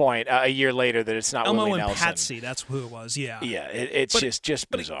at this point, a year later, that it's not Elmo Willie and Nelson. Patsy, that's who it was, yeah. Yeah, it's just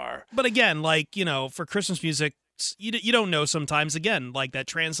bizarre. But again, like, you know, for Christmas music, you don't know sometimes, again, like that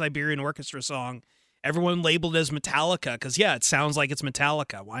Trans-Siberian Orchestra song, everyone labeled it as Metallica, because, yeah, it sounds like it's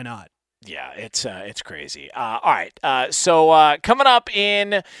Metallica. Why not? Yeah, it's crazy. All right, so coming up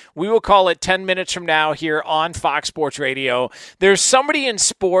in, we will call it 10 minutes from now here on Fox Sports Radio, there's somebody in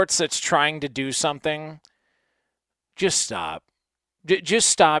sports that's trying to do something. Just stop. Just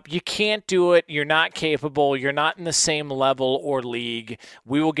stop. You can't do it. You're not capable. You're not in the same level or league.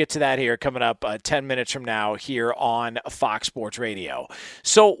 We will get to that here coming up 10 minutes from now here on Fox Sports Radio.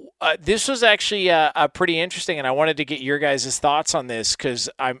 So this was actually pretty interesting, and I wanted to get your guys' thoughts on this because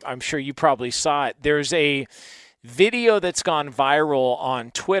I'm sure you probably saw it. There's a video that's gone viral on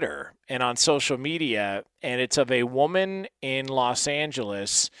Twitter and on social media, and it's of a woman in Los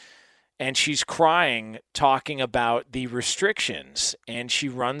Angeles, and she's crying, talking about the restrictions. And she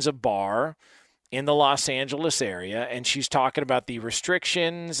runs a bar in the Los Angeles area, and she's talking about the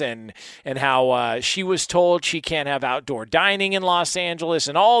restrictions and how she was told she can't have outdoor dining in Los Angeles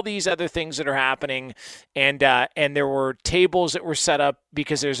and all these other things that are happening. And there were tables that were set up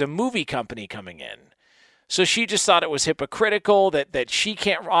because there's a movie company coming in. So she just thought it was hypocritical that she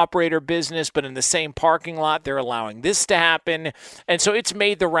can't operate her business, but in the same parking lot, they're allowing this to happen. And so it's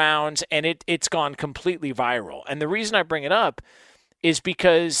made the rounds, and it's gone completely viral. And the reason I bring it up is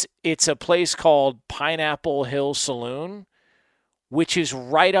because it's a place called Pineapple Hill Saloon, which is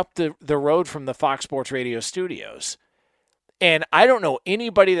right up the road from the Fox Sports Radio studios. And I don't know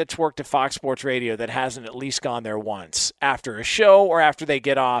anybody that's worked at Fox Sports Radio that hasn't at least gone there once after a show or after they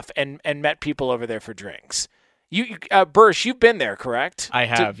get off and met people over there for drinks. You Bursch, you've been there, correct? I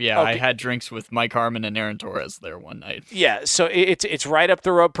have, yeah. Okay. I had drinks with Mike Harmon and Aaron Torres there one night. Yeah, so it's right up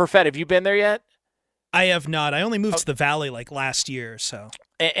the road. Perfett, have you been there yet? I have not. I only moved to the Valley like last year, so.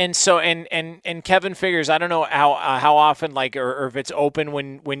 And so Kevin figures, I don't know how often, like, or if it's open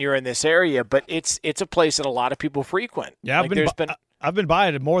when you're in this area, but it's a place that a lot of people frequent. Yeah, I've been by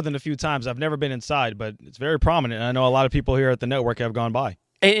it more than a few times. I've never been inside, but it's very prominent. I know a lot of people here at the network have gone by.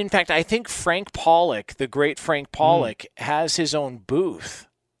 In fact, I think Frank Pollock, the great Frank Pollock, has his own booth.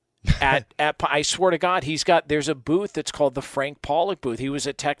 At I swear to God, there's a booth that's called the Frank Pollock booth. He was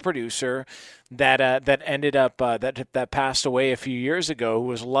a tech producer that ended up that passed away a few years ago, who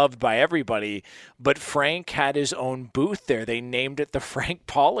was loved by everybody. But Frank had his own booth there. They named it the Frank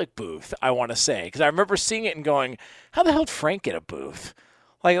Pollock booth, I want to say, because I remember seeing it and going, "How the hell did Frank get a booth?"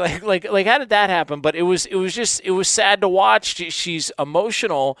 Like how did that happen? But it was sad to watch. She's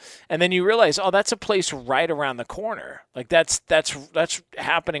emotional, and then you realize, oh, that's a place right around the corner. Like that's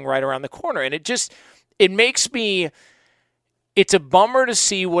happening right around the corner, and it makes me. It's a bummer to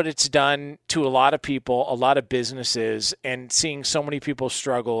see what it's done to a lot of people, a lot of businesses, and seeing so many people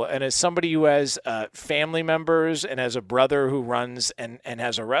struggle. And as somebody who has family members and has a brother who runs and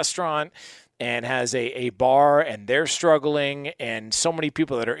has a restaurant and has a bar, and they're struggling, and so many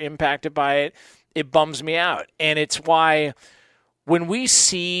people that are impacted by it, it bums me out. And it's why when we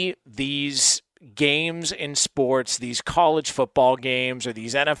see these games in sports, these college football games or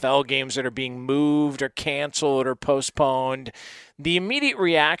these NFL games that are being moved or canceled or postponed, the immediate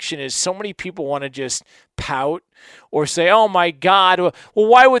reaction is so many people want to just pout or say, oh my God, well,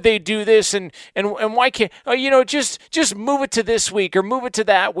 why would they do this? And why can't, just move it to this week or move it to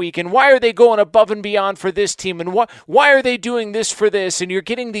that week. And why are they going above and beyond for this team? And why are they doing this for this? And you're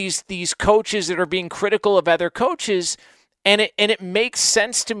getting these coaches that are being critical of other coaches. And it makes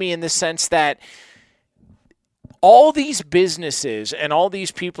sense to me in the sense that all these businesses and all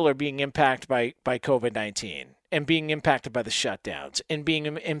these people are being impacted by COVID-19 and being impacted by the shutdowns and being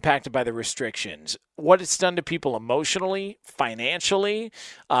impacted by the restrictions. What it's done to people emotionally, financially,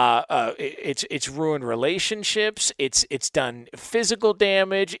 it's ruined relationships. It's done physical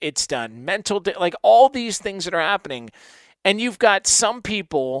damage. It's done mental like all these things that are happening. And you've got some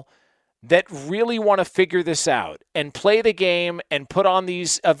people that really want to figure this out and play the game and put on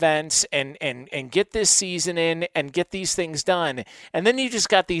these events and get this season in and get these things done. And then you just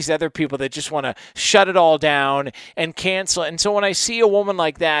got these other people that just want to shut it all down and cancel. And so when I see a woman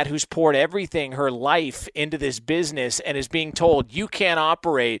like that who's poured everything, her life into this business and is being told you can't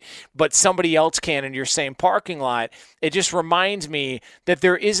operate, but somebody else can in your same parking lot, it just reminds me that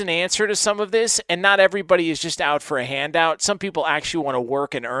there is an answer to some of this, and not everybody is just out for a handout. Some people actually want to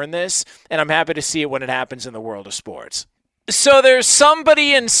work and earn this. And I'm happy to see it when it happens in the world of sports. So there's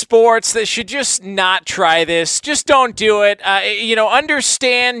somebody in sports that should just not try this. Just don't do it.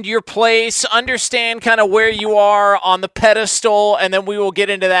 Understand your place. Understand kind of where you are on the pedestal. And then we will get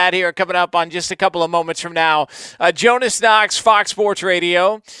into that here coming up on just a couple of moments from now. Jonas Knox, Fox Sports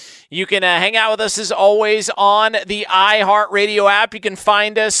Radio. You can hang out with us as always on the iHeartRadio app. You can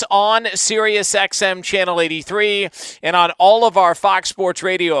find us on SiriusXM Channel 83 and on all of our Fox Sports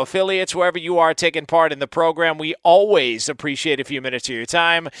Radio affiliates, wherever you are taking part in the program. We always appreciate a few minutes of your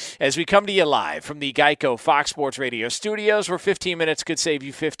time as we come to you live from the Geico Fox Sports Radio studios, where 15 minutes could save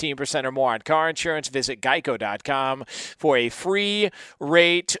you 15% or more on car insurance. Visit geico.com for a free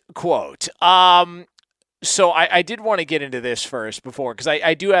rate quote. So I did want to get into this first before, because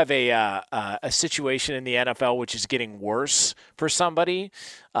I do have a situation in the NFL which is getting worse for somebody.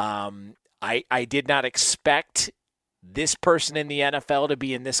 I did not expect this person in the NFL to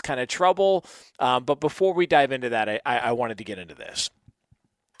be in this kind of trouble. But before we dive into that, I wanted to get into this.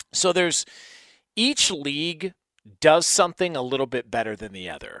 So each league does something a little bit better than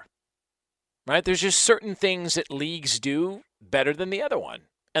the other, right? There's just certain things that leagues do better than the other one,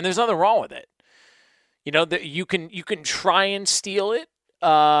 and there's nothing wrong with it. You can try and steal it,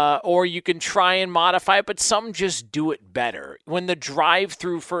 or you can try and modify it, but some just do it better. When the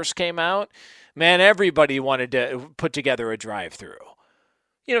drive-through first came out, man, everybody wanted to put together a drive-through.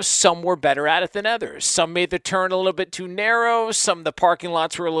 Some were better at it than others. Some made the turn a little bit too narrow. Some of the parking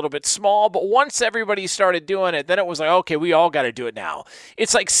lots were a little bit small. But once everybody started doing it, then it was like, okay, we all got to do it now.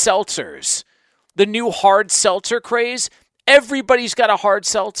 It's like seltzers. The new hard seltzer craze, everybody's got a hard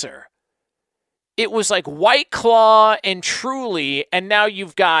seltzer. It was like White Claw and Truly, and now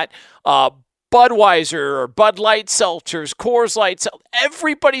you've got Budweiser or Bud Light seltzers, Coors Light.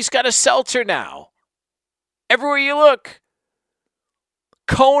 Everybody's got a seltzer now. Everywhere you look.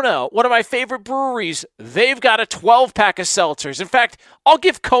 Kona, one of my favorite breweries, they've got a 12-pack of seltzers. In fact, I'll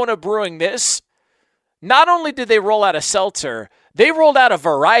give Kona Brewing this. Not only did they roll out a seltzer, they rolled out a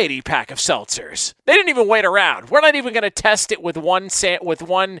variety pack of seltzers. They didn't even wait around. We're not even going to test it with one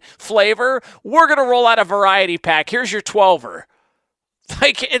flavor. We're going to roll out a variety pack. Here's your 12er.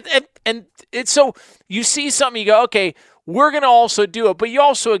 And it's so you see something, you go, okay, we're going to also do it, but you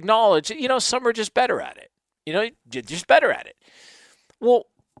also acknowledge, some are just better at it. You're just better at it. Well,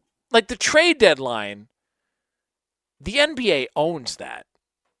 like the trade deadline, the NBA owns that.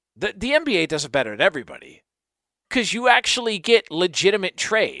 The NBA does it better than everybody, because you actually get legitimate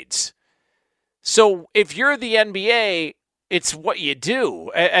trades. So if you're the NBA, it's what you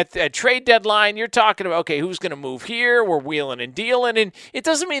do. At trade deadline, you're talking about, okay, who's going to move here? We're wheeling and dealing. And it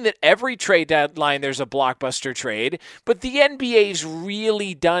doesn't mean that every trade deadline there's a blockbuster trade, but the NBA's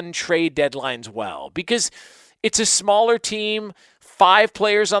really done trade deadlines well, because it's a smaller team, 5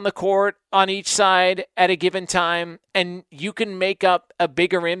 players on the court on each side at a given time, and you can make up a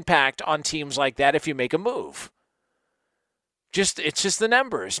bigger impact on teams like that if you make a move. It's just the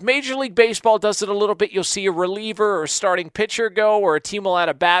numbers. Major League Baseball does it a little bit. You'll see a reliever or a starting pitcher go, or a team will add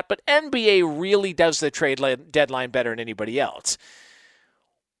a bat, but NBA really does the trade deadline better than anybody else.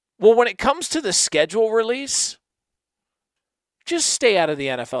 Well, when it comes to the schedule release, just stay out of the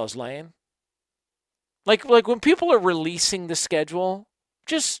NFL's lane. Like when people are releasing the schedule,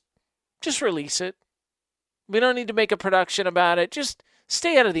 just release it. We don't need to make a production about it. Just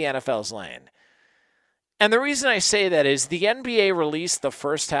stay out of the NFL's lane. And the reason I say that is the NBA released the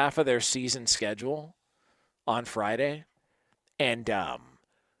first half of their season schedule on Friday, and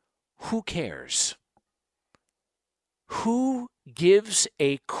who cares? Who gives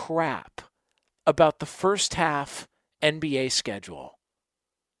a crap about the first half NBA schedule?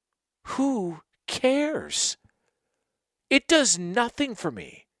 Who cares? It does nothing for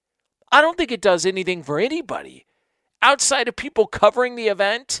me. I don't think it does anything for anybody. Outside of people covering the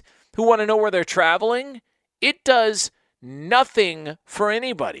event who want to know where they're traveling, it does nothing for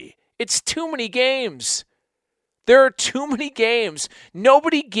anybody. It's too many games. There are too many games.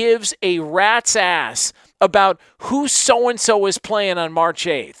 Nobody gives a rat's ass about who so-and-so is playing on March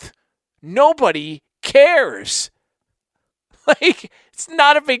 8th. Nobody cares. It's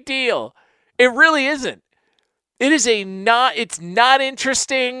not a big deal. It really isn't. It's not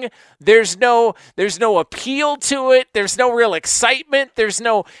interesting. There's no appeal to it. There's no real excitement. There's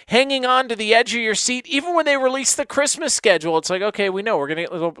no hanging on to the edge of your seat. Even when they release the Christmas schedule, it's like, okay, we know we're going to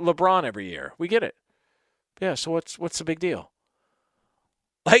get LeBron every year. We get it. Yeah, so what's the big deal?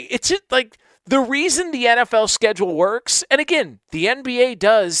 It's just the reason the NFL schedule works, and again, the NBA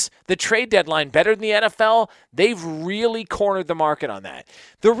does the trade deadline better than the NFL. They've really cornered the market on that.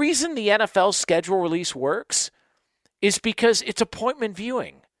 The reason the NFL schedule release works is because it's appointment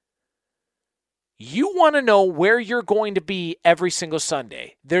viewing. You want to know where you're going to be every single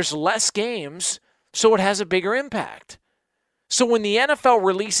Sunday. There's less games, so it has a bigger impact. So when the NFL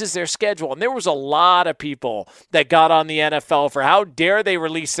releases their schedule, and there was a lot of people that got on the NFL for how dare they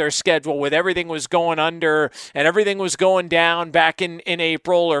release their schedule with everything was going under and everything was going down back in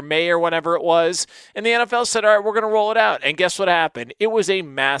April or May or whenever it was. And the NFL said, all right, we're going to roll it out. And guess what happened? It was a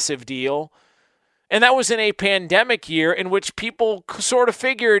massive deal. And that was in a pandemic year in which people sort of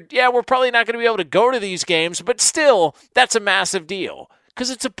figured, yeah, we're probably not going to be able to go to these games, but still, that's a massive deal because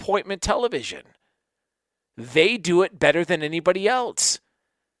it's appointment television. They do it better than anybody else.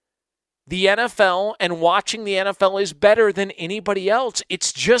 The NFL and watching the NFL is better than anybody else.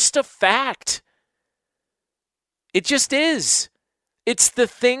 It's just a fact. It just is. It's the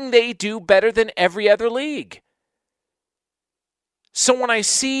thing they do better than every other league. So when I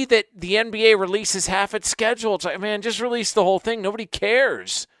see that the NBA releases half its schedule, it's like, man, just release the whole thing. Nobody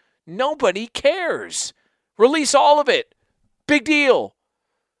cares. Nobody cares. Release all of it. Big deal.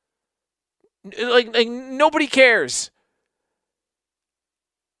 Like nobody cares.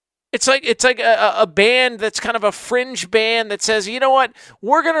 It's like a band that's kind of a fringe band that says, you know what,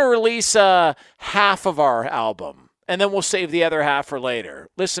 we're going to release half of our album, and then we'll save the other half for later.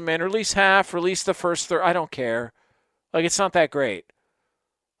 Listen, man, release half, release the first third. I don't care. It's not that great.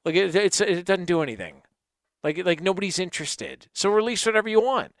 It doesn't do anything. Like nobody's interested. So release whatever you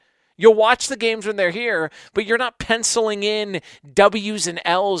want. You'll watch the games when they're here, but you're not penciling in W's and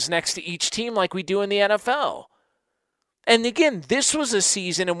L's next to each team like we do in the NFL. And again, this was a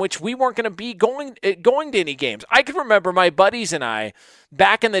season in which we weren't going to be going to any games. I can remember my buddies and I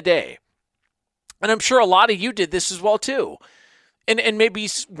back in the day, and I'm sure a lot of you did this as well too, and maybe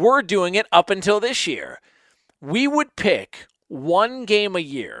we're doing it up until this year. We would pick one game a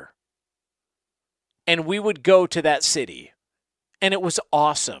year, and we would go to that city, and it was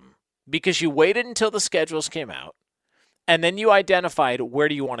awesome. Because you waited until the schedules came out, and then you identified where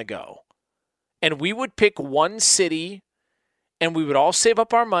do you want to go. And we would pick one city, and we would all save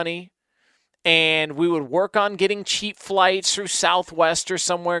up our money, and we would work on getting cheap flights through Southwest or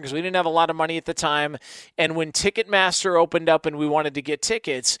somewhere because we didn't have a lot of money at the time. And when Ticketmaster opened up and we wanted to get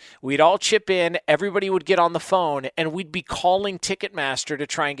tickets, we'd all chip in, everybody would get on the phone, and we'd be calling Ticketmaster to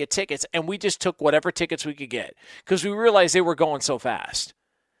try and get tickets. And we just took whatever tickets we could get because we realized they were going so fast.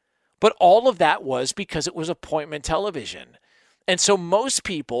 But all of that was because it was appointment television. And so most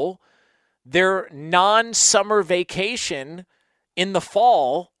people, their non-summer vacation in the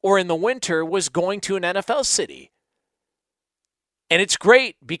fall or in the winter was going to an NFL city. And it's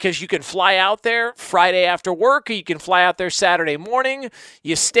great because you can fly out there Friday after work, or you can fly out there Saturday morning.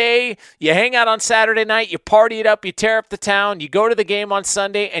 You stay, you hang out on Saturday night, you party it up, you tear up the town, you go to the game on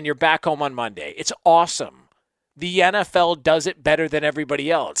Sunday, and you're back home on Monday. It's awesome. The NFL does it better than everybody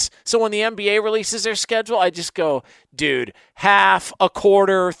else. So when the NBA releases their schedule, I just go, dude, half, a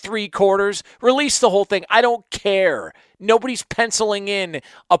quarter, 3/4, release the whole thing. I don't care. Nobody's penciling in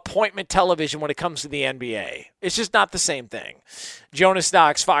appointment television when it comes to the NBA. It's just not the same thing. Jonas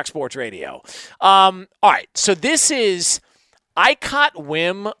Knox, Fox Sports Radio. All right, so I caught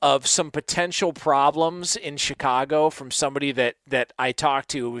whim of some potential problems in Chicago from somebody that I talked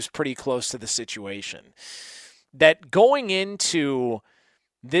to who was pretty close to the situation. That going into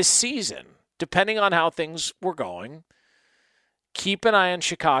this season, depending on how things were going, keep an eye on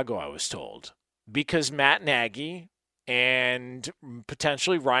Chicago, I was told. because Matt Nagy and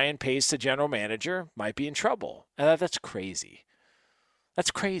potentially Ryan Pace, the general manager, might be in trouble. And that's crazy.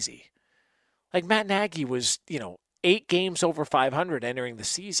 That's crazy. Like, Matt Nagy was, 8 games over 500 entering the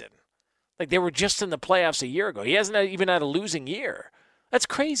season. Like, they were just in the playoffs a year ago. He hasn't even had a losing year. That's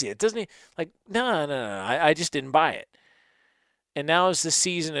crazy. It doesn't, no. I just didn't buy it. And now as the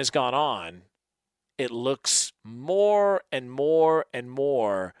season has gone on, it looks more and more and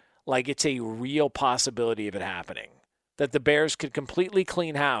more like it's a real possibility of it happening. That the Bears could completely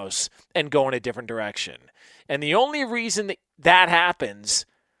clean house and go in a different direction. And the only reason that happens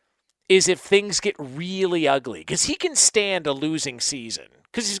is if things get really ugly. Because he can stand a losing season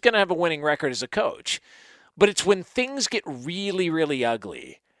because he's going to have a winning record as a coach. But it's when things get really, really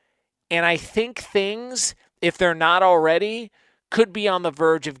ugly. And I think things, if they're not already, could be on the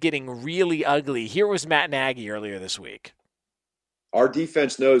verge of getting really ugly. Here was Matt Nagy earlier this week. Our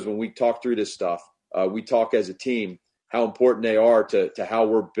defense knows when we talk through this stuff, we talk as a team, how important they are to how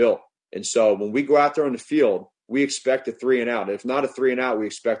we're built. And so when we go out there on the field, we expect a 3-and-out. If not a 3-and-out, we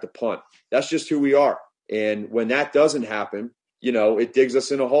expect a punt. That's just who we are. And when that doesn't happen, it digs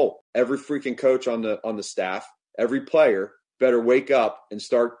us in a hole. Every freaking coach on the staff, every player better wake up and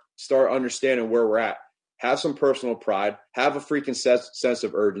start understanding where we're at. Have some personal pride. Have a freaking sense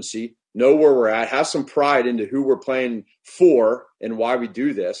of urgency. Know where we're at. Have some pride into who we're playing for and why we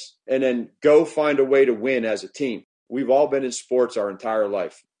do this. And then go find a way to win as a team. We've all been in sports our entire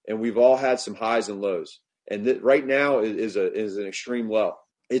life, and we've all had some highs and lows. And right now is an extreme low.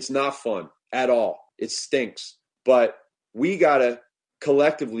 It's not fun at all. It stinks. But we got to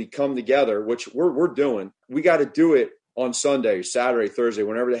collectively come together, which we're doing. We got to do it on Sunday, Saturday, Thursday,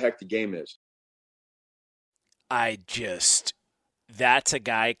 whenever the heck the game is. That's a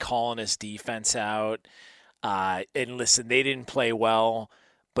guy calling his defense out. And listen, they didn't play well.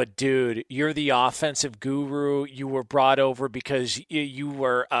 But, dude, you're the offensive guru. You were brought over because you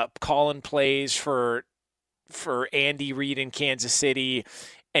were calling plays for Andy Reid in Kansas City,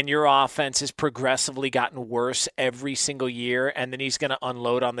 and your offense has progressively gotten worse every single year, and then he's going to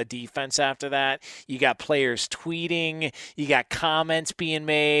unload on the defense after that. You got players tweeting. You got comments being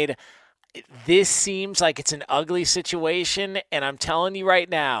made. This seems like it's an ugly situation, and I'm telling you right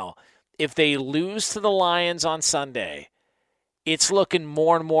now, if they lose to the Lions on Sunday, it's looking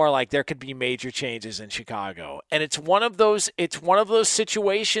more and more like there could be major changes in Chicago. And it's one of those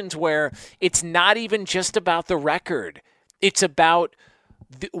situations where it's not even just about the record. It's about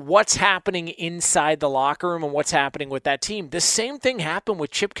what's happening inside the locker room and what's happening with that team. The same thing happened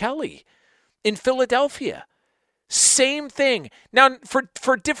with Chip Kelly in Philadelphia. Same thing. Now,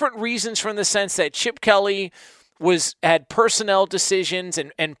 for different reasons, from the sense that Chip Kelly had personnel decisions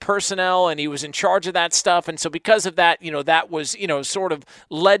and personnel, and he was in charge of that stuff. And so because of that, that was, sort of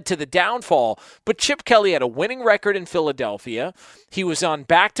led to the downfall. But Chip Kelly had a winning record in Philadelphia. He was on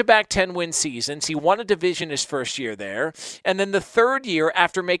back-to-back 10-win seasons. He won a division his first year there. And then the third year,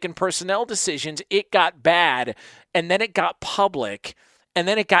 after making personnel decisions, it got bad. And then it got public. And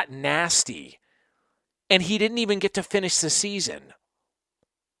then it got nasty. And he didn't even get to finish the season.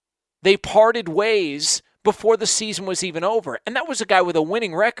 They parted ways before the season was even over. And that was a guy with a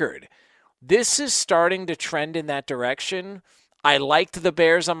winning record. This is starting to trend in that direction. I liked the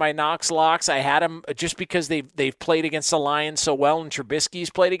Bears on my Knox locks. I had them just because they've played against the Lions so well, and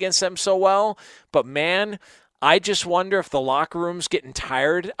Trubisky's played against them so well. But, man, I just wonder if the locker room's getting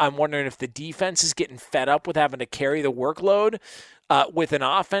tired. I'm wondering if the defense is getting fed up with having to carry the workload. With an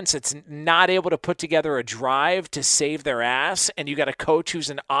offense that's not able to put together a drive to save their ass, and you got a coach who's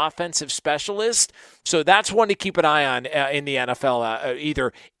an offensive specialist. So that's one to keep an eye on in the NFL.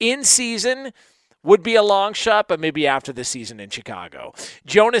 Either in season would be a long shot, but maybe after the season in Chicago.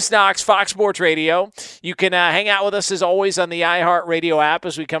 Jonas Knox, Fox Sports Radio. You can hang out with us as always on the iHeartRadio app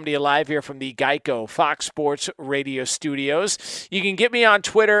as we come to you live here from the Geico Fox Sports Radio studios. You can get me on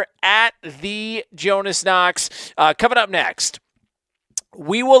Twitter at the Jonas Knox. Coming up next,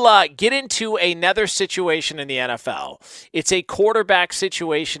 we will get into another situation in the NFL. It's a quarterback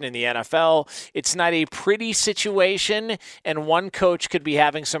situation in the NFL. It's not a pretty situation, and one coach could be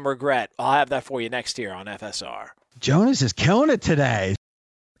having some regret. I'll have that for you next year on FSR. Jonas is killing it today.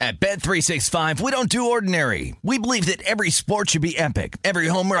 At Bet365, we don't do ordinary. We believe that every sport should be epic. Every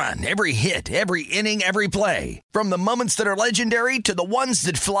home run, every hit, every inning, every play. From the moments that are legendary to the ones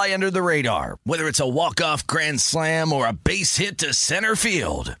that fly under the radar. Whether it's a walk-off grand slam or a base hit to center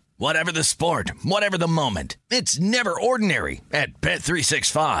field. Whatever the sport, whatever the moment. It's never ordinary at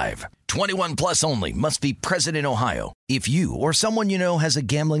Bet365. 21 plus only. Must be present in Ohio. If you or someone you know has a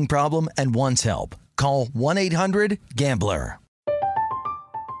gambling problem and wants help, call 1-800-GAMBLER.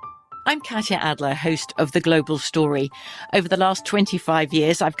 I'm Katya Adler, host of The Global Story. Over the last 25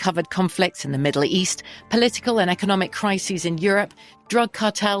 years, I've covered conflicts in the Middle East, political and economic crises in Europe, drug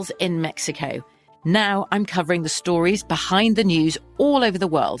cartels in Mexico. Now I'm covering the stories behind the news all over the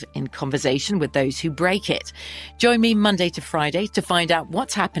world in conversation with those who break it. Join me Monday to Friday to find out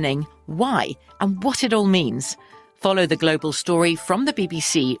what's happening, why, and what it all means. Follow The Global Story from the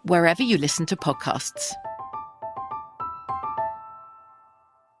BBC wherever you listen to podcasts.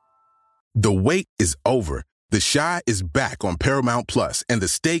 The wait is over. The Chi is back on Paramount Plus, and the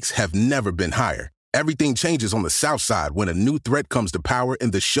stakes have never been higher. Everything changes on the South Side when a new threat comes to power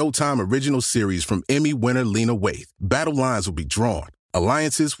in the Showtime original series from Emmy winner Lena Waithe. Battle lines will be drawn,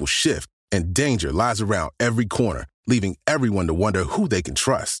 alliances will shift, and danger lies around every corner, leaving everyone to wonder who they can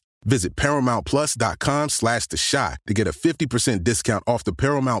trust. Visit ParamountPlus.com/The Chi to get a 50% discount off the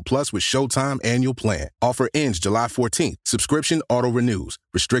Paramount Plus with Showtime annual plan. Offer ends July 14th. Subscription auto-renews.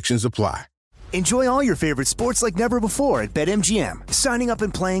 Restrictions apply. Enjoy all your favorite sports like never before at BetMGM. Signing up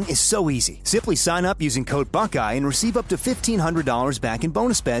and playing is so easy. Simply sign up using code Buckeye and receive up to $1,500 back in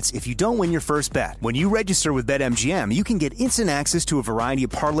bonus bets if you don't win your first bet. When you register with BetMGM, you can get instant access to a variety of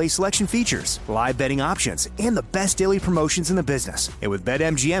parlay selection features, live betting options, and the best daily promotions in the business. And with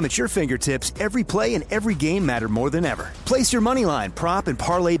BetMGM at your fingertips, every play and every game matter more than ever. Place your moneyline, prop, and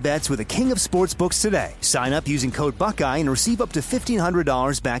parlay bets with the king of sportsbooks today. Sign up using code Buckeye and receive up to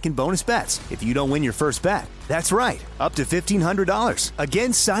 $1,500 back in bonus bets if you don't win your first bet. That's right, up to $1,500.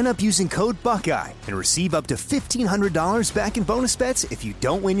 Again, sign up using code Buckeye and receive up to $1,500 back in bonus bets if you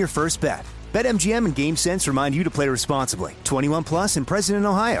don't win your first bet. BetMGM and GameSense remind you to play responsibly. 21 plus and present in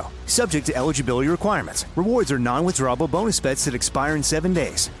Ohio. Subject to eligibility requirements. Rewards are non-withdrawable bonus bets that expire in 7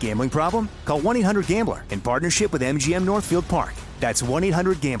 days. Gambling problem? Call 1-800-GAMBLER in partnership with MGM Northfield Park. That's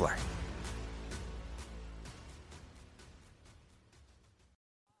 1-800-GAMBLER.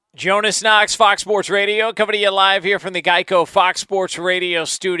 Jonas Knox, Fox Sports Radio, coming to you live here from the Geico Fox Sports Radio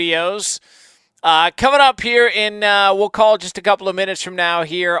studios. Coming up here in, we'll call just a couple of minutes from now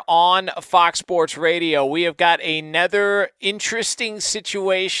here on Fox Sports Radio, we have got another interesting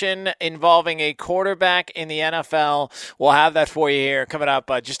situation involving a quarterback in the NFL. We'll have that for you here coming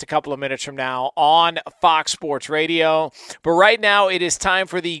up just a couple of minutes from now on Fox Sports Radio. But right now, it is time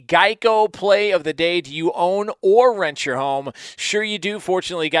for the Geico play of the day. Do you own or rent your home? Sure you do.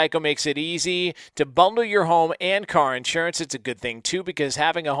 Fortunately, Geico makes it easy to bundle your home and car insurance. It's a good thing, too, because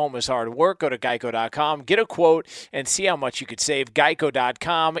having a home is hard work. Go to Geico.com, get a quote, and see how much you could save.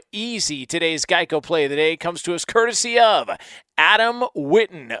 Geico.com, easy. Today's Geico play of the day comes to us courtesy of Adam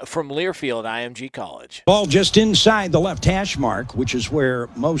Witten from Learfield IMG College. Ball just inside the left hash mark, which is where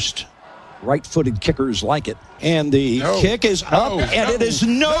most right-footed kickers like it. And the kick is up, and it is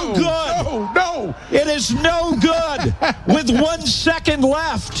no good. No. It is no good. With 1 second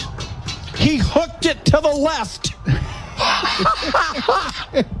left, he hooked it to the left.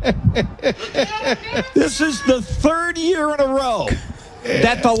 This is the third year in a row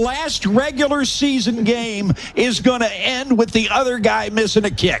that the last regular season game is going to end with the other guy missing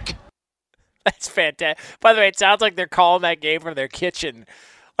a kick. That's fantastic. By the way, it sounds like they're calling that game from their kitchen.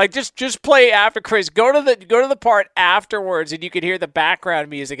 Like just play after Chris. Go to the part afterwards, and you can hear the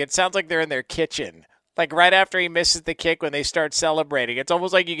background music. It sounds like they're in their kitchen. Like right after he misses the kick when they start celebrating. It's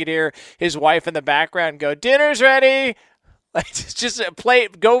almost like you could hear his wife in the background go, "Dinner's ready." Like just play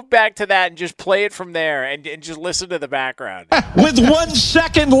it, go back to that and just play it from there and just listen to the background. With 1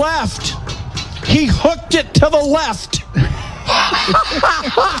 second left, he hooked it to the left.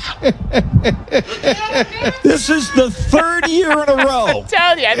 This is the third year in a row I'm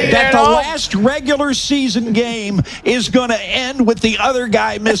telling you, I think that the last regular season game is going to end with the other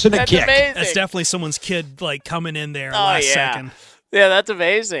guy missing a kick. Amazing. That's definitely someone's kid like coming in there last second. Yeah, that's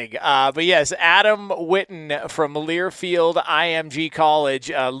amazing. But yes, Adam Witten from Learfield IMG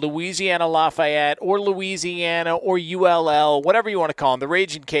College, Louisiana Lafayette or Louisiana or ULL, whatever you want to call them, the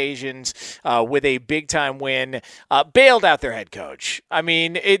Raging Cajuns with a big-time win, bailed out their head coach. I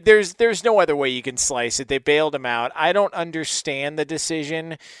mean, there's no other way you can slice it. They bailed him out. I don't understand the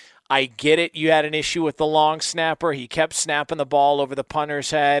decision. I get it. You had an issue with the long snapper. He kept snapping the ball over the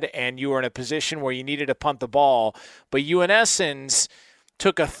punter's head, and you were in a position where you needed to punt the ball. But you, in essence,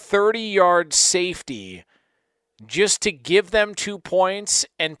 took a 30-yard safety just to give them 2 points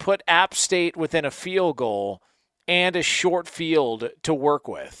and put App State within a field goal and a short field to work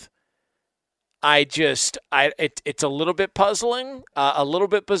with. it's a little bit puzzling, a little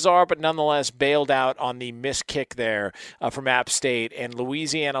bit bizarre, but nonetheless bailed out on the missed kick there from App State. And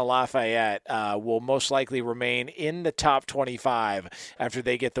Louisiana Lafayette will most likely remain in the top 25 after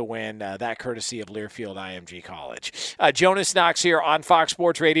they get the win, that courtesy of Learfield IMG College. Jonas Knox here on Fox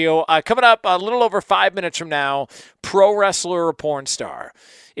Sports Radio. Coming up a little over 5 minutes from now, pro wrestler or porn star.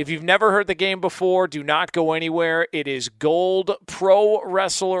 If you've never heard the game before, do not go anywhere. It is gold. Pro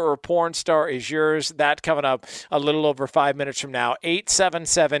wrestler or porn star is yours. That coming up a little over 5 minutes from now.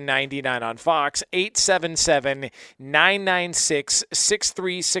 877-99 on Fox.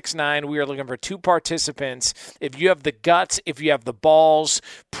 877-996-6369. We are looking for 2 participants. If you have the guts, if you have the balls,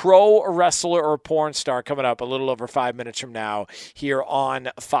 pro wrestler or porn star coming up a little over 5 minutes from now here on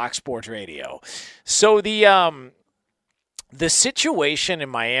Fox Sports Radio. So the situation in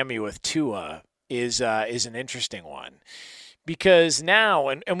Miami with Tua is an interesting one, because now,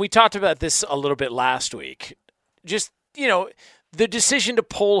 and we talked about this a little bit last week, just, the decision to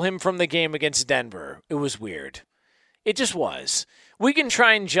pull him from the game against Denver, it was weird. It just was. We can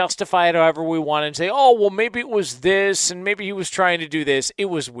try and justify it however we want and say, oh, well, maybe it was this, and maybe he was trying to do this. It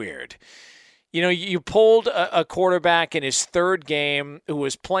was weird. You pulled a quarterback in his third game who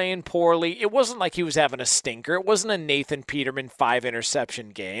was playing poorly. It wasn't like he was having a stinker. It wasn't a Nathan Peterman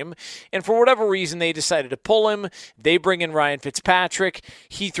 5-interception game. And for whatever reason, they decided to pull him. They bring in Ryan Fitzpatrick.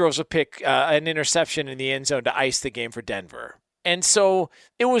 He throws an interception in the end zone to ice the game for Denver. And so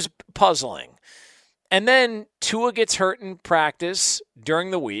it was puzzling. And then Tua gets hurt in practice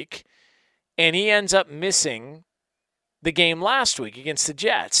during the week, and he ends up missing the game last week against the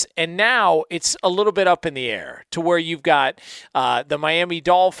Jets. And now it's a little bit up in the air to where you've got the Miami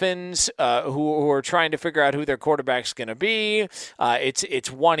Dolphins who are trying to figure out who their quarterback's going to be.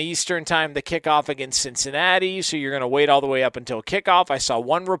 It's 1 Eastern time, the kickoff against Cincinnati, so you're going to wait all the way up until kickoff. I saw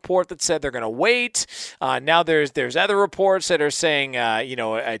one report that said they're going to wait. Now there's other reports that are saying,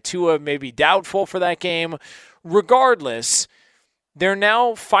 Tua may be doubtful for that game. Regardless, they're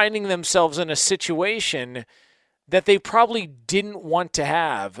now finding themselves in a situation that they probably didn't want to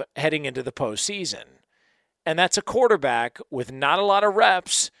have heading into the postseason. And that's a quarterback with not a lot of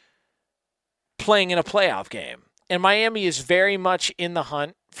reps playing in a playoff game. And Miami is very much in the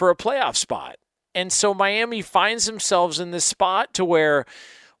hunt for a playoff spot. And so Miami finds themselves in this spot to where,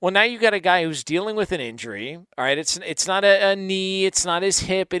 well, now you got a guy who's dealing with an injury. All right, it's not a knee, it's not his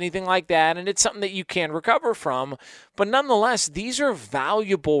hip, anything like that, and it's something that you can recover from. But nonetheless, these are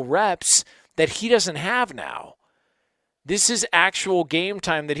valuable reps that he doesn't have now. This is actual game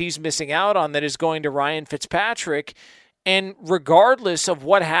time that he's missing out on that is going to Ryan Fitzpatrick. And regardless of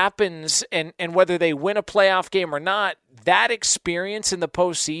what happens and whether they win a playoff game or not, that experience in the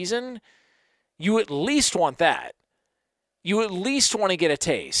postseason, you at least want that. You at least want to get a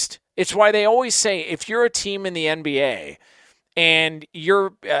taste. It's why they always say if you're a team in the NBA and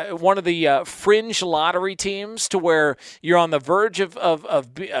you're one of the fringe lottery teams to where you're on the verge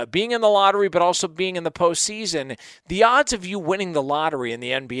of being in the lottery but also being in the postseason, the odds of you winning the lottery in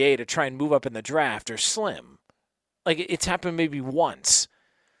the NBA to try and move up in the draft are slim. Like, it's happened maybe once.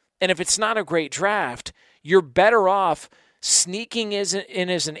 And if it's not a great draft, you're better off sneaking in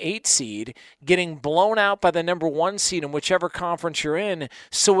as an 8 seed, getting blown out by the number 1 seed in whichever conference you're in,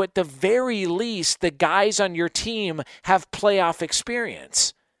 so at the very least, the guys on your team have playoff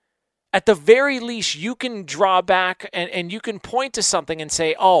experience. At the very least, you can draw back and you can point to something and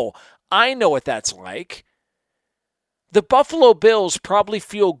say, oh, I know what that's like. The Buffalo Bills probably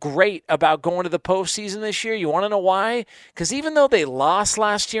feel great about going to the postseason this year. You want to know why? Because even though they lost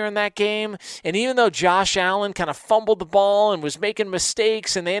last year in that game, and even though Josh Allen kind of fumbled the ball and was making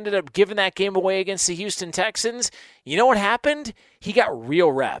mistakes, and they ended up giving that game away against the Houston Texans, you know what happened? He got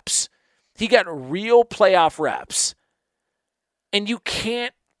real reps. He got real playoff reps. And you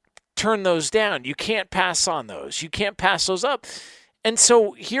can't turn those down. You can't pass on those. You can't pass those up. And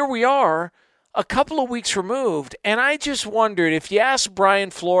so here we are, a couple of weeks removed, and I just wondered, if you ask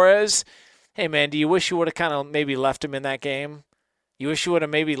Brian Flores, hey, man, do you wish you would have kind of maybe left him in that game? You wish you would have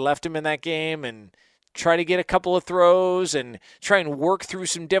maybe left him in that game and try to get a couple of throws and try and work through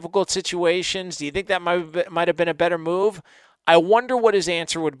some difficult situations? Do you think that might have been a better move? I wonder what his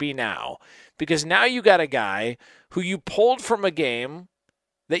answer would be now, because now you got a guy who you pulled from a game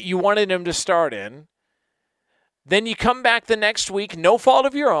that you wanted him to start in. Then you come back the next week, no fault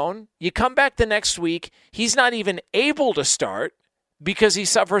of your own. You come back the next week, he's not even able to start because he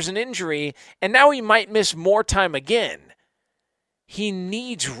suffers an injury, and now he might miss more time again. He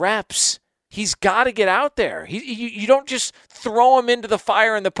needs reps. He's got to get out there. You don't just throw him into the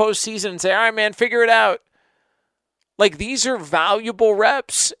fire in the postseason and say, all right, man, figure it out. Like, these are valuable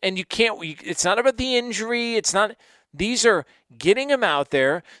reps, and it's not about the injury. These are getting him out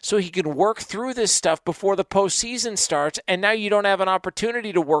there so he can work through this stuff before the postseason starts, and now you don't have an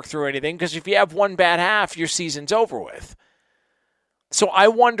opportunity to work through anything because if you have one bad half, your season's over with. So I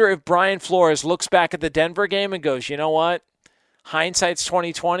wonder if Brian Flores looks back at the Denver game and goes, you know what? Hindsight's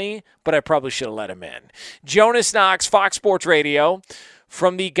 20/20, but I probably should have let him in. Jonas Knox, Fox Sports Radio.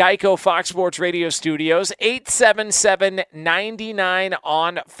 From the Geico Fox Sports Radio studios, 877-99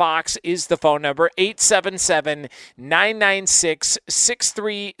 on Fox is the phone number,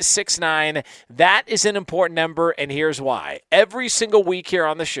 877-996-6369. That is an important number, and here's why. Every single week here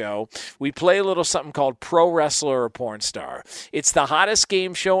on the show, we play a little something called Pro Wrestler or Porn Star. It's the hottest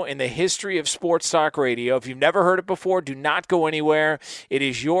game show in the history of sports talk radio. If you've never heard it before, do not go anywhere. It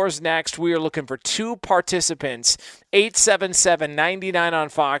is yours next. We are looking for 2 participants, 877-99 on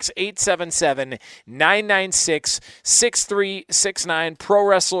Fox, 877-996-6369. Pro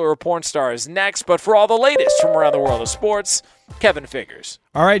Wrestler or Porn Star is next. But for all the latest from around the world of sports, Kevin Figures.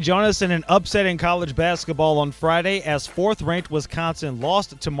 All right, Jonas, in an upset in college basketball on Friday as 4th-ranked Wisconsin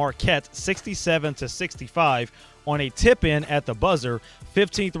lost to Marquette 67-65 on a tip-in at the buzzer.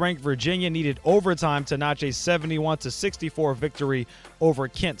 15th-ranked Virginia needed overtime to notch a 71-64 victory over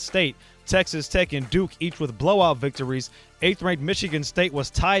Kent State. Texas Tech and Duke each with blowout victories. 8th-ranked Michigan State was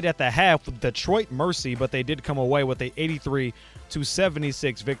tied at the half with Detroit Mercy, but they did come away with a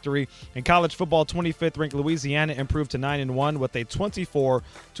 83-76 victory. In college football, 25th-ranked Louisiana improved to 9-1 with a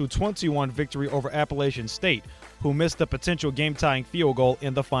 24-21 victory over Appalachian State, who missed the potential game-tying field goal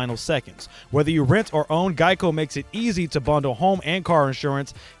in the final seconds. Whether you rent or own, Geico makes it easy to bundle home and car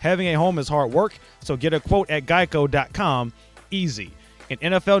insurance. Having a home is hard work, so get a quote at geico.com. Easy. In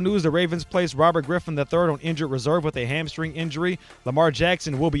NFL news, the Ravens placed Robert Griffin III on injured reserve with a hamstring injury. Lamar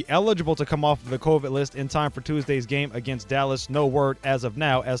Jackson will be eligible to come off of the COVID list in time for Tuesday's game against Dallas. No word as of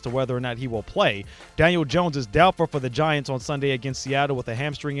now as to whether or not he will play. Daniel Jones is doubtful for the Giants on Sunday against Seattle with a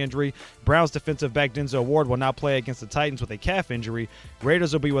hamstring injury. Browns defensive back Denzel Ward will not play against the Titans with a calf injury.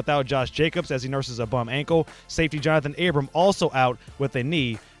 Raiders will be without Josh Jacobs as he nurses a bum ankle. Safety Jonathan Abram also out with a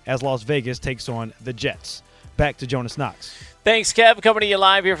knee as Las Vegas takes on the Jets. Back to Jonas Knox. Thanks, Kev. Coming to you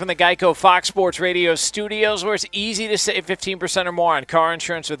live here from the Geico Fox Sports Radio studios, where it's easy to save 15% or more on car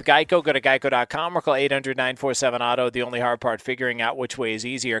insurance with Geico. Go to geico.com or call 800-947-AUTO. The only hard part, figuring out which way is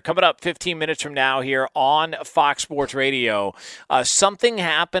easier. Coming up 15 minutes from now here on Fox Sports Radio, something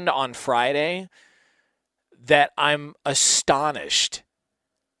happened on Friday that I'm astonished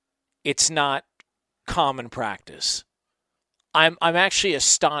it's not common practice. I'm actually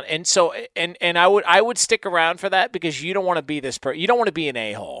astonished, and so I would stick around for that because you don't want to be this person. You don't want to be an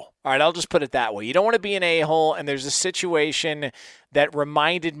a-hole. All right, I'll just put it that way. You don't want to be an a-hole, and there's a situation that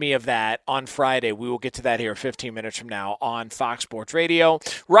reminded me of that on Friday. We will get to that here 15 minutes from now on Fox Sports Radio.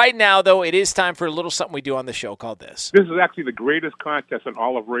 Right now, though, it is time for a little something we do on the show called this. This is actually the greatest contest in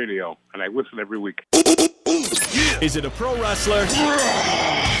all of radio, and I listen every week. Is it a pro wrestler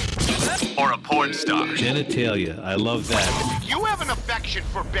or a porn star? Genitalia. I love that. You have an affection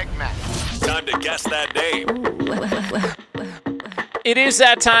for Big Mac. Time to guess that name. It is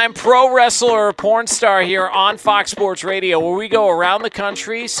that time, pro wrestler or porn star here on Fox Sports Radio, where we go around the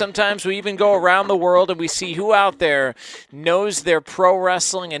country. Sometimes we even go around the world, and we see who out there knows their pro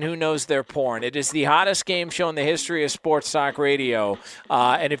wrestling and who knows their porn. It is the hottest game show in the history of sports talk radio.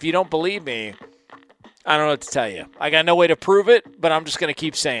 And if you don't believe me, I don't know what to tell you. I got no way to prove it, but I'm just going to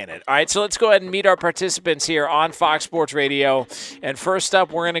keep saying it. All right, so let's go ahead and meet our participants here on Fox Sports Radio. And first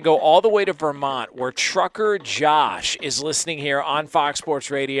up, we're going to go all the way to Vermont, where Trucker Josh is listening here on Fox Sports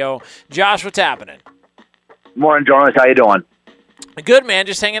Radio. Josh, what's happening? Morning, Jonas. How you doing? Good, man.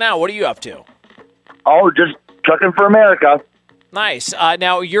 Just hanging out. What are you up to? Oh, just trucking for America. Nice.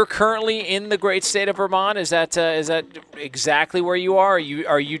 Now, you're currently in the great state of Vermont. Is that exactly where you are?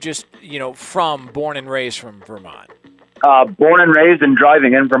 Are you just born and raised from Vermont? Born and raised and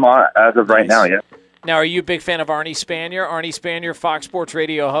driving in Vermont as of right now. Yeah. Now, are you a big fan of Arnie Spanier? Arnie Spanier, Fox Sports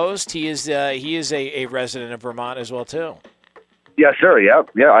Radio host. He is a resident of Vermont as well too. Yes, sir. Yeah.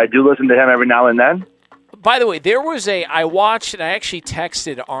 I do listen to him every now and then. By the way, I watched and I actually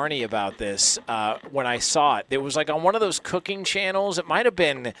texted Arnie about this when I saw it. It was like on one of those cooking channels. It might have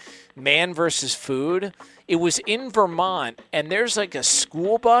been Man vs. Food. It was in Vermont, and there's like a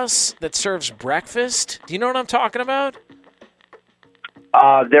school bus that serves breakfast. Do you know what I'm talking about?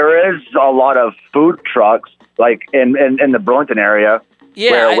 There is a lot of food trucks, like in the Burlington area.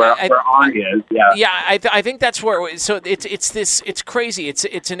 Yeah, where Arnie is. Yeah. Yeah, I think that's where. So it's crazy.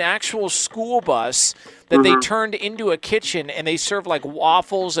 It's an actual school bus that they turned into a kitchen, and they serve like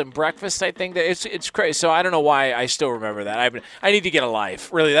waffles and breakfast. I think that it's crazy. So I don't know why I still remember that. I need to get a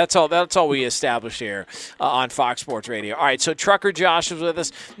life. Really, that's all we established here on Fox Sports Radio. All right, so Trucker Josh is with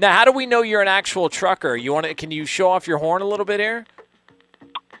us now. How do we know you're an actual trucker? Can you show off your horn a little bit here?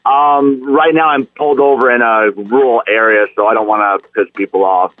 Right now I'm pulled over in a rural area, so I don't want to piss people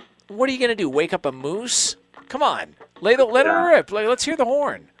off. What are you gonna do? Wake up a moose? Come on, let it rip. Let's hear the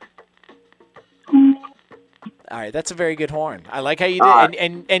horn. All right, that's a very good horn. I like how you did.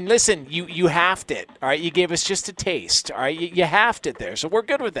 And listen, you halved it. All right, you gave us just a taste. All right, you halved it there, so we're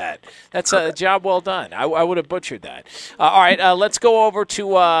good with that. That's a job well done. I would have butchered that. All right, let's go over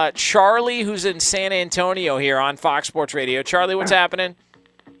to Charlie, who's in San Antonio here on Fox Sports Radio. Charlie, what's happening?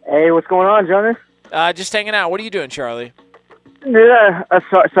 Hey, what's going on, Jonas? Just hanging out. What are you doing, Charlie? Yeah,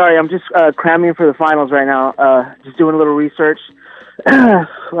 sorry, I'm just cramming for the finals right now. Just doing a little research. I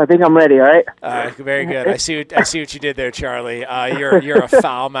think I'm ready. All right. Very good. I see what you did there, Charlie. You're a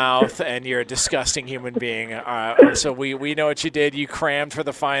foul mouth and you're a disgusting human being. So we know what you did. You crammed for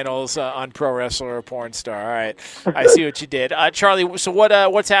the finals on Pro Wrestler or Porn Star. All right. I see what you did, Charlie. So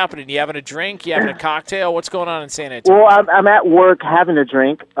what's happening? You having a drink? You having a cocktail? What's going on in San Antonio? Well, I'm at work having a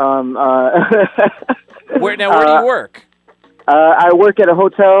drink. Where do you work? I work at a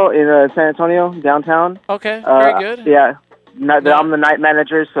hotel in San Antonio, downtown. Okay. Very good. Yeah. I'm the night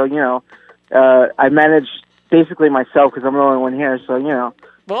manager, so, I manage basically myself because I'm the only one here, so,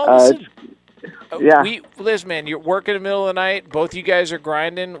 Well, yeah. Liz, man, you're working in the middle of the night. Both you guys are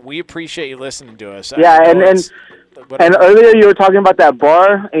grinding. We appreciate you listening to us. Yeah, and earlier you were talking about that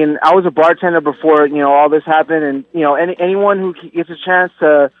bar, and I was a bartender before, all this happened, and, anyone who gets a chance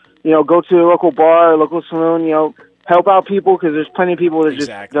to, go to a local bar, a local saloon, help out people because there's plenty of people that just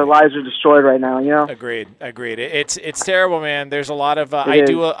their lives are destroyed right now. Agreed. It's terrible, man. There's a lot of I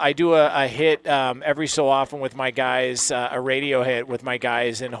do a hit every so often with my guys, a radio hit with my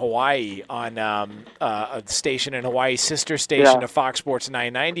guys in Hawaii on a station in Hawaii, sister station of Fox Sports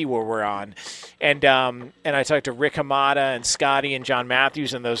 990 where we're on, and I talked to Rick Hamada and Scotty and John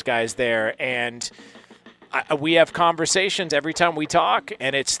Matthews and those guys there, and we have conversations every time we talk,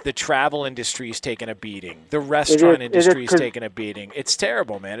 and it's the travel industry's taking a beating. The restaurant industry's taking a beating. It's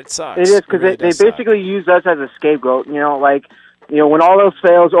terrible, man. It sucks. It is because they basically use us as a scapegoat. When all else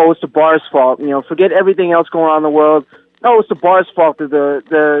fails, it's the bar's fault. Forget everything else going on in the world. It's the bar's fault that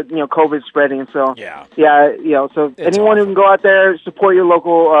the COVID spreading. So so it's anyone who can go out there, support your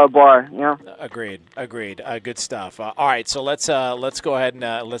local bar. Agreed. Good stuff. All right, so let's go ahead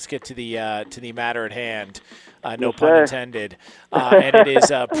and let's get to the matter at hand. No pun intended. And it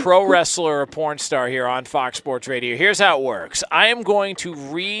is Pro Wrestler or Porn Star here on Fox Sports Radio. Here's how it works. I am going to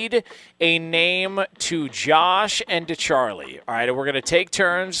read a name to Josh and to Charlie. All right, and we're going to take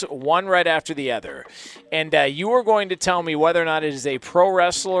turns, one right after the other. And you are going to tell me whether or not it is a pro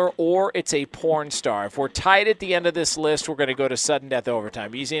wrestler or it's a porn star. If we're tied at the end of this list, we're going to go to sudden death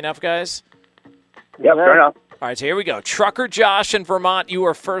overtime. Easy enough, guys? Yep, fair enough. All right, so here we go. Trucker Josh in Vermont, you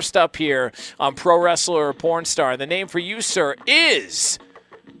are first up here on Pro Wrestler or Porn Star. The name for you, sir, is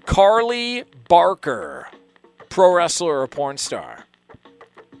Carly Barker. Pro Wrestler or Porn Star?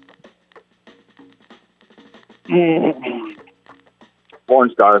 Porn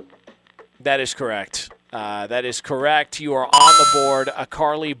Star. That is correct. You are on the board.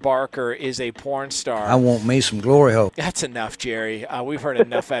 Carly Barker is a porn star. I want me some glory hole. That's enough, Jerry. We've heard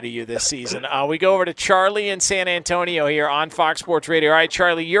enough out of you this season. We go over to Charlie in San Antonio here on Fox Sports Radio. All right,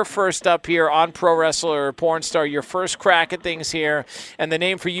 Charlie, you're first up here on Pro Wrestler or Porn Star. Your first crack at things here. And the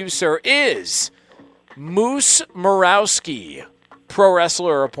name for you, sir, is Moose Morowski. Pro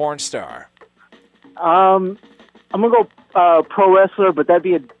Wrestler or Porn Star? I'm going to go pro wrestler, but that'd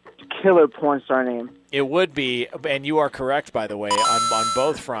be a killer porn star name. It would be, and you are correct, by the way, on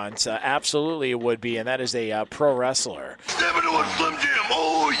both fronts. Absolutely it would be, and that is a pro wrestler. Step into a Slim Jim,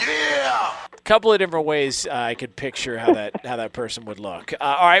 oh yeah! A couple of different ways I could picture how that person would look.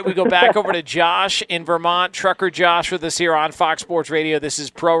 All right, we go back over to Josh in Vermont. Trucker Josh with us here on Fox Sports Radio. This is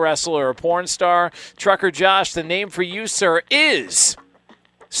Pro Wrestler or Porn Star. Trucker Josh, the name for you, sir, is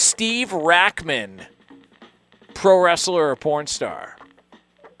Steve Rackman. Pro Wrestler or Porn Star?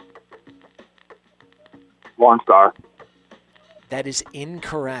 Porn Star. That is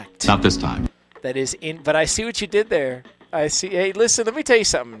incorrect. Not this time. That is but I see what you did there. I see. Hey, listen, let me tell you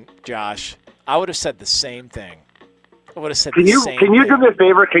something, Josh. I would have said the same thing. Can you do me a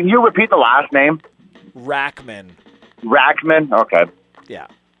favor? Can you repeat the last name? Rackman. Rackman? Okay. Yeah.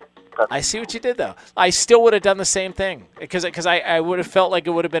 I see what you did, though. I still would have done the same thing because I would have felt like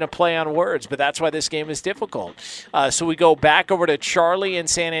it would have been a play on words, but that's why this game is difficult. So we go back over to Charlie in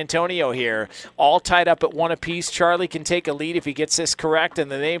San Antonio here, all tied up at 1 apiece. Charlie can take a lead if he gets this correct,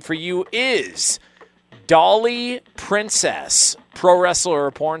 and the name for you is Dolly Princess, pro wrestler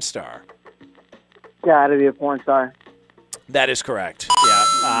or porn star. Gotta be a porn star. That is correct. Yeah,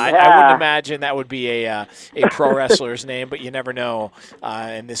 I wouldn't imagine that would be a pro wrestler's name, but you never know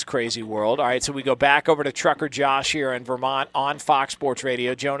in this crazy world. All right, so we go back over to Trucker Josh here in Vermont on Fox Sports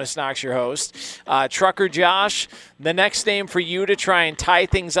Radio. Jonas Knox, your host. Trucker Josh, the next name for you to try and tie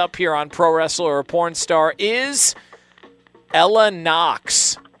things up here on pro wrestler or porn star is Ella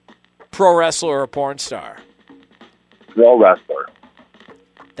Knox, pro wrestler or porn star. Pro wrestler.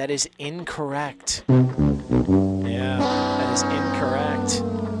 That is incorrect. Yeah, that is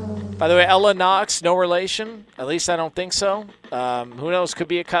incorrect. By the way, Ella Knox, no relation. At least I don't think so. Who knows? Could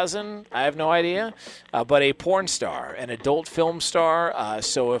be a cousin. I have no idea. But a porn star, an adult film star.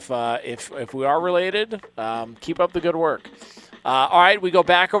 So if we are related, keep up the good work. All right, we go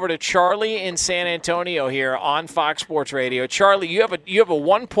back over to Charlie in San Antonio here on Fox Sports Radio. Charlie, you have a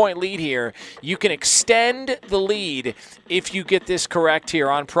 1-point lead here. You can extend the lead if you get this correct here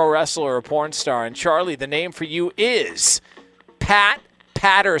on pro wrestler or porn star. And Charlie, the name for you is Pat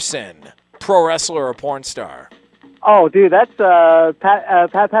Patterson, pro wrestler or porn star. Oh, dude, that's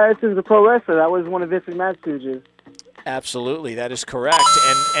Pat Patterson's a pro wrestler. That was one of Vince McMahon's stooges. Absolutely, that is correct.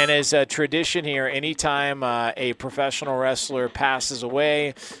 And as a tradition here, anytime a professional wrestler passes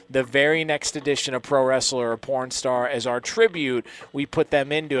away, the very next edition of Pro Wrestler or Porn Star, as our tribute, we put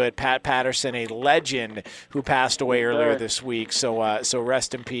them into it. Pat Patterson, a legend who passed away earlier this week. So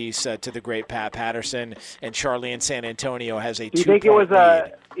rest in peace to the great Pat Patterson. And Charlie in San Antonio has a 2-point lead. You think it was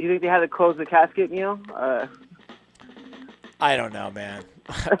you think they had to close the casket, I don't know, man.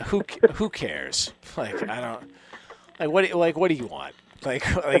 Who cares? I don't. What do you want?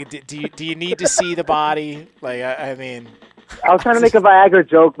 Do you need to see the body? I mean, I was trying to make a Viagra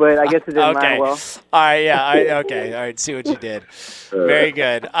joke, but I guess it didn't land well. All right, yeah, okay, all right. See what you did. Very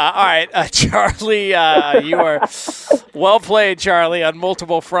good. All right, Charlie, you are well played, Charlie, on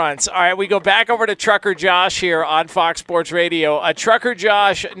multiple fronts. All right, we go back over to Trucker Josh here on Fox Sports Radio. Trucker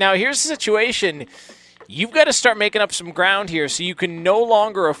Josh. Now here's the situation. You've got to start making up some ground here so you can no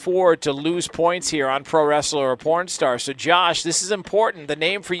longer afford to lose points here on Pro Wrestler or Porn Star. So, Josh, this is important. The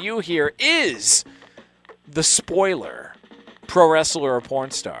name for you here is The Spoiler, Pro Wrestler or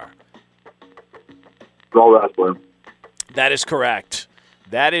Porn Star. Pro Wrestler. That is correct.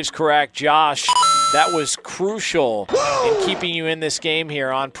 That is correct, Josh. That was crucial in keeping you in this game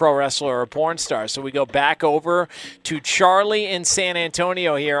here on Pro Wrestler or Porn Star. So we go back over to Charlie in San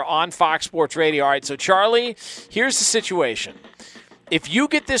Antonio here on Fox Sports Radio. All right, so Charlie, here's the situation. If you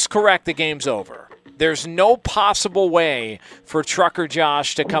get this correct, the game's over. There's no possible way for Trucker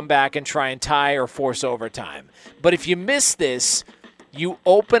Josh to come back and try and tie or force overtime. But if you miss this, you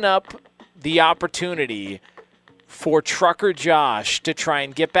open up the opportunity for Trucker Josh to try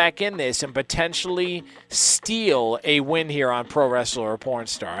and get back in this and potentially steal a win here on Pro Wrestler or Porn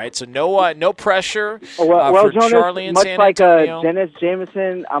Star. Right? So no pressure for Jonas, Charlie in much San like Antonio. Dennis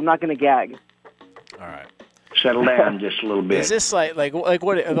Jameson, I'm not going to gag. All right. Settle down just a little bit. Is this like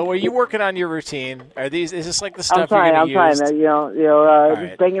what? Are you working on your routine? Is this like the stuff I'm you're going to use? I'm trying.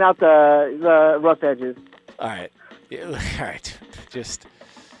 Just banging out the rough edges. All right. All right. Just.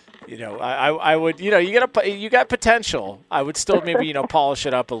 I would, you got potential. I would still maybe, polish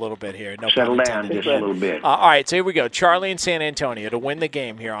it up a little bit here. No Settle down just a little bit. All right, so here we go. Charlie in San Antonio to win the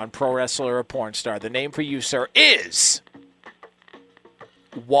game here on Pro Wrestler or Porn Star. The name for you, sir, is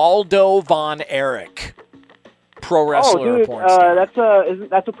Waldo Von Erich. Pro Wrestler or Porn Star.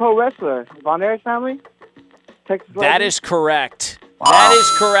 That's a pro wrestler. Von Erich family? Texas legend? That is correct. Wow. That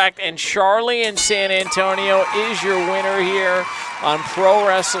is correct. And Charlie in San Antonio is your winner here on Pro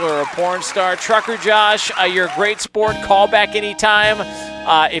Wrestler or Porn Star. Trucker Josh, you're a great sport. Call back anytime.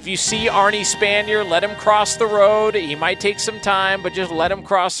 If you see Arnie Spanier, let him cross the road. He might take some time, but just let him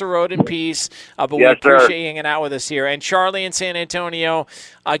cross the road in peace. But we appreciate you hanging out with us here. And Charlie in San Antonio,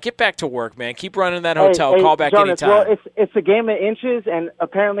 get back to work, man. Keep running that hotel. Call back Jonas, anytime. Well, it's a game of inches, and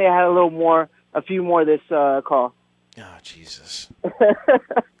apparently I had a few more this call. Oh, Jesus.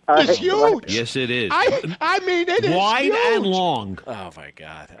 It's huge. Yes, it is. I mean, it is wide huge. and long. Oh, my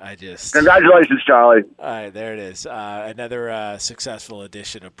God. Congratulations, Charlie. All right, there it is. Another successful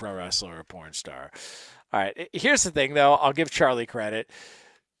edition of Pro Wrestler or Porn Star. All right, here's the thing, though. I'll give Charlie credit.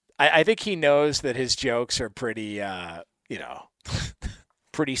 I think he knows that his jokes are pretty,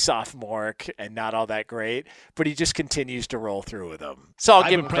 pretty sophomoric and not all that great, but he just continues to roll through with them. So I'll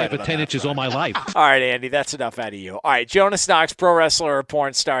give him credit for 10 inches all my life. All right, Andy, that's enough out of you. All right, Jonas Knox, pro wrestler or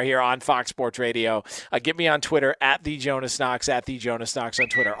porn star here on Fox Sports Radio. Get me on Twitter at the Jonas Knox on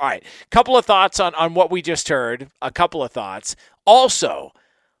Twitter. All right, couple of thoughts on what we just heard. A couple of thoughts. Also,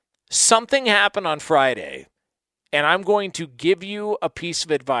 something happened on Friday. And I'm going to give you a piece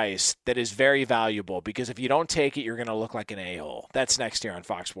of advice that is very valuable because if you don't take it, you're going to look like an a-hole. That's next here on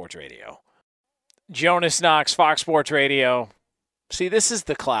Fox Sports Radio. Jonas Knox, Fox Sports Radio. See, this is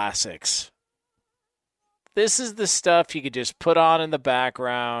the classics. This is the stuff you could just put on in the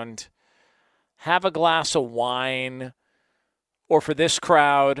background, have a glass of wine, or for this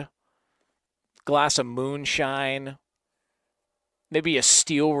crowd, glass of moonshine, maybe a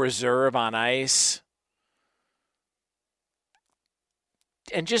Steel Reserve on ice.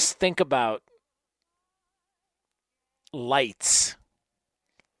 And just think about lights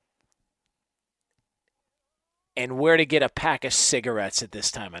and where to get a pack of cigarettes at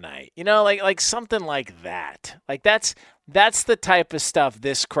this time of night. You know, like something like that. Like that's the type of stuff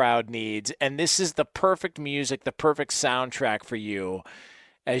this crowd needs. And this is the perfect music, the perfect soundtrack for you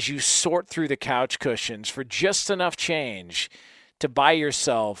as you sort through the couch cushions for just enough change to buy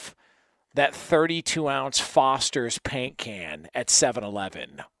yourself that 32-ounce Foster's paint can at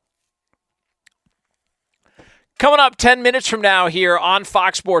 7-Eleven. Coming up 10 minutes from now here on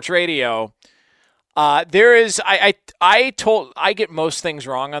Fox Sports Radio, there is I get most things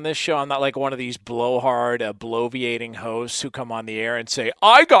wrong on this show. I'm not like one of these blowhard, bloviating hosts who come on the air and say,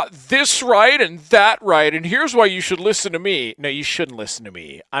 I got this right and that right, and here's why you should listen to me. No, you shouldn't listen to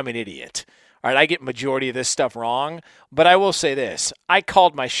me. I'm an idiot. All right, I get majority of this stuff wrong, but I will say this. I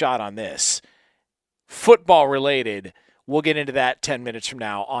called my shot on this. Football related. We'll get into that 10 minutes from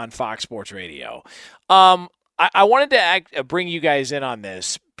now on Fox Sports Radio. I wanted to bring you guys in on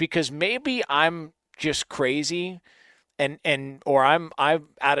this because maybe I'm just crazy or I'm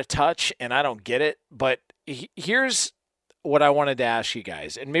out of touch and I don't get it, but here's what I wanted to ask you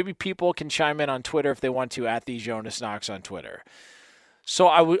guys, and maybe people can chime in on Twitter if they want to, at the Jonas Knox on Twitter. So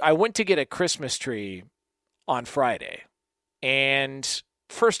I went to get a Christmas tree on Friday, and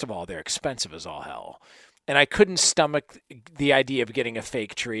first of all, they're expensive as all hell, and I couldn't stomach the idea of getting a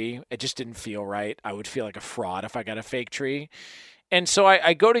fake tree. It just didn't feel right. I would feel like a fraud if I got a fake tree, and so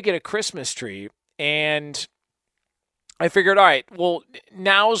I go to get a Christmas tree, and I figured, all right, well,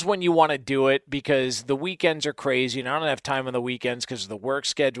 now's when you want to do it because the weekends are crazy, and I don't have time on the weekends because of the work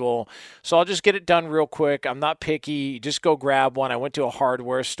schedule. So I'll just get it done real quick. I'm not picky. Just go grab one. I went to a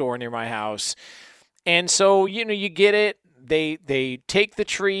hardware store near my house. And so, you get it. They take the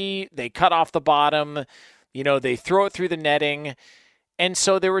tree. They cut off the bottom. They throw it through the netting. And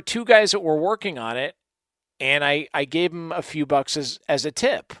so there were two guys that were working on it, and I gave them a few bucks as a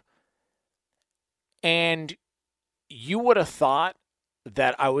tip. And you would have thought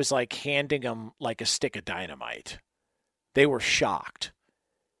that I was like handing them like a stick of dynamite. They were shocked.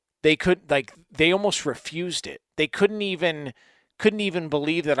 They almost refused it. They couldn't even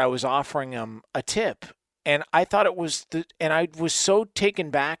believe that I was offering them a tip. And I thought it was, and I was so taken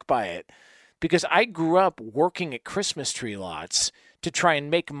back by it because I grew up working at Christmas tree lots to try and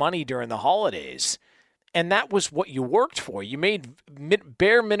make money during the holidays. And that was what you worked for. You made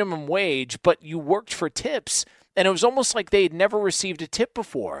bare minimum wage, but you worked for tips. And it was almost like they had never received a tip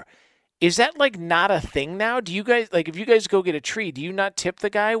before. Is that like not a thing now? Do you guys, like, if you guys go get a tree, do you not tip the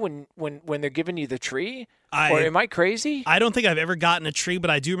guy when they're giving you the tree? Or am I crazy? I don't think I've ever gotten a tree, but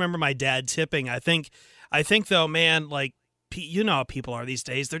I do remember my dad tipping. I think though, man, like, you know how people are these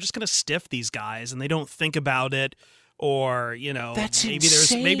days. They're just going to stiff these guys and they don't think about it. Or, That's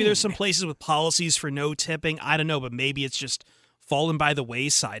maybe there's some places with policies for no tipping. I don't know, but maybe it's just fallen by the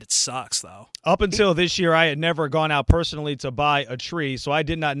wayside. It sucks, though. Up until this year, I had never gone out personally to buy a tree, so I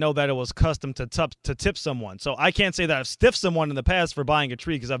did not know that it was custom to tip someone. So I can't say that I've stiffed someone in the past for buying a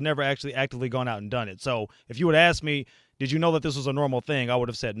tree because I've never actually actively gone out and done it. So if you would ask me, did you know that this was a normal thing, I would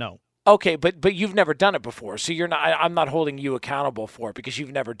have said no. Okay, but you've never done it before, so you're not. I'm not holding you accountable for it because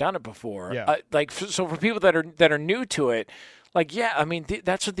you've never done it before. Yeah. So for people that are new to it, like, yeah, I mean,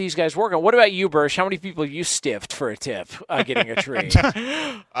 that's what these guys work on. What about you, Bursch? How many people have you stiffed for a tip getting a tree?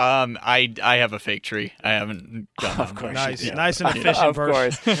 I have a fake tree. I haven't done Of course, nice and efficient. Of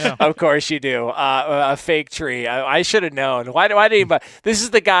Bursch. course, yeah. Of course you do. A fake tree. I should have known. Why didn't? This is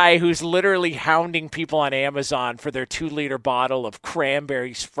the guy who's literally hounding people on Amazon for their 2-liter bottle of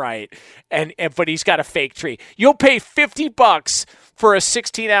cranberry Sprite, but he's got a fake tree. You'll pay $50 for a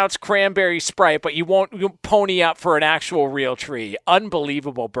 16-ounce cranberry Sprite, but you won't pony up for an actual real tree.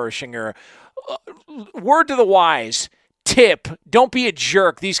 Unbelievable, Bershinger. Word to the wise, tip. Don't be a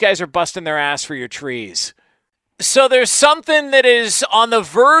jerk. These guys are busting their ass for your trees. So there's something that is on the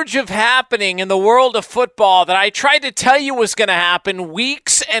verge of happening in the world of football that I tried to tell you was going to happen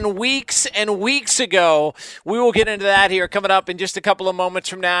weeks and weeks and weeks ago. We will get into that here coming up in just a couple of moments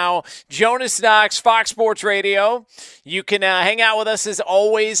from now. Jonas Knox, Fox Sports Radio. You can hang out with us as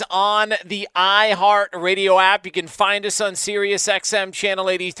always on the iHeart Radio app. You can find us on Sirius XM Channel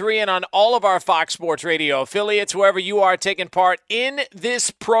 83 and on all of our Fox Sports Radio affiliates, wherever you are taking part in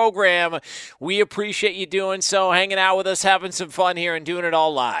this program. We appreciate you doing so. Hanging out with us, having some fun here, and doing it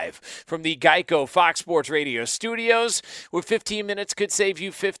all live from the Geico Fox Sports Radio studios, where 15 minutes could save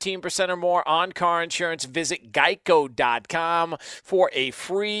you 15% or more on car insurance. Visit geico.com for a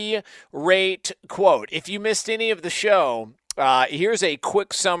free rate quote. If you missed any of the show, here's a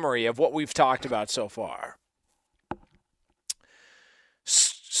quick summary of what we've talked about so far.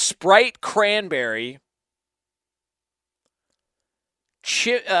 Sprite Cranberry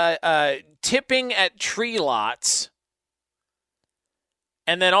tipping at tree lots.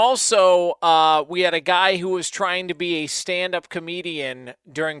 And then also we had a guy who was trying to be a stand-up comedian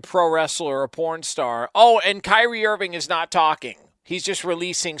during Pro Wrestler or Porn Star. Oh, and Kyrie Irving is not talking. He's just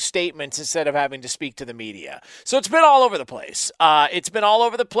releasing statements instead of having to speak to the media. So it's been all over the place.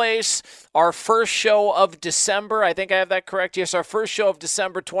 Our first show of December, I think I have that correct. Yes, our first show of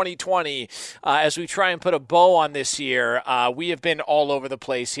December 2020, as we try and put a bow on this year, we have been all over the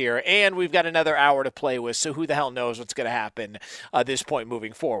place here. And we've got another hour to play with, so who the hell knows what's going to happen at this point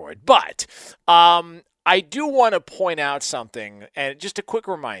moving forward. But I do want to point out something, and just a quick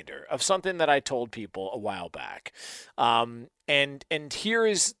reminder of something that I told people a while back. And here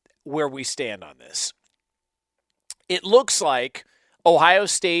is where we stand on this. It looks like Ohio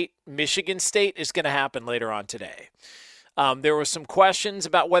State, Michigan State is going to happen later on today. There were some questions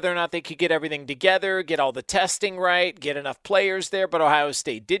about whether or not they could get everything together, get all the testing right, get enough players there, but Ohio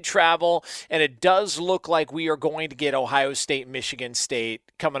State did travel, and it does look like we are going to get Ohio State, Michigan State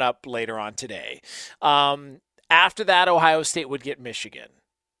coming up later on today. After that, Ohio State would get Michigan,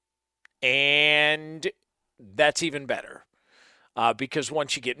 and that's even better. Because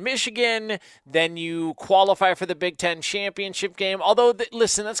once you get Michigan, then you qualify for the Big Ten championship game. Although,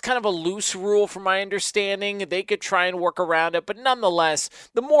 listen, that's kind of a loose rule from my understanding. They could try and work around it. But nonetheless,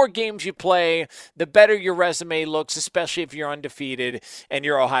 the more games you play, the better your resume looks, especially if you're undefeated and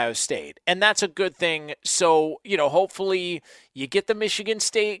you're Ohio State. And that's a good thing. So, hopefully you get the Michigan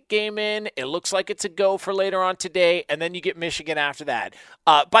State game in. It looks like it's a go for later on today, and then you get Michigan after that.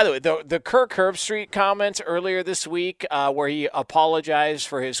 By the way, the Kirk Herbstreit comments earlier this week where he apologized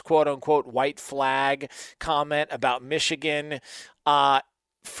for his quote-unquote white flag comment about Michigan.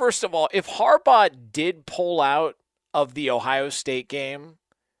 First of all, if Harbaugh did pull out of the Ohio State game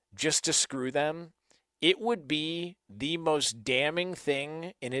just to screw them, it would be the most damning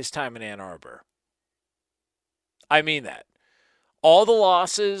thing in his time in Ann Arbor. I mean that. All the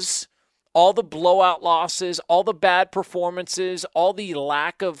losses, all the blowout losses, all the bad performances, all the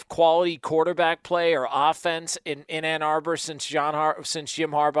lack of quality quarterback play or offense in Ann Arbor since Jim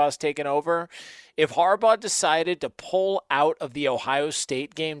Harbaugh's taken over. If Harbaugh decided to pull out of the Ohio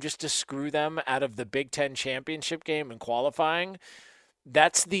State game just to screw them out of the Big Ten championship game and qualifying,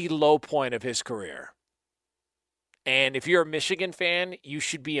 that's the low point of his career. And if you're a Michigan fan, you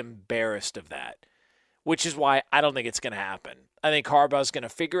should be embarrassed of that, which is why I don't think it's going to happen. I think Harbaugh's going to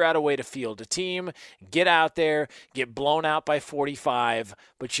figure out a way to field a team, get out there, get blown out by 45.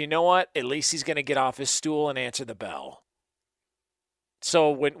 But you know what? At least he's going to get off his stool and answer the bell. So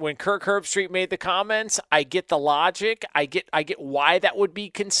when Kirk Herbstreit made the comments, I get the logic. I get why that would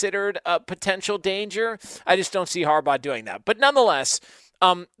be considered a potential danger. I just don't see Harbaugh doing that. But nonetheless,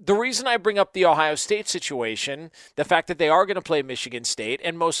 the reason I bring up the Ohio State situation, the fact that they are going to play Michigan State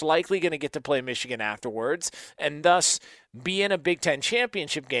and most likely going to get to play Michigan afterwards and thus be in a Big Ten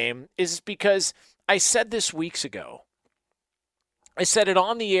championship game, is because I said this weeks ago. I said it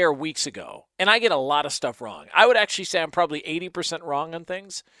on the air weeks ago, and I get a lot of stuff wrong. I would actually say I'm probably 80% wrong on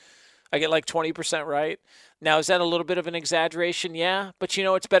things. I get like 20% right. Now, is that a little bit of an exaggeration? Yeah, but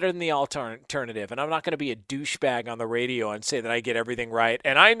it's better than the alternative. And I'm not going to be a douchebag on the radio and say that I get everything right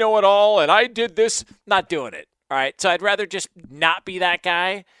and I know it all and I did this. Not doing it. All right. So I'd rather just not be that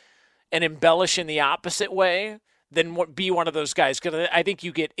guy and embellish in the opposite way than be one of those guys. Because I think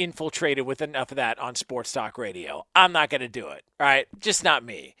you get infiltrated with enough of that on sports talk radio. I'm not going to do it. All right. Just not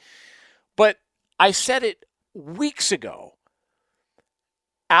me. But I said it weeks ago.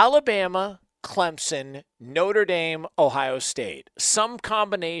 Alabama, Clemson, Notre Dame, Ohio State. Some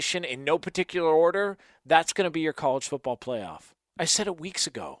combination in no particular order, that's going to be your college football playoff. I said it weeks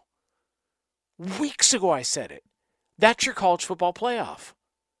ago. Weeks ago I said it. That's your college football playoff.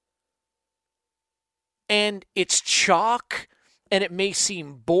 And it's chalk, and it may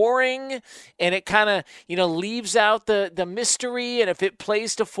seem boring, and it kind of, leaves out the mystery, and if it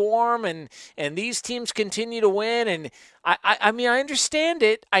plays to form and these teams continue to win, and I mean, I understand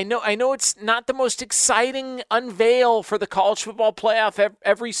it. I know it's not the most exciting unveil for the college football playoff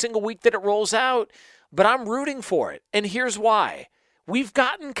every single week that it rolls out, but I'm rooting for it. And here's why. We've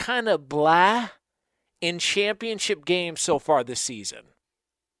gotten kind of blah in championship games so far this season.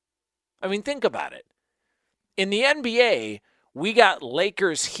 I mean, think about it. In the NBA, we got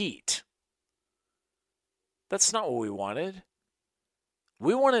Lakers Heat. That's not what we wanted.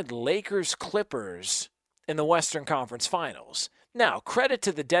 We wanted Lakers Clippers in the Western Conference Finals. Now, credit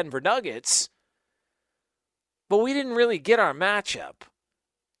to the Denver Nuggets, but we didn't really get our matchup.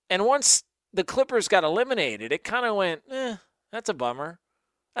 And once the Clippers got eliminated, it kind of went, that's a bummer.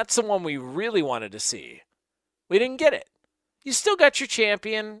 That's the one we really wanted to see. We didn't get it. You still got your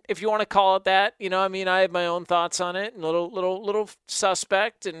champion, if you want to call it that. I have my own thoughts on it, and little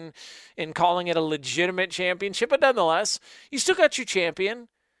suspect in calling it a legitimate championship, but nonetheless, you still got your champion.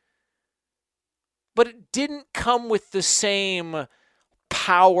 But it didn't come with the same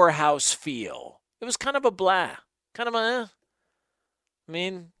powerhouse feel. It was kind of a blah, kind of a.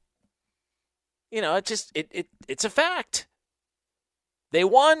 It's a fact. They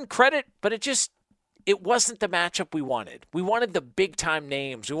won, credit, but it wasn't the matchup we wanted. We wanted the big-time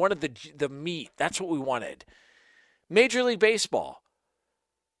names. We wanted the meat. That's what we wanted. Major League Baseball.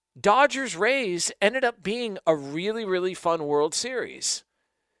 Dodgers-Rays ended up being a really, really fun World Series.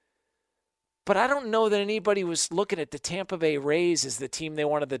 But I don't know that anybody was looking at the Tampa Bay Rays as the team they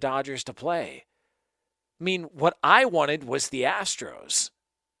wanted the Dodgers to play. I mean, what I wanted was the Astros.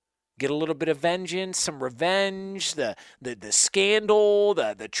 Get a little bit of vengeance, some revenge, the scandal,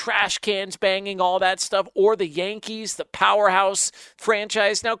 the trash cans banging, all that stuff, or the Yankees, the powerhouse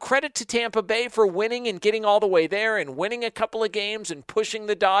franchise. Now, credit to Tampa Bay for winning and getting all the way there and winning a couple of games and pushing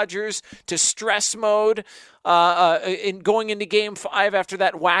the Dodgers to stress mode in going into Game 5 after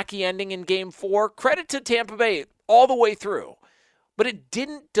that wacky ending in Game 4. Credit to Tampa Bay all the way through. But it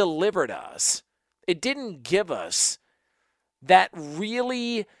didn't deliver to us. It didn't give us that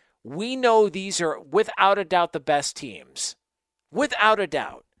really... We know these are, without a doubt, the best teams. Without a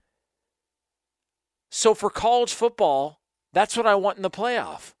doubt. So for college football, that's what I want in the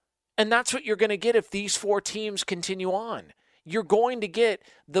playoff. And that's what you're going to get if these four teams continue on. You're going to get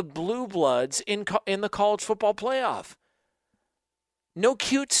the blue bloods in the college football playoff. No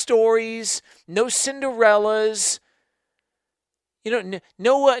cute stories, no Cinderellas,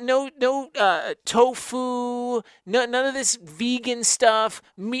 no tofu, none of this vegan stuff,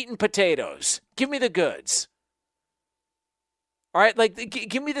 meat and potatoes. Give me the goods. All right,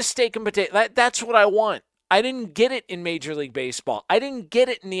 give me the steak and potato. That's what I want. I didn't get it in Major League Baseball. I didn't get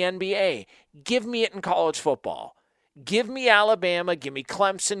it in the NBA. Give me it in college football. Give me Alabama, give me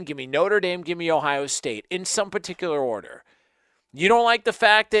Clemson, give me Notre Dame, give me Ohio State in some particular order. You don't like the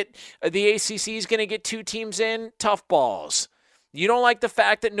fact that the ACC is going to get two teams in? Tough balls. You don't like the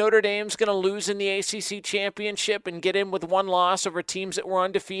fact that Notre Dame's going to lose in the ACC championship and get in with one loss over teams that were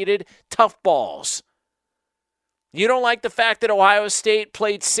undefeated? Tough balls. You don't like the fact that Ohio State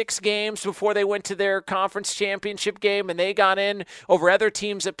played 6 games before they went to their conference championship game and they got in over other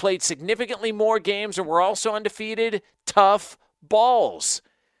teams that played significantly more games and were also undefeated? Tough balls.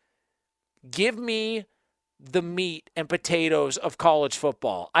 Give me the meat and potatoes of college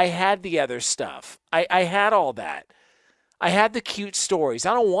football. I had the other stuff. I had all that. I had the cute stories.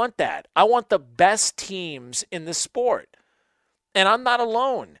 I don't want that. I want the best teams in the sport. And I'm not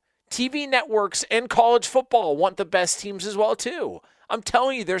alone. TV networks and college football want the best teams as well, too. I'm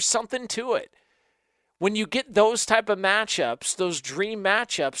telling you, there's something to it. When you get those type of matchups, those dream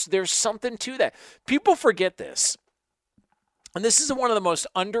matchups, there's something to that. People forget this. And this is one of the most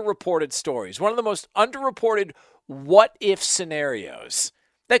underreported stories, one of the most underreported what-if scenarios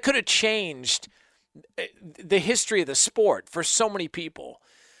that could have changed the history of the sport for so many people.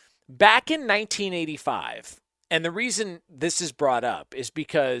 Back in 1985, and the reason this is brought up is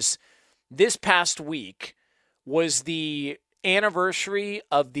because this past week was the anniversary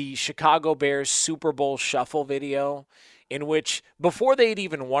of the Chicago Bears Super Bowl Shuffle video, in which, before they'd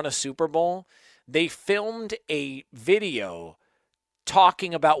even won a Super Bowl, they filmed a video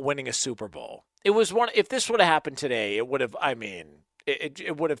talking about winning a Super Bowl. It was one, if this would have happened today, it would have,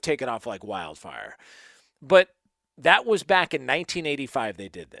 it would have taken off like wildfire. But that was back in 1985 they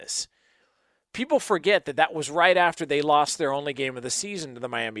did this. People forget that that was right after they lost their only game of the season to the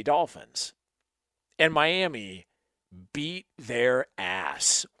Miami Dolphins. And Miami beat their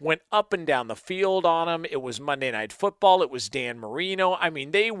ass. Went up and down the field on them. It was Monday Night Football. It was Dan Marino. I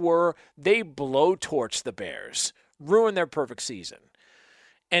mean, they blowtorched the Bears, ruined their perfect season.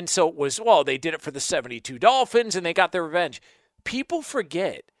 And so it was, they did it for the 72 Dolphins, and they got their revenge. People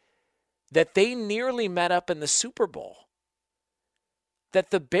forget that they nearly met up in the Super Bowl.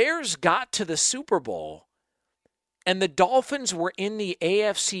 That the Bears got to the Super Bowl, and the Dolphins were in the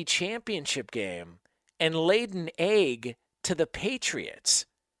AFC Championship game and laid an egg to the Patriots.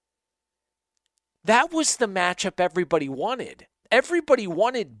 That was the matchup everybody wanted. Everybody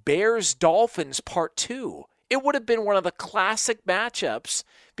wanted Bears-Dolphins Part 2. It would have been one of the classic matchups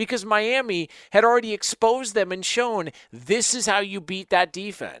because Miami had already exposed them and shown this is how you beat that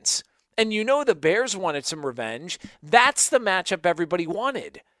defense. And you know the Bears wanted some revenge. That's the matchup everybody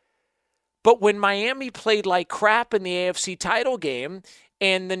wanted. But when Miami played like crap in the AFC title game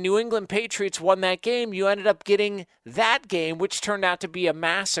and the New England Patriots won that game, you ended up getting that game, which turned out to be a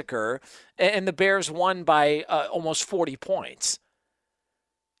massacre, and the Bears won by almost 40 points.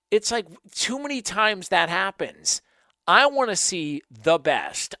 It's like too many times that happens. I want to see the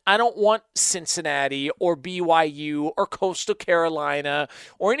best. I don't want Cincinnati or BYU or Coastal Carolina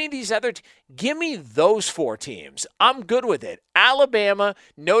or any of these other give me those 4 teams. I'm good with it. Alabama,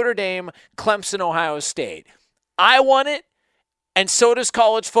 Notre Dame, Clemson, Ohio State. I want it, and so does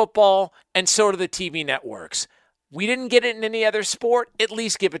college football, and so do the TV networks. We didn't get it in any other sport. At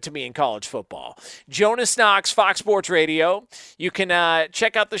least give it to me in college football. Jonas Knox, Fox Sports Radio. You can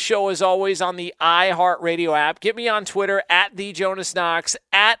check out the show, as always, on the iHeartRadio app. Get me on Twitter, @TheJonasKnox,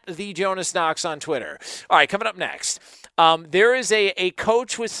 @TheJonasKnox on Twitter. All right, coming up next. There is a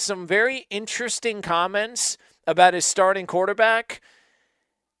coach with some very interesting comments about his starting quarterback.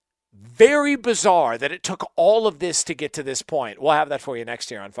 Very bizarre that it took all of this to get to this point. We'll have that for you next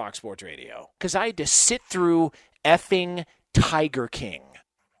year on Fox Sports Radio. Because I had to sit through effing Tiger King.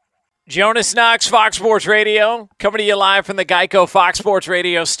 Jonas Knox, Fox Sports Radio, coming to you live from the Geico Fox Sports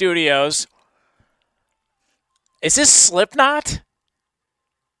Radio studios. Is this Slipknot?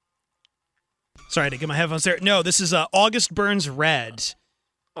 Sorry to get my headphones there. No, this is August Burns Red.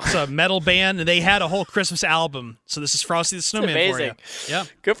 It's a metal band, and they had a whole Christmas album. So this is Frosty the Snowman for you. Yeah.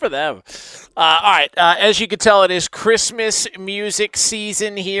 Good for them. All right. As you can tell, it is Christmas music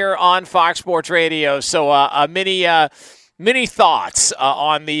season here on Fox Sports Radio. So many thoughts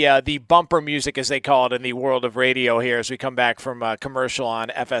on the bumper music, as they call it in the world of radio here as we come back from a commercial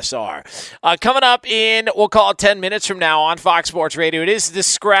on FSR. Coming up in, we'll call it 10 minutes from now on Fox Sports Radio, it is the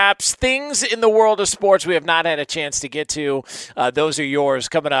scraps, things in the world of sports we have not had a chance to get to. Those are yours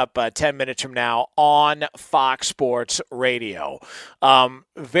coming up 10 minutes from now on Fox Sports Radio.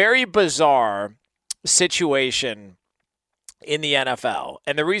 Very bizarre situation in the NFL.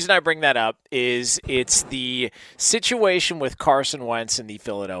 And the reason I bring that up is it's the situation with Carson Wentz and the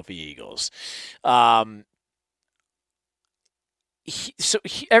Philadelphia Eagles.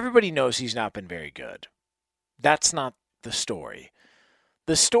 Everybody knows he's not been very good. That's not the story.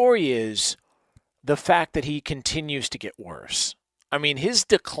 The story is the fact that he continues to get worse. I mean, his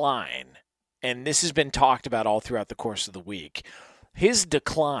decline, and this has been talked about all throughout the course of the week, his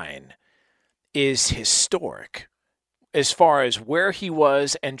decline is historic as far as where he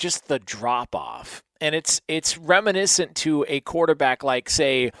was and just the drop-off. And it's reminiscent to a quarterback like,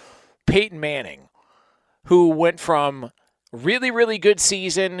 say, Peyton Manning, who went from really, really good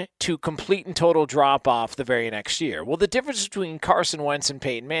season to complete and total drop-off the very next year. Well, the difference between Carson Wentz and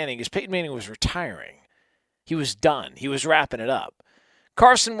Peyton Manning is Peyton Manning was retiring. He was done. He was wrapping it up.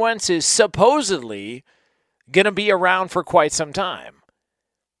 Carson Wentz is supposedly going to be around for quite some time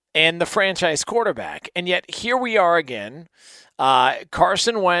and the franchise quarterback. And yet here we are again.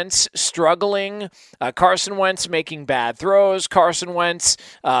 Carson Wentz struggling. Carson Wentz making bad throws. Carson Wentz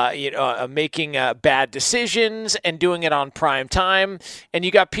making bad decisions and doing it on prime time. And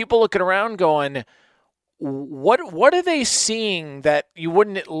you got people looking around going, what are they seeing that you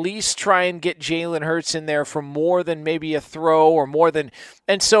wouldn't at least try and get Jalen Hurts in there for more than maybe a throw or more than...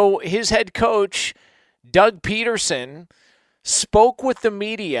 And so his head coach, Doug Peterson, spoke with the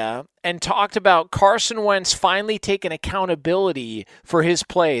media and talked about Carson Wentz finally taking accountability for his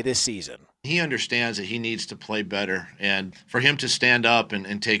play this season. He understands that he needs to play better, and for him to stand up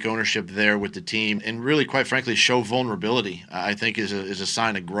and take ownership there with the team and really, quite frankly, show vulnerability, I think is a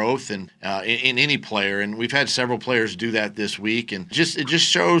sign of growth and in any player. And we've had several players do that this week, and it just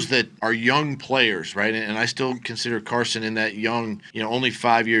shows that our young players, right? And I still consider Carson in that young, only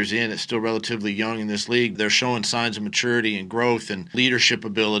 5 years in, it's still relatively young in this league. They're showing signs of maturity and growth and leadership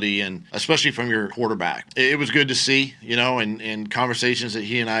ability, and especially from your quarterback. It was good to see, and conversations that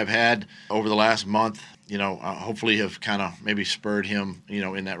he and I have had over the last month, hopefully have kind of maybe spurred him,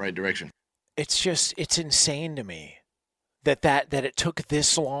 in that right direction. It's insane to me that it took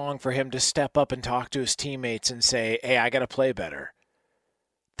this long for him to step up and talk to his teammates and say, hey, I got to play better.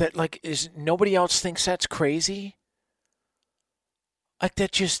 That is nobody else thinks that's crazy?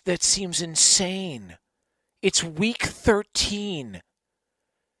 That seems insane. It's week 13.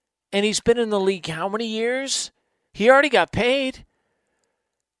 And he's been in the league how many years? He already got paid.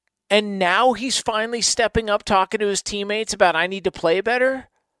 And now he's finally stepping up talking to his teammates about I need to play better?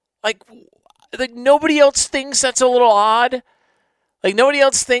 Like nobody else thinks that's a little odd? Like nobody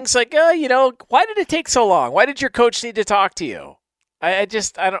else thinks why did it take so long? Why did your coach need to talk to you? I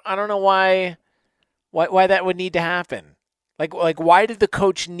don't know why that would need to happen. Like why did the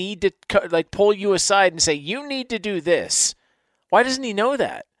coach need to pull you aside and say you need to do this? Why doesn't he know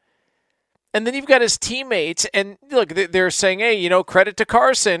that? And then you've got his teammates, and look, they're saying, hey, credit to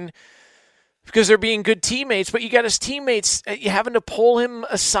Carson because they're being good teammates. But you got his teammates having to pull him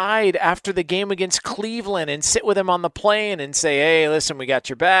aside after the game against Cleveland and sit with him on the plane and say, hey, listen, we got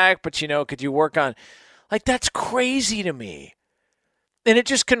your back, but could you work on? That's crazy to me. And it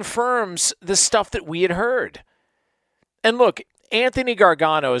just confirms the stuff that we had heard. And look, Anthony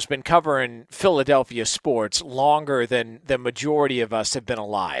Gargano has been covering Philadelphia sports longer than the majority of us have been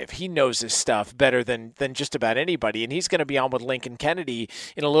alive. He knows his stuff better than just about anybody, and he's going to be on with Lincoln Kennedy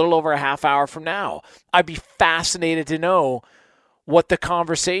in a little over a half hour from now. I'd be fascinated to know what the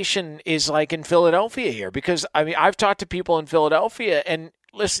conversation is like in Philadelphia here, because, I've talked to people in Philadelphia, and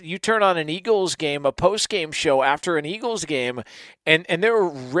listen, you turn on an Eagles game, a post-game show after an Eagles game, and they're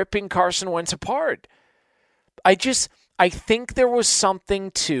ripping Carson Wentz apart. I think there was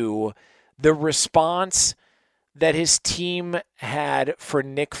something to the response that his team had for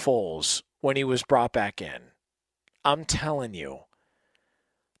Nick Foles when he was brought back in. I'm telling you,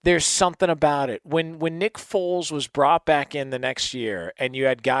 there's something about it. When Nick Foles was brought back in the next year and you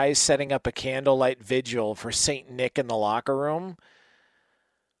had guys setting up a candlelight vigil for St. Nick in the locker room,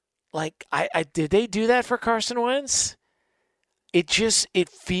 did they do that for Carson Wentz? It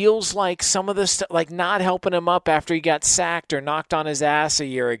feels like some of the stuff, not helping him up after he got sacked or knocked on his ass a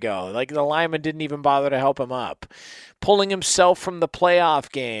year ago. The lineman didn't even bother to help him up. Pulling himself from the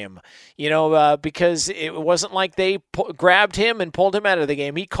playoff game, because it wasn't like they grabbed him and pulled him out of the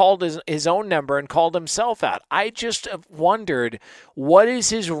game. He called his own number and called himself out. I just wondered, what is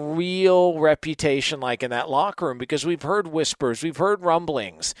his real reputation like in that locker room? Because we've heard whispers, we've heard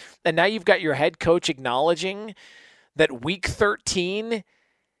rumblings, and now you've got your head coach acknowledging that week 13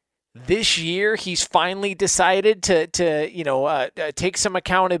 this year he's finally decided to take some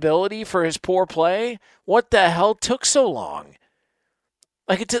accountability for his poor play. What the hell took so long?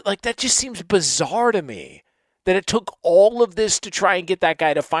 That just seems bizarre to me, that it took all of this to try and get that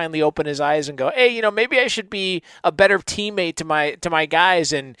guy to finally open his eyes and go, hey, maybe I should be a better teammate to my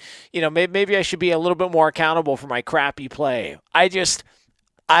guys, and maybe I should be a little bit more accountable for my crappy play.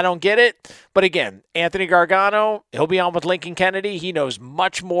 I don't get it. But again, Anthony Gargano, he'll be on with Lincoln Kennedy. He knows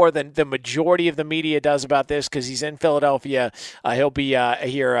much more than the majority of the media does about this because he's in Philadelphia. He'll be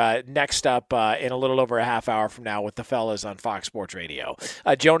here next up in a little over a half hour from now with the fellas on Fox Sports Radio.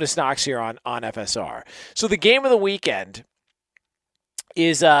 Jonas Knox here on FSR. So the game of the weekend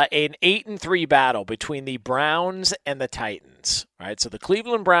is an 8-3 battle between the Browns and the Titans. All right, so the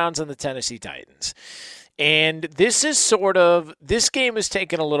Cleveland Browns and the Tennessee Titans. And this game has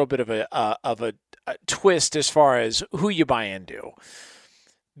taken a little bit of a twist as far as who you buy into,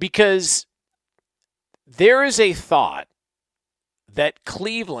 because there is a thought that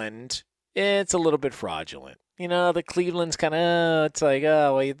Cleveland, it's a little bit fraudulent. The Cleveland's kind of,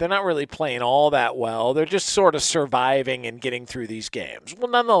 they're not really playing all that well. They're just sort of surviving and getting through these games. Well,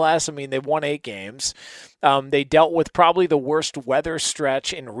 nonetheless, they won 8 games. They dealt with probably the worst weather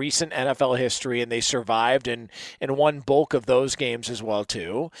stretch in recent NFL history, and they survived and won bulk of those games as well,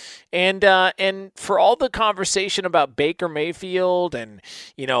 too. And for all the conversation about Baker Mayfield and,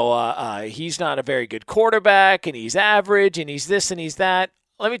 he's not a very good quarterback and he's average and he's this and he's that,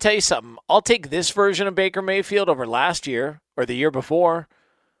 let me tell you something. I'll take this version of Baker Mayfield over last year or the year before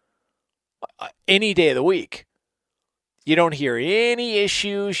any day of the week. You don't hear any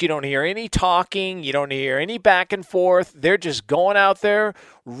issues. You don't hear any talking. You don't hear any back and forth. They're just going out there,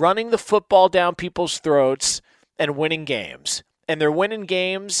 running the football down people's throats and winning games. And they're winning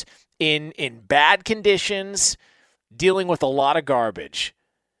games in bad conditions, dealing with a lot of garbage.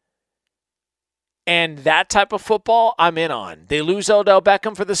 And that type of football, I'm in on. They lose Odell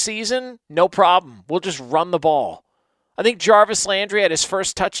Beckham for the season? No problem. We'll just run the ball. I think Jarvis Landry had his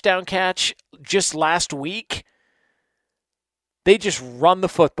first touchdown catch just last week. They just run the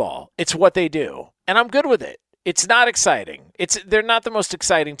football. It's what they do. and I'm good with it. It's not exciting. They're not the most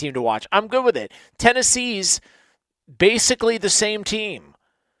exciting team to watch. I'm good with it. Tennessee's basically the same team.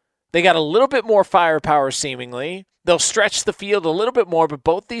 They got a little bit more firepower, seemingly. They'll stretch the field a little bit more, but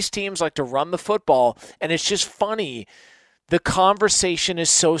both these teams like to run the football, and it's just funny. The conversation is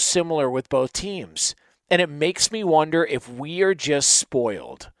so similar with both teams, and it makes me wonder if we are just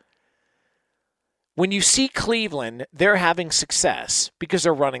spoiled. When you see Cleveland, they're having success because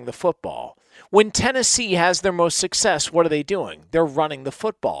they're running the football. When Tennessee has their most success, what are they doing? They're running the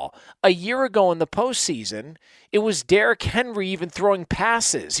football. A year ago in the postseason, it was Derrick Henry even throwing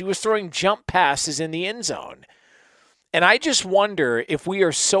passes. He was throwing jump passes in the end zone. And I just wonder if we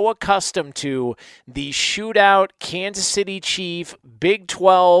are so accustomed to the shootout, Kansas City Chief, Big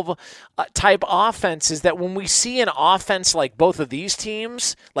 12 type offenses that when we see an offense like both of these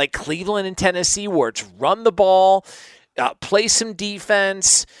teams, like Cleveland and Tennessee, where it's run the ball, play some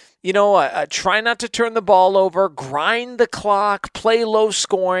defense, try not to turn the ball over, grind the clock, play low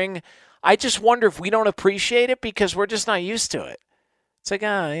scoring. I just wonder if we don't appreciate it because we're just not used to it. It's like,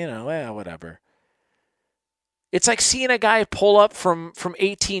 whatever. It's like seeing a guy pull up from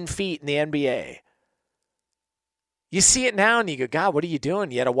 18 feet in the NBA. You see it now and you go, God, what are you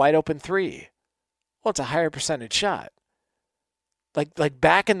doing? You had a wide open three. Well, it's a higher percentage shot. Like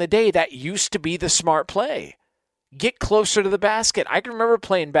back in the day, that used to be the smart play. Get closer to the basket. I can remember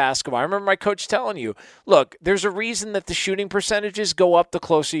playing basketball. I remember my coach telling you, look, there's a reason that the shooting percentages go up the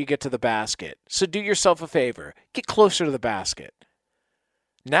closer you get to the basket. So do yourself a favor. Get closer to the basket.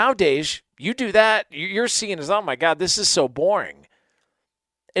 Nowadays, you do that, you're seeing as, oh my God, this is so boring.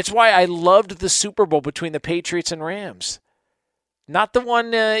 It's why I loved the Super Bowl between the Patriots and Rams. Not the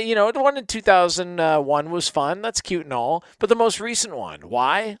one, the one in 2001 was fun. That's cute and all. But the most recent one.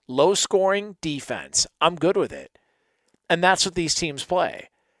 Why? Low scoring defense. I'm good with it. And that's what these teams play.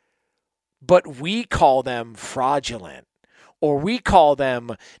 But we call them fraudulent. Or we call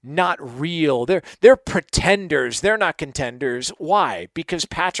them not real. They're pretenders. They're not contenders. Why? Because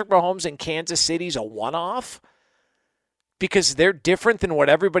Patrick Mahomes in Kansas City's a one-off? Because they're different than what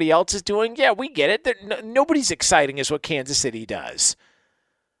everybody else is doing? Yeah, we get it. Nobody's exciting as what Kansas City does.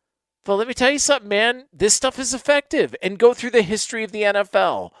 But let me tell you something, man. This stuff is effective. And go through the history of the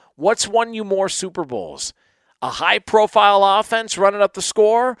NFL. What's won you more Super Bowls? A high-profile offense running up the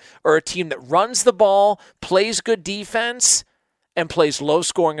score, or a team that runs the ball, plays good defense, and plays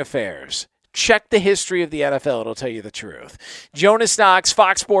low-scoring affairs? Check the history of the NFL. It'll tell you the truth. Jonas Knox,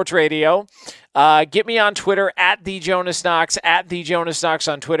 Fox Sports Radio. Get me on Twitter, at @TheJonasKnox,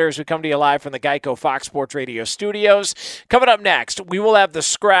 @TheJonasKnox on Twitter as we come to you live from the Geico Fox Sports Radio studios. Coming up next, we will have the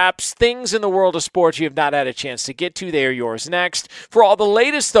scraps, things in the world of sports you have not had a chance to get to. They are yours next. For all the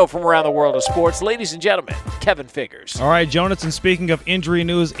latest, though, from around the world of sports, ladies and gentlemen, Kevin Figures. All right, Jonas, and speaking of injury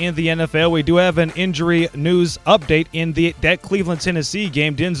news in the NFL, we do have an injury news update in that Cleveland-Tennessee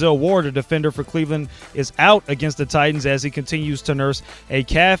game. Denzel Ward, a defender for Cleveland, is out against the Titans as he continues to nurse a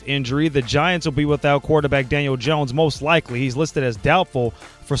calf injury. The Giants will be without quarterback Daniel Jones, most likely. He's listed as doubtful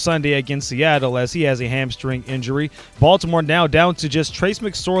for Sunday against Seattle as he has a hamstring injury. Baltimore now down to just Trace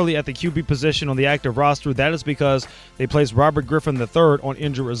McSorley at the QB position on the active roster. That is because they placed Robert Griffin III on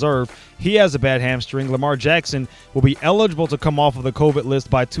injured reserve. He has a bad hamstring. Lamar Jackson will be eligible to come off of the COVID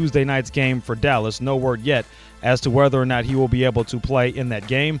list by Tuesday night's game for Dallas. No word yet as to whether or not he will be able to play in that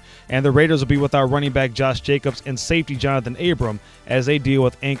game. And the Raiders will be without running back Josh Jacobs and safety Jonathan Abram as they deal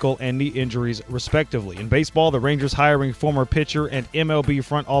with ankle and knee injuries, respectively. In baseball, the Rangers hiring former pitcher and MLB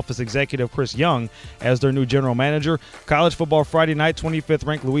front office executive Chris Young as their new general manager. College football Friday night,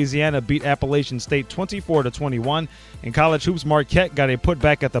 25th-ranked Louisiana beat Appalachian State 24-21. In college hoops, Marquette got a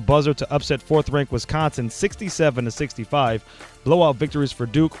putback at the buzzer to upset 4th-ranked Wisconsin 67-65. Blowout victories for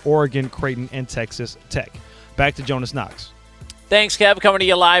Duke, Oregon, Creighton, and Texas Tech. Back to Jonas Knox. Thanks, Kev. Coming to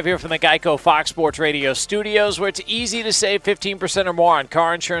you live here from the Geico Fox Sports Radio studios, where it's easy to save 15% or more on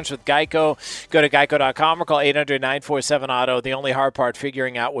car insurance with Geico. Go to geico.com or call 800-947-AUTO. The only hard part,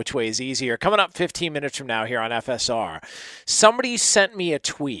 figuring out which way is easier. Coming up 15 minutes from now here on FSR. Somebody sent me a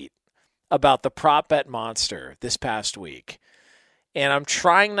tweet about the prop bet monster this past week, and I'm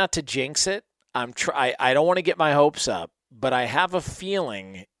trying not to jinx it. I don't want to get my hopes up, but I have a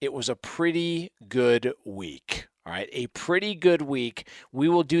feeling it was a pretty good week. All right, a pretty good week. We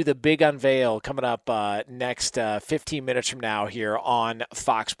will do the big unveil coming up next 15 minutes from now here on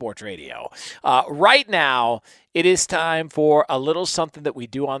Fox Sports Radio. Right now, it is time for a little something that we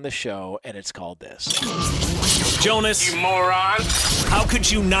do on the show, and it's called this. Jonas. You moron. How could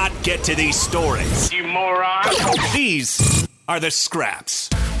you not get to these stories? You moron. These are the scraps.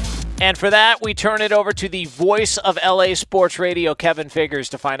 And for that, we turn it over to the voice of LA Sports Radio, Kevin Figures,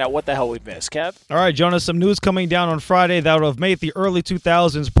 to find out what the hell we've missed. Kev? All right, Jonas, some news coming down on Friday that would have made the early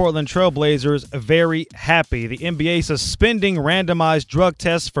 2000s Portland Trailblazers very happy. The NBA suspending randomized drug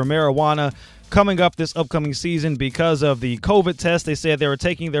tests for marijuana coming up this upcoming season because of the COVID test. They said they were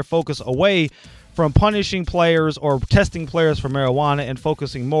taking their focus away from punishing players or testing players for marijuana and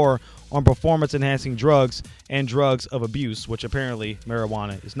focusing more on performance-enhancing drugs and drugs of abuse, which apparently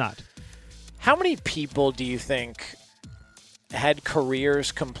marijuana is not. How many people do you think had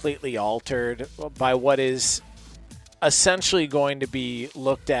careers completely altered by what is essentially going to be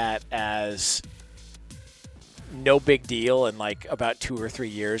looked at as no big deal in like about 2 or 3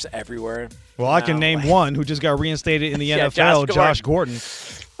 years everywhere? Well, I can name one who just got reinstated in the NFL, Josh Gordon.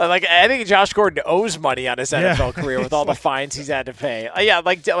 Like, I think Josh Gordon owes money on his NFL career with all the fines he's had to pay.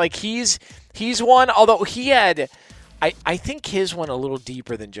 Like he's one, although he had – I think his went a little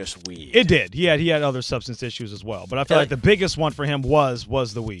deeper than just weed. It did. He had other substance issues as well. But I feel like the biggest one for him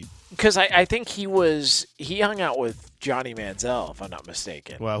was the weed. Because I think he hung out with Johnny Manziel, if I'm not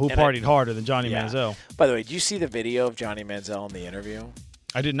mistaken. Well, who partied harder than Johnny Manziel? By the way, did you see the video of Johnny Manziel in the interview?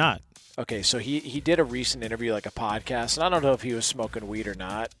 I did not. Okay, so he did a recent interview, like a podcast, and I don't know if he was smoking weed or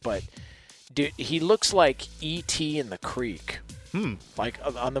not, but dude, he looks like E.T. in the creek. Like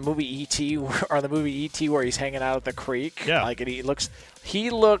on the movie E.T. where he's hanging out at the creek. Yeah. Like, and he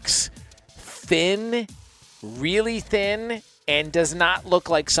looks thin, really thin, and does not look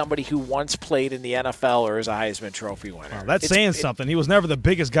like somebody who once played in the NFL or is a Heisman Trophy winner. Wow, that's saying something. He was never the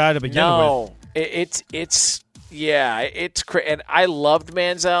biggest guy to begin with. No, it's and I loved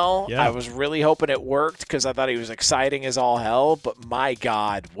Manziel. Yeah. I was really hoping it worked because I thought he was exciting as all hell. But my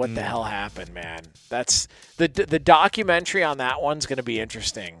God, what the hell happened, man? That's the documentary on that one's going to be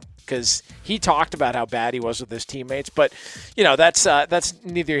interesting because he talked about how bad he was with his teammates. But that's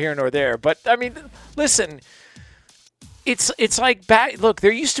neither here nor there. But I mean, listen, it's like back. Look,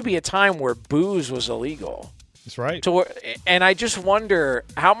 there used to be a time where booze was illegal. That's right. And I just wonder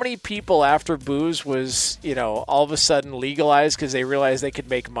how many people after booze was, all of a sudden legalized because they realized they could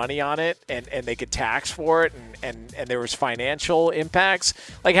make money on it and they could tax for it and there was financial impacts.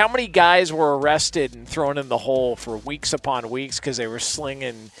 Like how many guys were arrested and thrown in the hole for weeks upon weeks because they were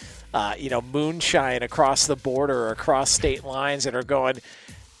slinging, moonshine across the border or across state lines and are going,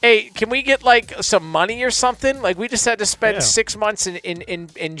 hey, can we get like some money or something? Like we just had to spend 6 months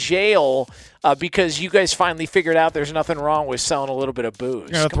in jail because you guys finally figured out there's nothing wrong with selling a little bit of booze.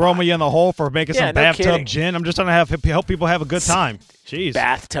 You're going to throw me in the hole for making some bathtub gin? I'm just trying to help people have a good time. Jeez.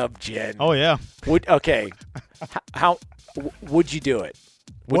 Bathtub gin. Oh, yeah. How would you do it?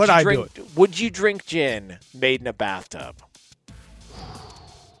 Would I do it? Would you drink gin made in a bathtub?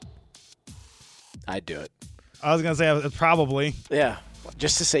 I'd do it. I was going to say probably. Yeah.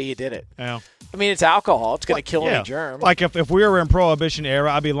 Just to say you did it. Yeah. I mean, it's alcohol. It's going to kill any germ. Like if we were in Prohibition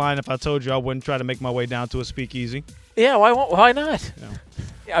era, I'd be lying if I told you I wouldn't try to make my way down to a speakeasy. Yeah, why not?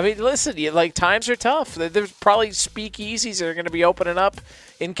 Yeah. I mean, listen, times are tough. There's probably speakeasies that are going to be opening up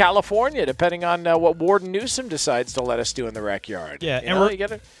in California, depending on what Warden Newsom decides to let us do in the rec yard. Yeah, you got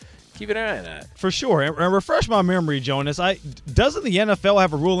to keep an eye on that. For sure. And refresh my memory, Jonas. Doesn't the NFL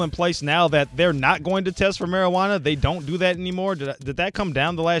have a rule in place now that they're not going to test for marijuana? They don't do that anymore? Did that come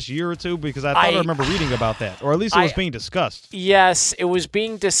down the last year or two? Because I thought I remember reading about that. Or at least it was being discussed. Yes, it was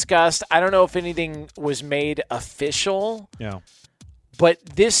being discussed. I don't know if anything was made official. Yeah. But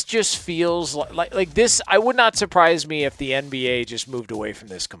this just feels like this. I would not surprise me if the NBA just moved away from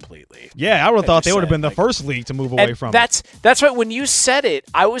this completely. Yeah, I would have thought they would have been the first league to move away from it. That's right. When you said it,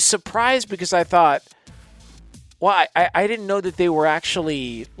 I was surprised because I thought, well, I didn't know that they were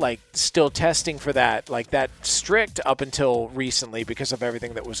actually still testing for that that strict up until recently because of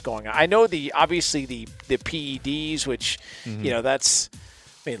everything that was going on. I know obviously the PEDs, which that's.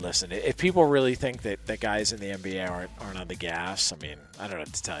 I mean, listen, if people really think that guys in the NBA aren't on the gas, I mean, I don't know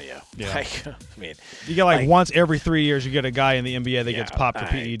what to tell you. Yeah. You get once every 3 years, you get a guy in the NBA that gets popped for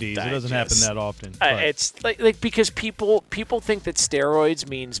PEDs. It doesn't happen that often. It's like because people think that steroids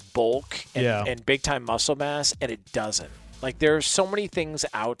means bulk and big time muscle mass, and it doesn't. Like there are so many things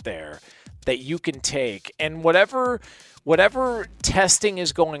out there that you can take, and whatever testing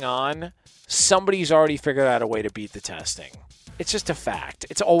is going on, somebody's already figured out a way to beat the testing. It's just a fact.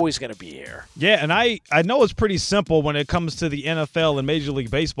 It's always going to be here. Yeah, and I know it's pretty simple when it comes to the NFL and Major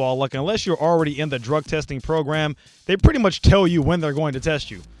League Baseball. Like, unless you're already in the drug testing program, they pretty much tell you when they're going to test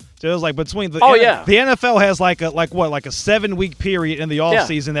you. So it's like between the the NFL has like a 7-week period in the off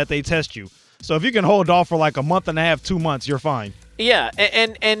season that they test you. So if you can hold off for like a month and a half, 2 months, you're fine. Yeah,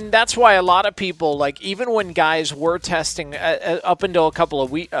 and that's why a lot of people, like, even when guys were testing up until a couple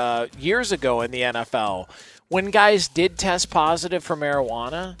of years ago in the NFL, when guys did test positive for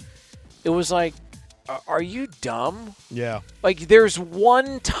marijuana, it was like, are you dumb? Yeah. Like, there's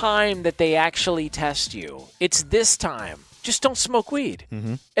one time that they actually test you. It's this time. Just don't smoke weed.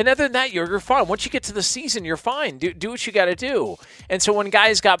 Mm-hmm. And other than that, you're fine. Once you get to the season, you're fine. Do what you got to do. And so when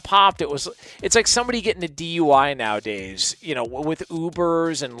guys got popped, it's like somebody getting a DUI nowadays, you know, with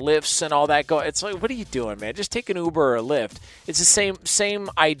Ubers and Lyfts and all that. It's like, what are you doing, man? Just take an Uber or a Lyft. It's the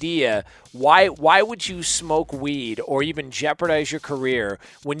same idea. Why would you smoke weed or even jeopardize your career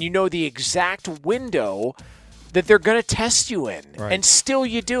when you know the exact window that they're going to test you in, right, and still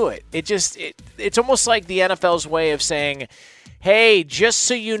you do it? It's almost like the NFL's way of saying, hey, just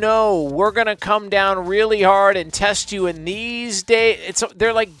so you know, we're going to come down really hard and test you in these days.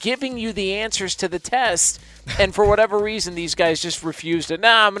 They're like giving you the answers to the test, and for whatever reason, these guys just refuse to.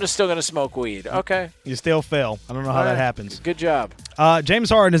 I'm still going to smoke weed. Okay. You still fail. I don't know how that happens. Good job.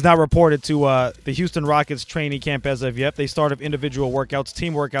 James Harden is not reported to the Houston Rockets training camp as of yet. They start of individual workouts.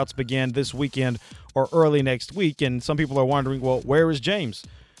 Team workouts begin this weekend or early next week, and some people are wondering, well, where is James?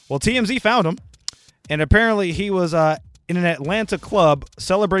 Well, TMZ found him, and apparently he was in an Atlanta club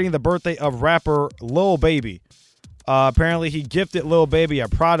celebrating the birthday of rapper Lil Baby. Apparently he gifted Lil Baby a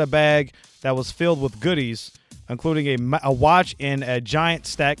Prada bag that was filled with goodies, including a watch and a giant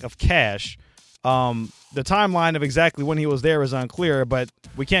stack of cash. The timeline of exactly when he was there is unclear, but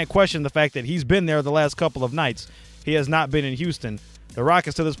we can't question the fact that he's been there the last couple of nights. He has not been in Houston. The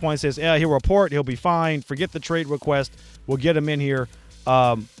Rockets to this point says, he'll report, he'll be fine. Forget the trade request. We'll get him in here.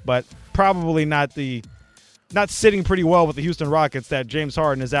 But probably not sitting pretty well with the Houston Rockets that James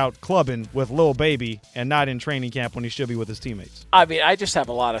Harden is out clubbing with Lil Baby and not in training camp when he should be with his teammates. I mean, I just have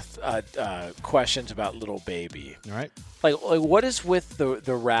a lot of questions about Lil Baby. All right. Like what is with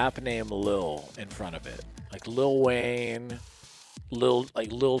the rap name Lil in front of it? Like Lil Wayne, Lil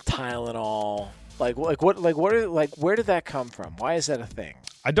Tylenol. Where did that come from? Why is that a thing?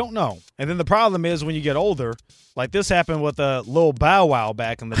 I don't know. And then the problem is when you get older, like this happened with Lil Bow Wow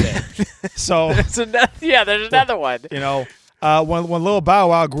back in the day. So there's another one. You know, when Lil Bow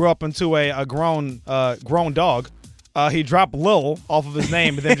Wow grew up into a grown dog, he dropped Lil off of his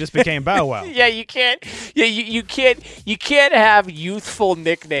name and then just became Bow Wow. Yeah, you can't. Yeah, you can't have youthful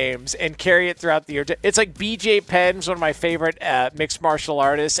nicknames and carry it throughout the year. It's like BJ Penn's one of my favorite mixed martial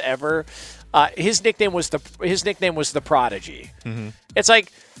artists ever. His nickname was the Prodigy. Mm-hmm. It's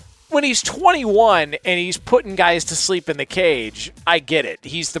like when he's 21 and he's putting guys to sleep in the cage, I get it.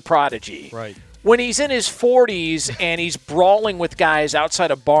 He's the Prodigy. Right. When he's in his 40s and he's brawling with guys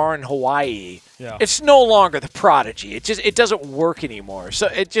outside a bar in Hawaii, it's no longer the Prodigy. It doesn't work anymore. So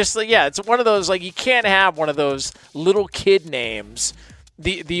it's one of those, like, you can't have one of those little kid names.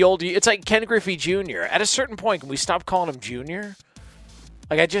 It's like Ken Griffey Jr. At a certain point, can we stop calling him Junior?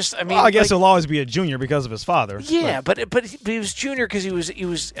 I guess he'll always be a junior because of his father. Yeah, but he was junior because he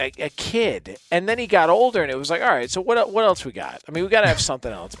was a kid, and then he got older, and it was like, all right, so what else we got? I mean, we got to have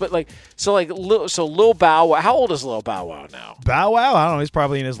something else. But Lil Bow Wow. How old is Lil Bow Wow now? Bow Wow, I don't know. He's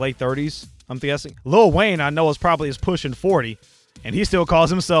probably in his late 30s. I'm guessing. Lil Wayne, I know, is pushing 40, and he still calls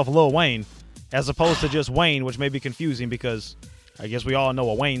himself Lil Wayne, as opposed to just Wayne, which may be confusing because I guess we all know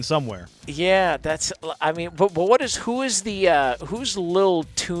a Wayne somewhere. Yeah, but who's Lil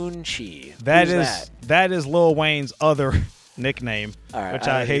Tunchi? That is Lil Wayne's other nickname, which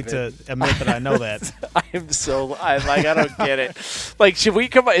I hate to admit that I know that. I don't get it. Like, should we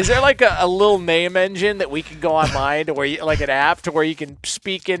come? Is there like a little name engine that we can go online to where you, like an app to where you can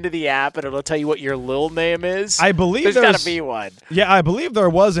speak into the app and it'll tell you what your Lil name is? I believe there's got to be one. Yeah, I believe there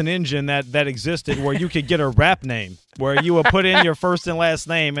was an engine that existed where you could get a rap name, where you would put in your first and last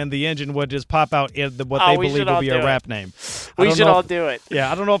name and the engine would just pop out what they believe will be a rap name. We should all do it.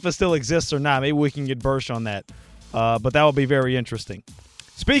 Yeah, I don't know if it still exists or not. Maybe we can get Bursch on that. But that would be very interesting.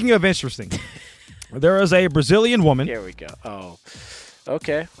 Speaking of interesting, there is a Brazilian woman. Here we go. Oh,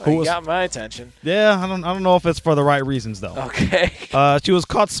 okay. You got my attention. Yeah, I don't know if it's for the right reasons though. Okay. She was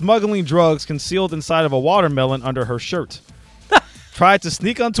caught smuggling drugs concealed inside of a watermelon under her shirt. Tried to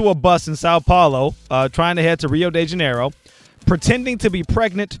sneak onto a bus in Sao Paulo, trying to head to Rio de Janeiro, pretending to be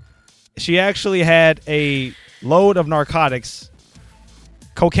pregnant. She actually had a load of narcotics.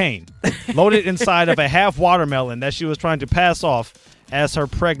 Cocaine loaded inside of a half watermelon that she was trying to pass off as her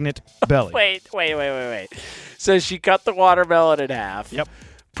pregnant belly. Wait. So she cut the watermelon in half. Yep.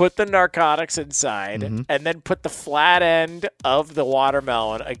 Put the narcotics inside, and then put the flat end of the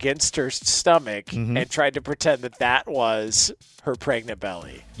watermelon against her stomach and tried to pretend that was her pregnant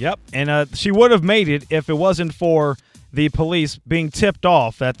belly. Yep. And she would have made it if it wasn't for the police being tipped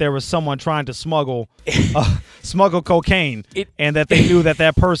off that there was someone trying to smuggle cocaine, and that they knew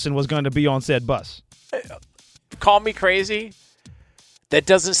that person was going to be on said bus. Call me crazy. That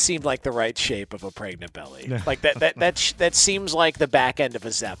doesn't seem like the right shape of a pregnant belly. Like that seems like the back end of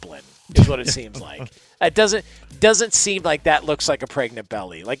a Zeppelin is what it seems like. It doesn't seem like that looks like a pregnant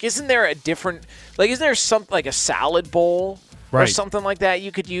belly. Like, isn't there isn't there something like a salad bowl or something like that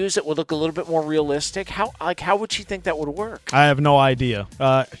you could use that would look a little bit more realistic? How would she think that would work? I have no idea.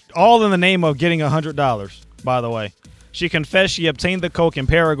 All in the name of getting $100, by the way. She confessed she obtained the coke in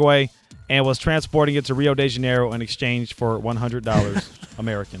Paraguay and was transporting it to Rio de Janeiro in exchange for $100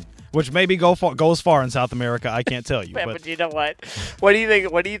 American, which maybe goes far in South America. I can't tell you. But you know what? What do you think?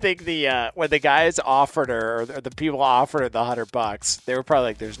 What do you think when the guys offered her, or the people offered her the $100? They were probably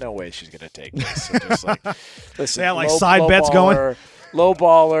like, "There's no way she's going to take this." So just like, listen, yeah, like side bets going. Low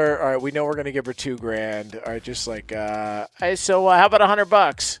baller. All right, we know we're going to give her $2,000. All right, just like, hey, so how about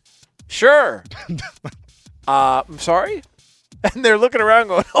 $100? Sure. I'm sorry. And they're looking around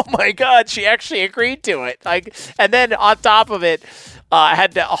going, oh, my God, she actually agreed to it. Like, and then on top of it,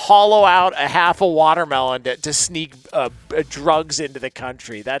 had to hollow out a half a watermelon to sneak drugs into the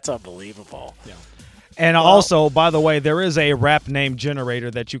country. That's unbelievable. Yeah. And also, by the way, there is a rap name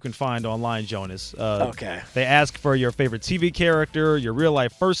generator that you can find online, Jonas. Okay. They ask for your favorite TV character, your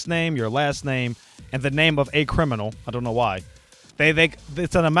real-life first name, your last name, and the name of a criminal. I don't know why.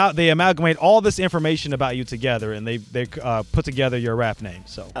 They amalgamate all this information about you together, and they put together your rap name.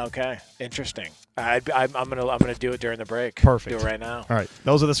 So okay, interesting. I'm gonna do it during the break. Perfect. Do it right now. All right,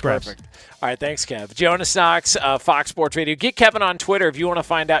 those are the scraps. Perfect. All right, thanks, Kev. Jonas Knox, Fox Sports Radio. Get Kevin on Twitter if you want to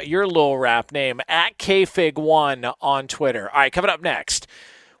find out your little rap name at KFig1 on Twitter. All right, coming up next.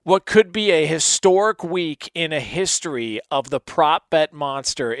 What could be a historic week in a history of the prop bet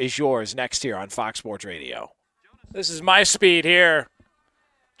monster is yours next year on Fox Sports Radio. This is my speed here.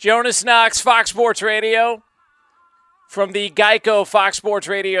 Jonas Knox, Fox Sports Radio, from the Geico Fox Sports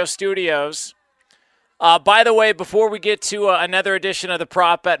Radio studios. By the way, before we get to another edition of the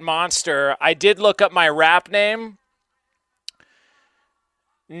Prop Bet Monster, I did look up my rap name.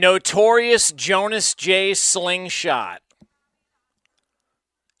 Notorious Jonas J. Slingshot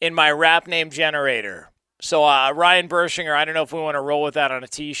in my rap name generator. So Ryan Bershinger, I don't know if we want to roll with that on a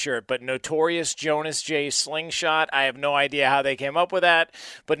T-shirt, but Notorious Jonas J. Slingshot. I have no idea how they came up with that,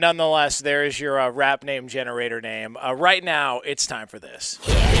 but nonetheless, there is your rap name generator name. Right now, it's time for this.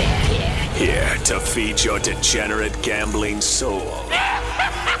 Here to feed your degenerate gambling soul.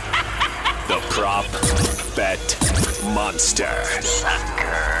 The Prop Bet Monster.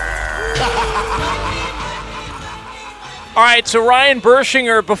 All right, so Ryan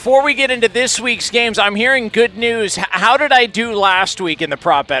Bershinger, before we get into this week's games, I'm hearing good news. How did I do last week in the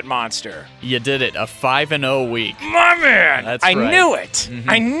Prop Bet Monster? You did it, a 5-0 week. My man! That's I right. knew it. Mm-hmm.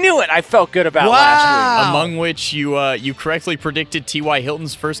 I knew it. I felt good about last week. Among which you correctly predicted T.Y.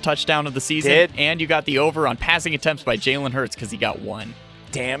 Hilton's first touchdown of the season. Did. And you got the over on passing attempts by Jalen Hurts because he got one.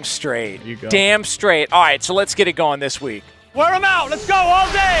 Damn straight. There you go. Damn straight. All right, so let's get it going this week. Wear them out. Let's go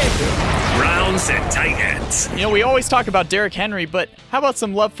all day. Browns and tight ends. You know, we always talk about Derrick Henry, but how about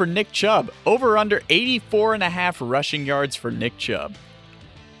some love for Nick Chubb? Over under 84.5 rushing yards for Nick Chubb.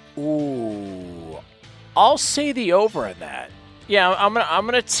 Ooh. I'll say the over on that. Yeah, I'm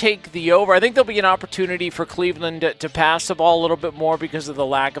gonna take the over. I think there'll be an opportunity for Cleveland to pass the ball a little bit more because of the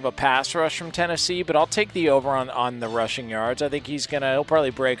lack of a pass rush from Tennessee, but I'll take the over on the rushing yards. I think he'll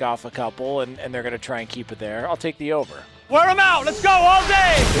probably break off a couple, and they're going to try and keep it there. I'll take the over. Wear them out. Let's go all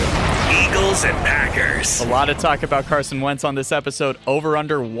day. Eagles and Packers. A lot of talk about Carson Wentz on this episode. Over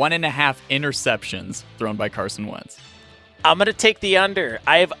under 1.5 interceptions thrown by Carson Wentz. I'm going to take the under.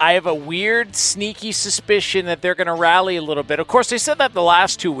 I have a weird, sneaky suspicion that they're going to rally a little bit. Of course, they said that the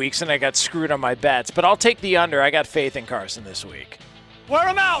last 2 weeks, and I got screwed on my bets. But I'll take the under. I got faith in Carson this week. Wear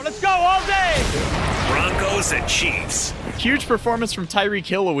them out. Let's go all day. Broncos and Chiefs. Huge performance from Tyreek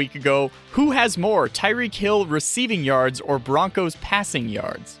Hill a week ago. Who has more, Tyreek Hill receiving yards or Broncos passing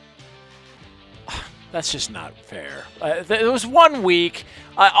yards? That's just not fair. There was 1 week.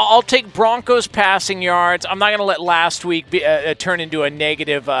 I'll take Broncos passing yards. I'm not going to let last week turn into a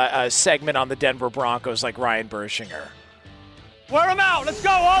negative segment on the Denver Broncos like Ryan Bershinger. Wear them out. Let's go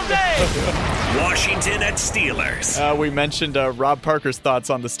all day. Washington and Steelers. We mentioned Rob Parker's thoughts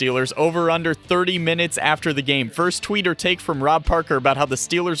on the Steelers. Over under 30 minutes after the game. First tweet or take from Rob Parker about how the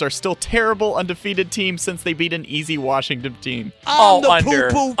Steelers are still terrible undefeated team since they beat an easy Washington team.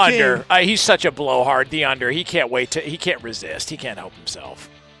 Under. He's such a blowhard. The under. He can't wait he can't resist. He can't help himself.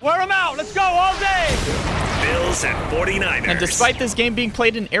 Wear them out. Let's go all day. Bills at 49ers. And despite this game being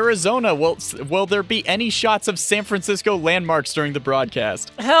played in Arizona, will there be any shots of San Francisco landmarks during the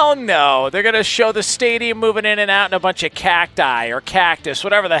broadcast? Hell no. They're going to show the stadium moving in and out in a bunch of cacti or cactus,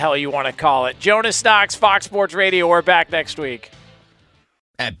 whatever the hell you want to call it. Jonas Knox, Fox Sports Radio. We're back next week.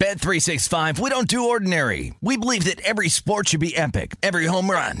 At Bet365, we don't do ordinary. We believe that every sport should be epic. Every home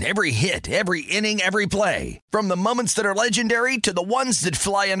run, every hit, every inning, every play. From the moments that are legendary to the ones that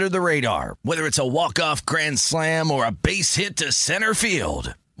fly under the radar. Whether it's a walk-off grand slam or a base hit to center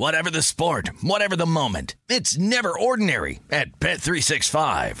field. Whatever the sport, whatever the moment. It's never ordinary at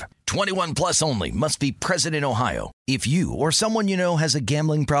Bet365. 21 plus only. Must be present in Ohio. If you or someone you know has a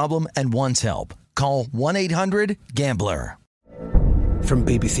gambling problem and wants help, call 1-800-GAMBLER. From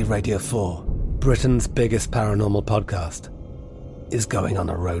BBC Radio 4, Britain's biggest paranormal podcast is going on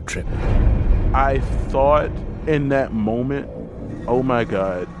a road trip. I thought in that moment, oh my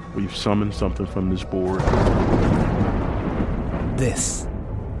God, we've summoned something from this board. This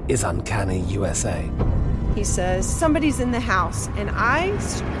is Uncanny USA. He says, somebody's in the house, and I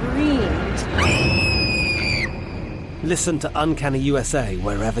screamed. Listen to Uncanny USA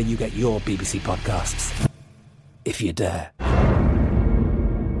wherever you get your BBC podcasts, if you dare.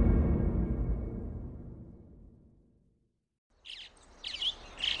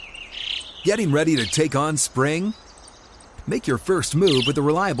 Getting ready to take on spring? Make your first move with the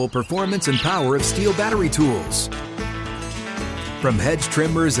reliable performance and power of Steel battery tools. From hedge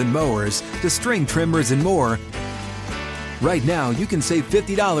trimmers and mowers to string trimmers and more, right now you can save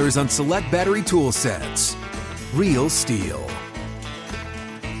 $50 on select battery tool sets. Real Steel.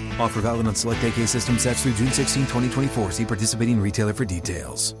 Offer valid on select AK system sets through June 16, 2024. See participating retailer for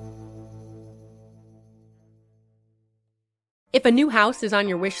details. If a new house is on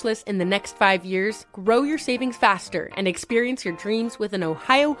your wish list in the next 5 years, grow your savings faster and experience your dreams with an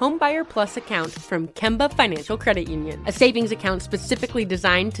Ohio Homebuyer Plus account from Kemba Financial Credit Union. A savings account specifically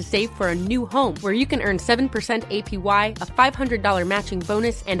designed to save for a new home where you can earn 7% APY, a $500 matching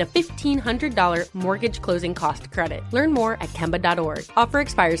bonus, and a $1,500 mortgage closing cost credit. Learn more at Kemba.org. Offer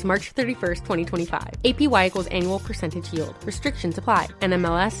expires March 31st, 2025. APY equals annual percentage yield. Restrictions apply.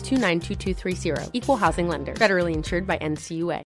 NMLS 292230. Equal housing lender. Federally insured by NCUA.